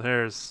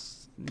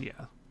 There's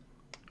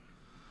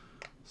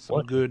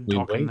some good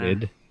talking there. We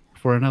waited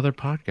for another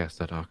podcast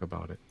to talk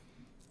about it.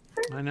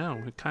 I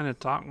know. We kind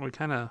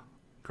of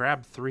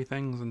grabbed 3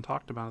 things and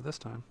talked about it this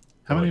time.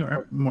 How many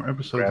more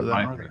episodes of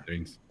that are there?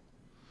 Things.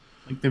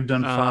 I think they've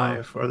done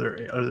 5. Are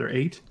there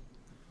 8?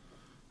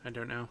 I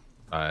don't know.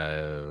 I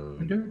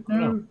don't know. I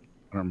don't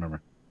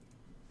remember.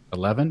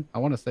 11? I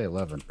want to say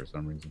 11 for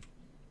some reason.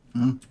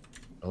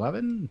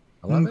 11?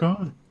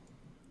 11?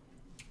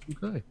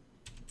 Okay.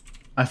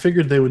 I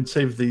figured they would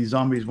save the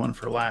zombies one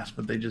for last,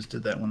 but they just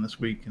did that one this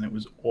week, and it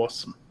was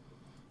awesome.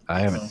 I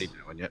haven't seen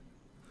that one yet.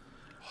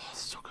 Oh,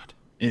 it's so good.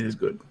 It is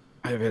good.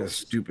 I've had a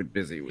stupid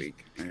busy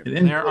week.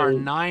 There are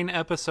 9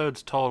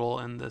 episodes total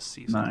in this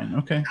season. 9.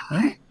 Okay.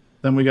 Well,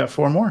 then we got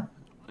 4 more.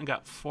 I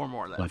got 4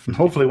 more left. And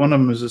hopefully one of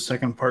them is the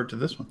second part to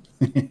this one.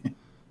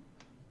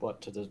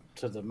 What,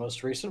 to the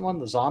most recent one,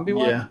 the zombie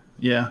one?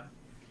 Yeah.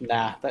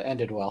 Nah, that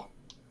ended well.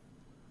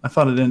 I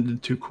thought it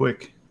ended too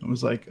quick. It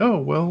was like, oh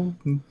well,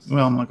 I'm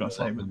not gonna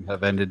say, but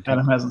have ended.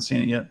 Adam hasn't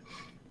seen it yet.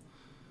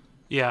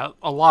 Yeah,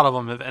 a lot of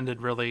them have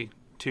ended really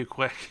too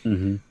quick.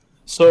 Mm-hmm.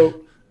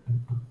 So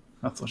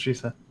that's what she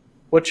said.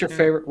 What's your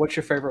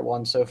favorite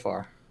one so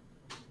far?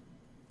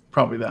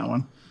 Probably that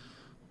one.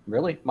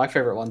 Really? My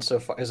favorite one so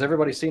far. Has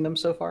everybody seen them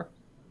so far?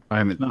 I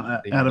haven't. No,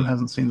 Adam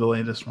hasn't seen the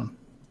latest one.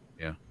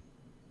 Yeah.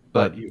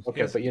 But you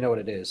know what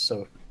it is.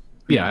 So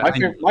yeah,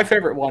 my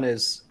favorite one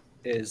is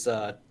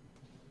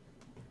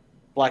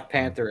Black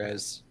Panther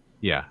as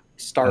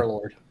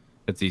Star-Lord.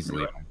 That's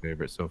easily my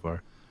favorite so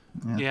far.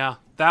 Yeah,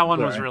 that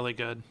one was really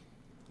good.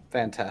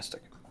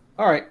 Fantastic.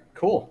 All right,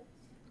 cool.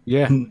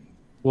 Yeah,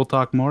 we'll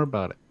talk more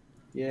about it.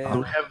 Yeah. Do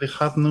we have the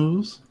hot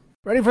news?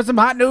 Ready for some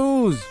hot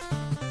news?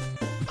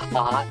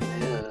 Hot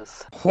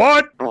news.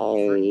 What?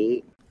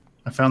 I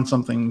found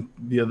something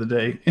the other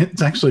day.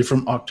 It's actually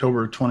from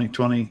October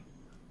 2020.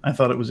 I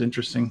thought it was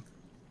interesting.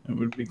 It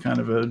would be kind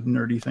of a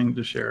nerdy thing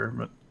to share,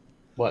 but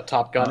what,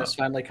 Top Gun is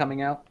finally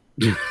coming out?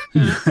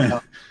 I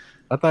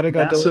thought it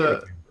got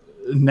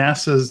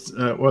NASA's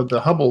the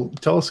Hubble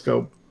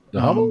telescope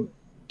Hubble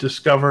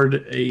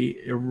discovered a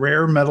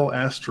rare metal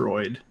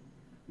asteroid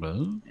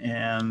Well,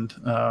 And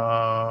here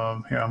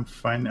I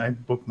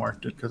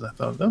bookmarked it because I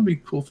thought that'd be a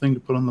cool thing to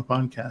put on the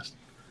podcast.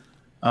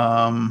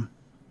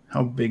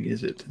 How big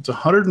is it? It's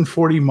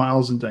 140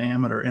 miles in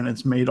diameter, and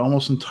it's made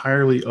almost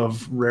entirely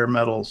of rare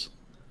metals.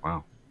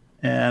 wow.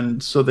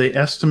 And so they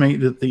estimate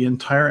that the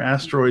entire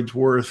asteroid's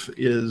worth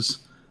is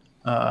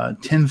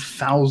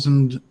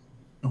 10,000.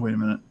 Oh, wait a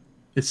minute.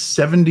 It's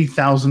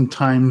 70,000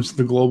 times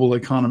the global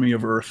economy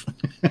of Earth.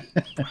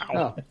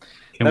 Oh,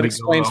 Can that we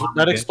explains go on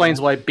that again?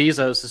 explains why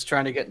Bezos is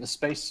trying to get into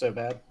space so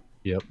bad.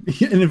 Yep.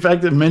 And in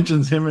fact, it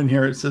mentions him in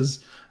here. It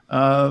says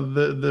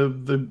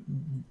the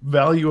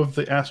value of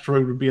the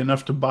asteroid would be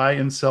enough to buy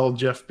and sell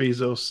Jeff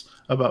Bezos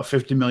about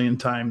 50 million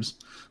times.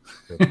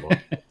 Good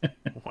Lord.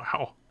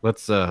 Wow.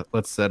 Let's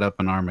set up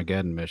an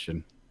Armageddon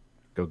mission.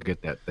 Go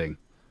get that thing.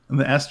 And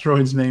the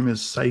asteroid's name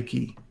is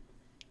Psyche.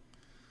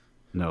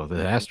 No,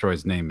 the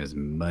asteroid's name is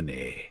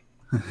Money.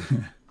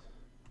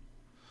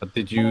 But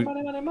did you,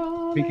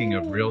 speaking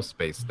of real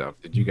space stuff,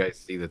 did you guys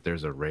see that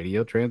there's a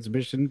radio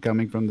transmission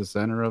coming from the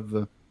center of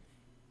the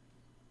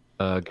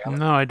galaxy?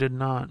 No, I did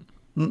not.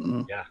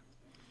 Mm-mm. Yeah.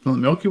 From the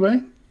Milky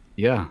Way?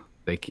 Yeah,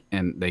 they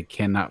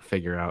cannot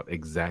figure out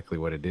exactly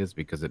what it is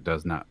because it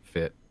does not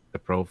fit the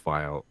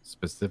profile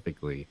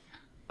specifically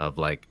of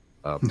like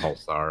a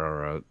pulsar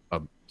or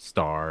a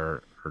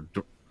star. Or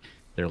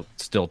they're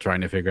still trying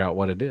to figure out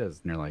what it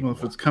is, and they're like, Well,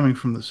 if it's coming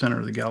from the center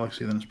of the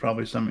galaxy, then it's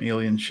probably some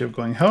alien ship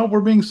going, help,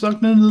 we're being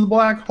sucked into the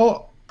black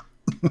hole.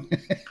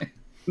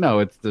 no,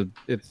 it's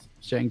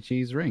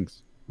Shang-Chi's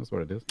rings. That's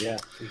what it is. Yeah,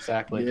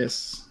 exactly.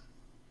 Yes.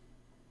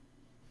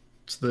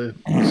 It's the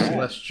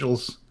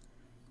Celestials.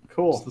 It's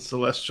Cool. the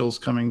Celestials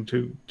coming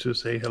to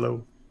say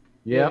hello.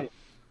 Yep.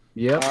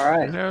 Yep. All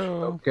right.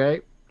 No.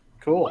 Okay.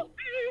 Cool.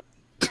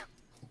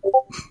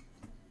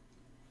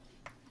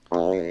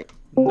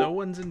 No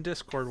one's in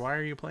Discord. Why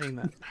are you playing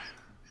that?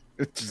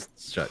 Just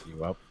shut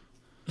you up.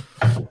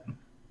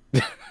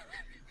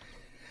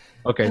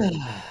 Okay.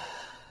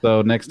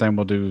 So next time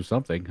we'll do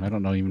something. I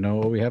don't even know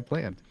what we have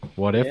planned.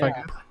 What if I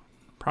Yeah. guess?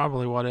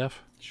 Probably What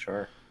If.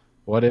 Sure.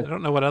 What I if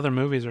don't know what other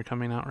movies are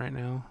coming out right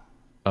now.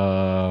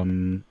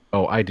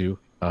 oh I do.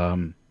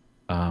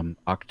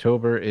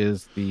 October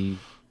is the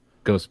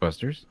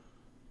Ghostbusters.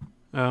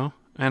 Oh,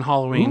 and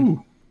Halloween.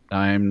 Ooh.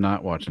 I'm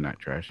not watching that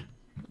trash.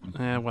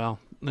 Well,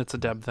 it's a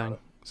Deb thing.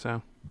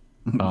 So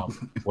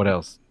What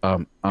else?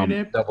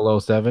 Deb.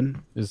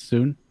 007 is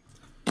soon.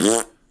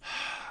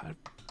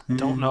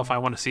 don't know if I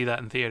want to see that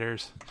in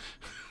theaters.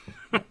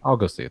 I'll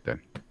go see it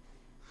then.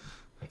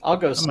 I'll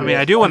go see I mean, it.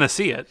 I do want to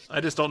see it. I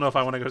just don't know if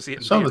I want to go see it. I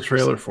In saw the theaters.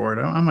 trailer for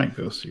it. I might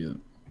go see it.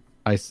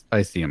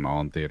 I see them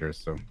all in theaters,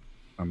 so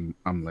I'm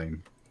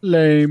lame.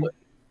 Lame.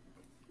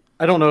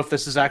 I don't know if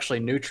this is actually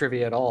new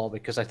trivia at all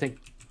because I think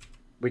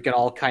we can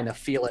all kind of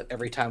feel it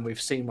every time we've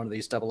seen one of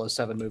these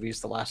 007 movies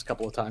the last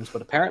couple of times.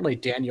 But apparently,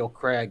 Daniel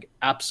Craig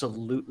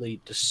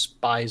absolutely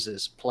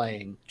despises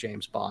playing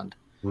James Bond.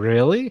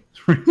 Really?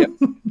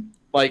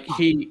 Like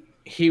he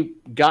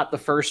got the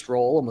first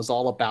role and was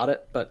all about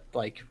it, but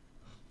like,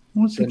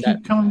 What's he And keep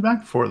that- coming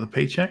back for? The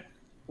paycheck?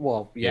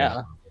 well,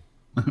 yeah.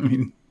 I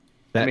mean,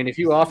 I mean, if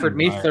you offered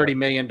me $30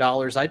 million,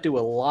 I'd do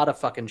a lot of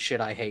fucking shit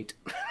I hate.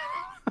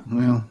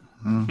 well,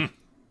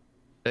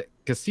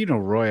 Casino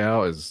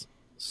Royale is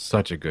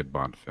such a good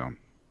Bond film.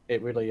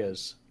 It really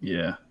is.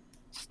 yeah.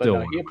 But Still no,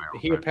 one of my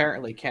he own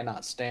apparently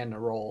cannot stand the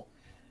role.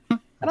 I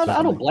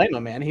don't blame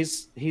him, man.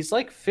 He's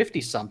like 50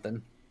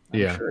 something. I'm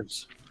Yeah. sure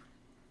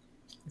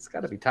he's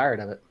got to be tired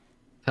of it.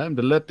 Time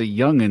to let the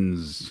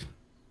youngins,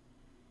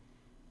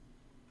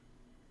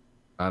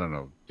 I don't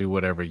know, do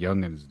whatever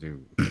youngins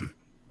do.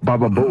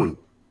 Baba Booey.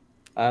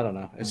 I don't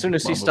know. As soon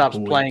as he Baba stops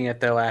Booey. playing it,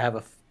 though, I have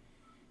a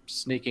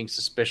sneaking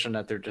suspicion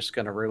that they're just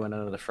going to ruin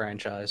another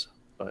franchise.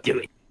 But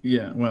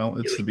Yeah, well,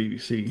 it's the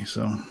BBC,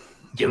 so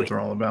that's what they're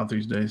all about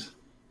these days.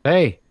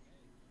 Hey,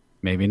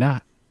 maybe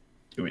not.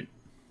 Do it.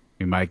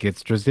 We might get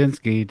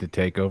Straczynski to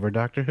take over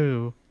Doctor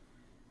Who.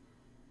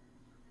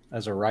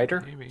 as a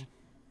writer, Maybe.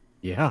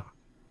 Yeah.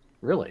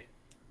 really,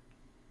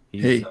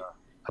 He's Hey.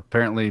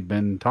 apparently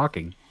been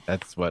talking.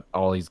 That's what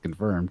all he's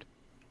confirmed.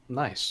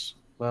 nice.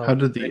 Well, How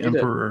did the they need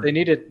Emperor-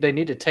 They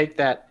need to take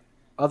that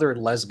other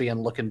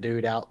lesbian-looking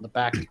dude out in the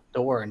back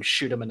door and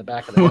shoot him in the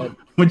back of the head.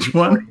 Which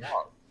one?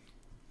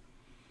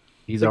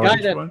 He's The guy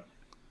already that- What?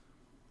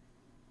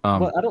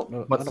 Well, I don't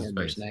know. I what's don't his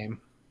remember his face? name.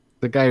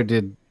 the guy who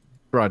did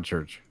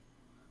Broadchurch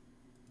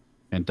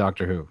and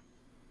Doctor Who.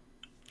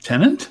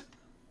 Tennant?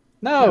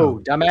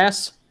 No,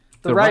 dumbass.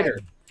 The The writer.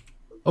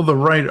 Oh, the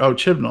right. Oh,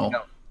 Chibnall.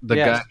 The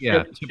Yes, guy,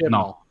 yeah, Chibnall.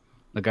 Chibnall.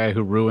 The guy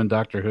who ruined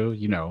Doctor Who,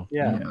 you know,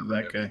 Yeah. Yeah,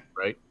 that guy.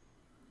 right?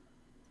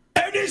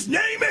 And his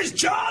name is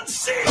John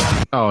C.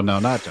 Oh no,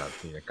 not John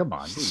Cena. Come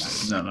on, be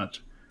nice. No, not.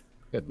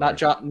 Good Not Lord.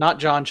 John. Not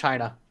John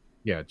China.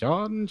 Yeah,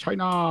 John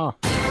China.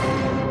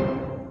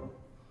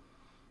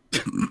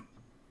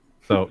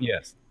 So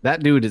yes,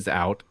 that dude is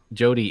out.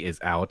 Jodie is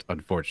out.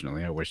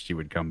 Unfortunately, I wish she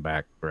would come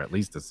back for at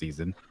least a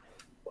season.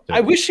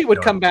 I wish she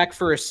would come back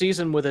for a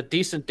season with a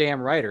decent damn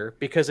writer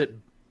because it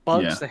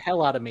bugs the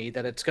hell out of me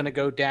that it's going to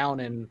go down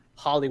in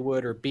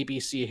Hollywood or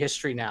BBC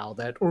history now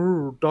that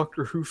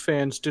Doctor Who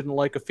fans didn't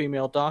like a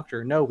female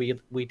doctor. No,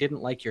 we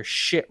didn't like your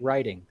shit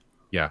writing.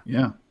 Yeah,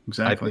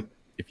 exactly.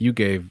 If you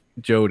gave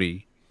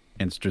Jodie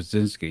and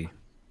Straczynski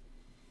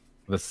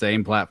the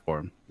same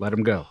platform, let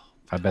them go.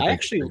 I bet they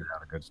actually figured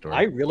out a good story.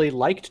 I really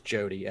liked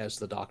Jodie as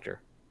the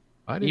Doctor.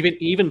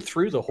 Even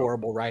through the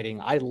horrible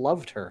writing, I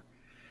loved her.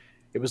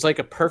 It was like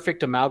a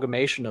perfect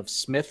amalgamation of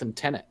Smith and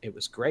Tennant. It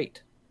was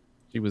great.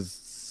 She was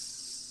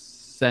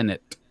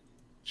Senate.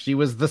 She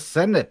was the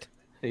Senate.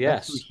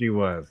 Yes. That's who she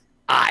was.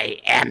 I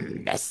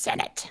am the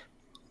Senate.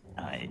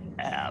 I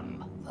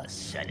am the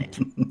Senate.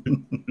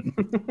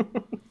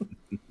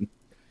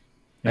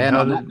 And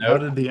how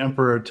did the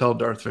Emperor tell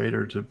Darth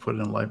Vader to put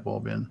in a light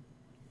bulb in?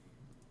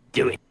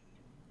 Do it.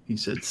 He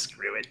said,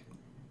 "Screw it."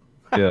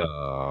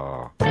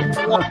 Yeah.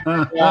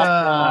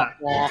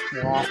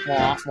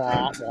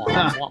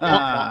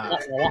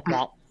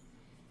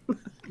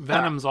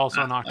 Venom's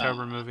also an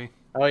October movie.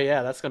 Oh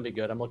yeah, that's gonna be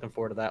good. I'm looking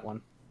forward to that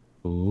one.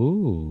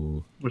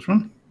 Ooh. Which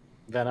one?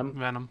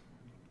 Venom.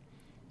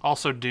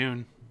 Also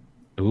Dune.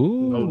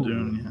 Ooh. Oh,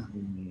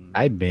 Dune.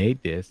 I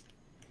made this.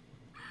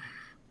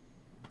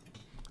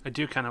 I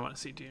do kind of want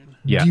to see Dune.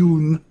 Yeah.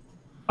 Dune.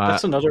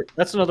 That's another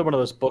one of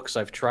those books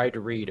I've tried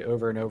to read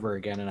over and over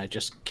again, and I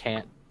just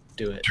can't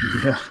do it.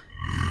 Yeah.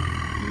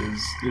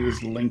 It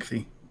is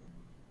lengthy.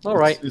 All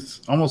right.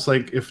 It's almost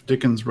like if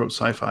Dickens wrote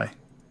sci-fi.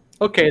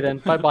 Okay then.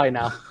 Bye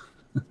now.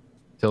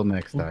 Till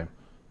next time.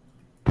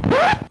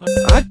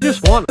 I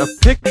just want a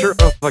picture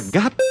of a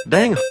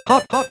goddamn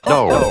hot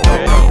dog.